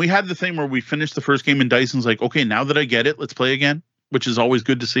 Yeah, and we had the thing where we finished the first game, and Dyson's like, "Okay, now that I get it, let's play again," which is always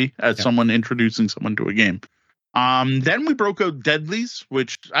good to see as someone introducing someone to a game. Then we broke out Deadlies,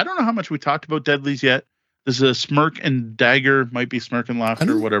 which I don't know how much we talked about Deadlies yet. This is a Smirk and Dagger, might be Smirk and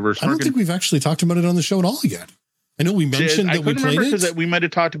Laughter, whatever. I don't think we've actually talked about it on the show at all yet. I know we mentioned that we played it. Because we might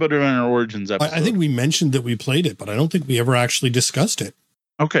have talked about it on our Origins episode. I think we mentioned that we played it, but I don't think we ever actually discussed it.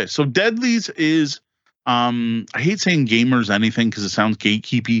 Okay, so Deadlies is, I hate saying gamers anything because it sounds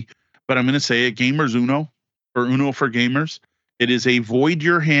gatekeepy, but I'm going to say it, Gamers Uno, or Uno for Gamers. It is a void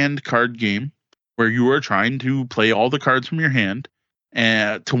your hand card game where you are trying to play all the cards from your hand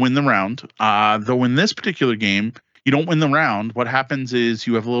to win the round. Though in this particular game, You don't win the round. What happens is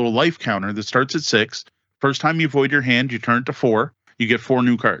you have a little life counter that starts at 6. First time you void your hand, you turn it to 4. You get 4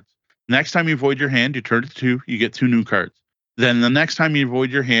 new cards. Next time you void your hand, you turn it to 2. You get 2 new cards. Then the next time you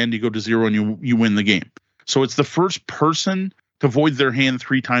void your hand, you go to 0 and you win the game. So it's the first person to void their hand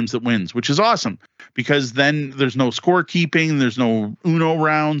 3 times that wins, which is awesome because then there's no scorekeeping, there's no Uno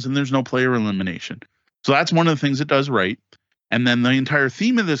rounds, and there's no player elimination. So that's one of the things it does right. And then the entire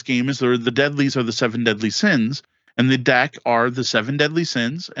theme of this game is the deadlies are the 7 deadly sins, and the deck are the 7 deadly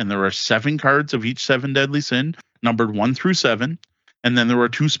sins, and there are 7 cards of each 7 deadly sin, numbered 1 through 7. And then there are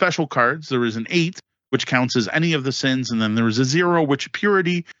 2 special cards. There is an 8, which counts as any of the sins, and then there is a 0, which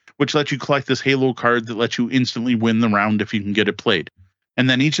purity, which lets you collect this halo card that lets you instantly win the round if you can get it played. And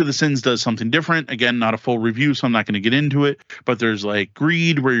then each of the sins does something different. Again, not a full review, so I'm not going to get into it. But there's like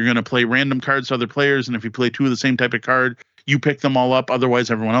greed, where you're going to play random cards to other players, and if you play 2 of the same type of card, you pick them all up. Otherwise,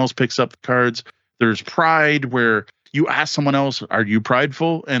 everyone else picks up the cards. There's pride, where you ask someone else, are you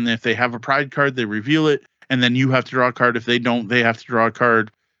prideful? And if they have a pride card, they reveal it. And then you have to draw a card. If they don't, they have to draw a card.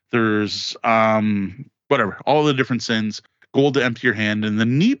 There's whatever, all the different sins, gold to empty your hand. And the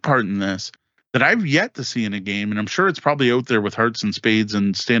neat part in this that I've yet to see in a game, and I'm sure it's probably out there with hearts and spades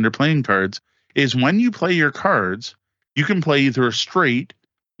and standard playing cards, is when you play your cards, you can play either a straight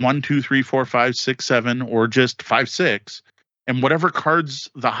 1, 2, 3, 4, 5, 6, 7, or just 5, 6, and whatever cards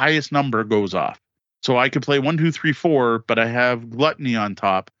the highest number goes off. So I could play 1, 2, 3, 4, but I have gluttony on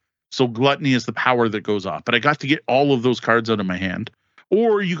top. So gluttony is the power that goes off. But I got to get all of those cards out of my hand.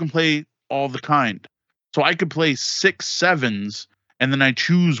 Or you can play all the kind. So I could play 6 7s, and then I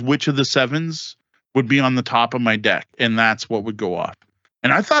choose which of the 7s would be on the top of my deck, and that's what would go off.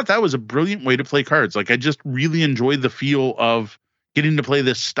 And I thought that was a brilliant way to play cards. Like, I just really enjoyed the feel of getting to play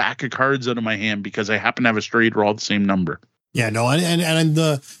this stack of cards out of my hand because I happen to have a straight or all the same number. Yeah, no, and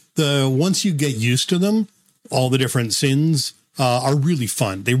the once you get used to them, all the different sins are really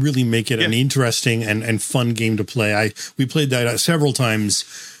fun. They really make it an interesting and fun game to play. We played that several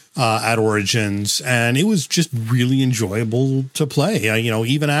times at Origins, and it was just really enjoyable to play.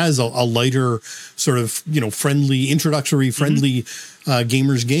 Even as a lighter sort of friendly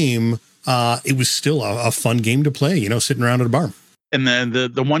gamers game, it was still a fun game to play. Sitting around at a bar. And then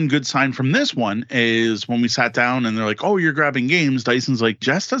the one good sign from this one is when we sat down and they're like, "Oh, you're grabbing games." Dyson's like,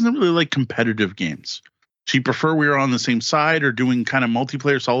 "Jess doesn't really like competitive games. She prefer we were on the same side or doing kind of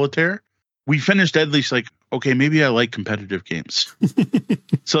multiplayer solitaire." We finished Deadly. She's like, "Okay, maybe I like competitive games."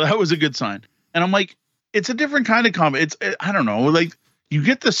 So that was a good sign. And I'm like, it's a different kind of combat. I don't know, like you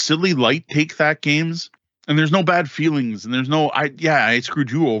get the silly light take that games, and there's no bad feelings, and there's no I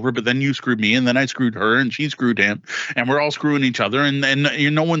screwed you over, but then you screwed me, and then I screwed her, and she screwed him, and we're all screwing each other, and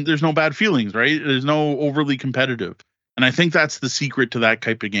there's no bad feelings, right? There's no overly competitive. And I think that's the secret to that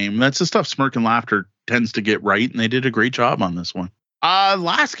type of game. That's the stuff Smirk and Laughter tends to get right, and they did a great job on this one.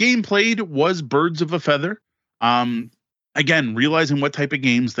 Last game played was Birds of a Feather. Again, realizing what type of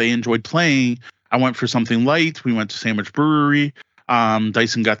games they enjoyed playing, I went for something light. We went to Sandwich Brewery.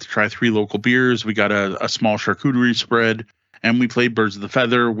 Dyson got to try 3 local beers. We got a small charcuterie spread, and we played Birds of the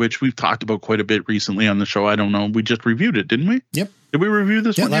Feather, which we've talked about quite a bit recently on the show. I don't know. We just reviewed it, didn't we? Yep. Did we review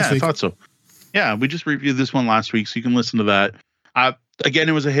this one? Last week. I thought so. Yeah, we just reviewed this one last week, so you can listen to that. Again,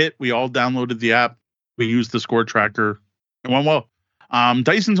 it was a hit. We all downloaded the app. We used the score tracker. It went well.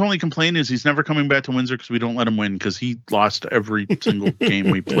 Dyson's only complaint is he's never coming back to Windsor because we don't let him win because he lost every single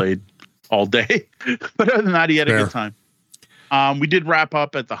game we played all day. But other than that, he had a good time. We did wrap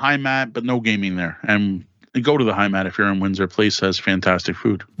up at the High Mat, but no gaming there. And go to the High Mat if you're in Windsor. Place has fantastic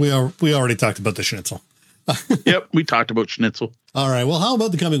food. We already talked about the schnitzel. Yep, we talked about schnitzel. All right. Well, how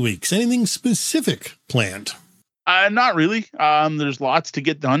about the coming weeks? Anything specific planned? Not really. There's lots to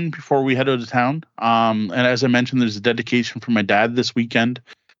get done before we head out of town. And as I mentioned, there's a dedication for my dad this weekend.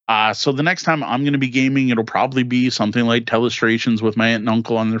 So the next time I'm going to be gaming, it'll probably be something like Telestrations with my aunt and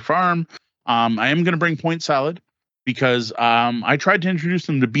uncle on their farm. I am going to bring Point Salad because I tried to introduce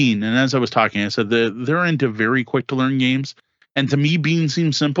them to Bean. And as I was talking, I said they're into very quick to learn games. And to me, Bean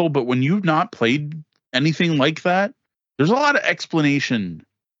seems simple. But when you've not played anything like that, there's a lot of explanation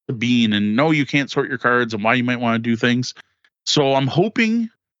to Bean and no, you can't sort your cards and why you might want to do things. So I'm hoping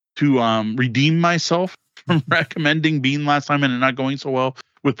to redeem myself from recommending Bean last time and it not going so well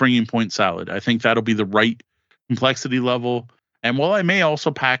with bringing Point Salad. I think that'll be the right complexity level. And while I may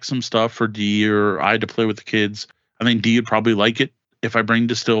also pack some stuff for D or I to play with the kids, I think D would probably like it if I bring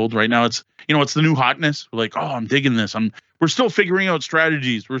Distilled. Right now it's the new hotness. We're like, oh, I'm digging this. We're still figuring out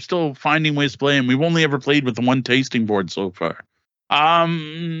strategies. We're still finding ways to play, and we've only ever played with the one tasting board so far.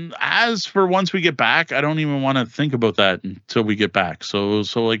 As for once we get back, I don't even want to think about that until we get back. So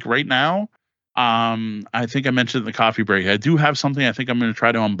like right now, I think I mentioned in the coffee break. I do have something I think I'm going to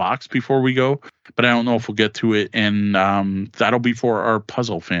try to unbox before we go, but I don't know if we'll get to it. And that'll be for our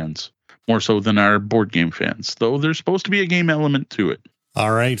puzzle fans more so than our board game fans, though there's supposed to be a game element to it.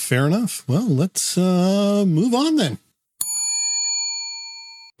 All right, fair enough. Well, let's move on then.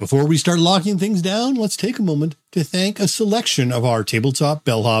 Before we start locking things down, let's take a moment to thank a selection of our Tabletop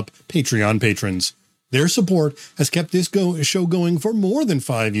Bellhop Patreon patrons. Their support has kept this show going for more than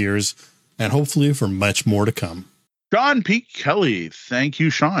 5 years, and hopefully for much more to come. Sean P. Kelly. Thank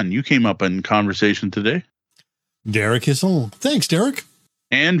you, Sean. You came up in conversation today. Derek Hisson. Thanks, Derek.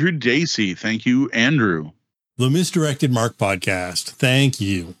 Andrew Dacey. Thank you, Andrew. The Misdirected Mark Podcast. Thank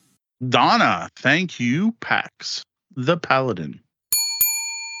you. Donna. Thank you, Pax. The Paladin.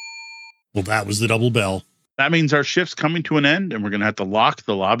 Well, that was the double bell. That means our shift's coming to an end, and we're going to have to lock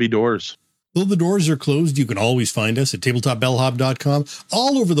the lobby doors. Though the doors are closed, you can always find us at tabletopbellhop.com,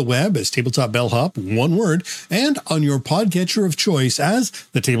 all over the web as Tabletop Bellhop, one word, and on your podcatcher of choice as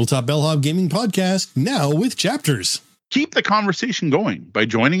the Tabletop Bellhop Gaming Podcast, now with chapters. Keep the conversation going by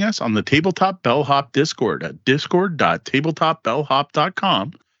joining us on the Tabletop Bellhop Discord at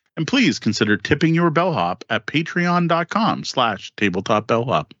discord.tabletopbellhop.com, and please consider tipping your bellhop at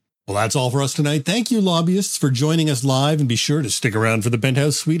patreon.com/tabletopbellhop. Well, that's all for us tonight. Thank you, lobbyists, for joining us live, and be sure to stick around for the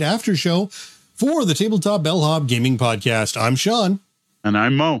Penthouse Suite after show for the Tabletop Bellhop Gaming Podcast. I'm Sean. And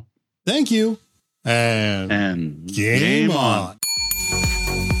I'm Mo. Thank you. And game on.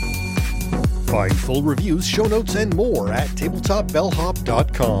 Find full reviews, show notes, and more at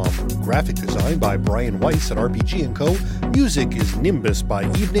tabletopbellhop.com. Graphic design by Brian Weiss at RPG & Co. Music is Nimbus by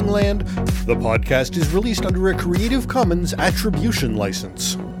Evening Land. The podcast is released under a Creative Commons Attribution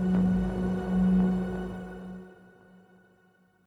license.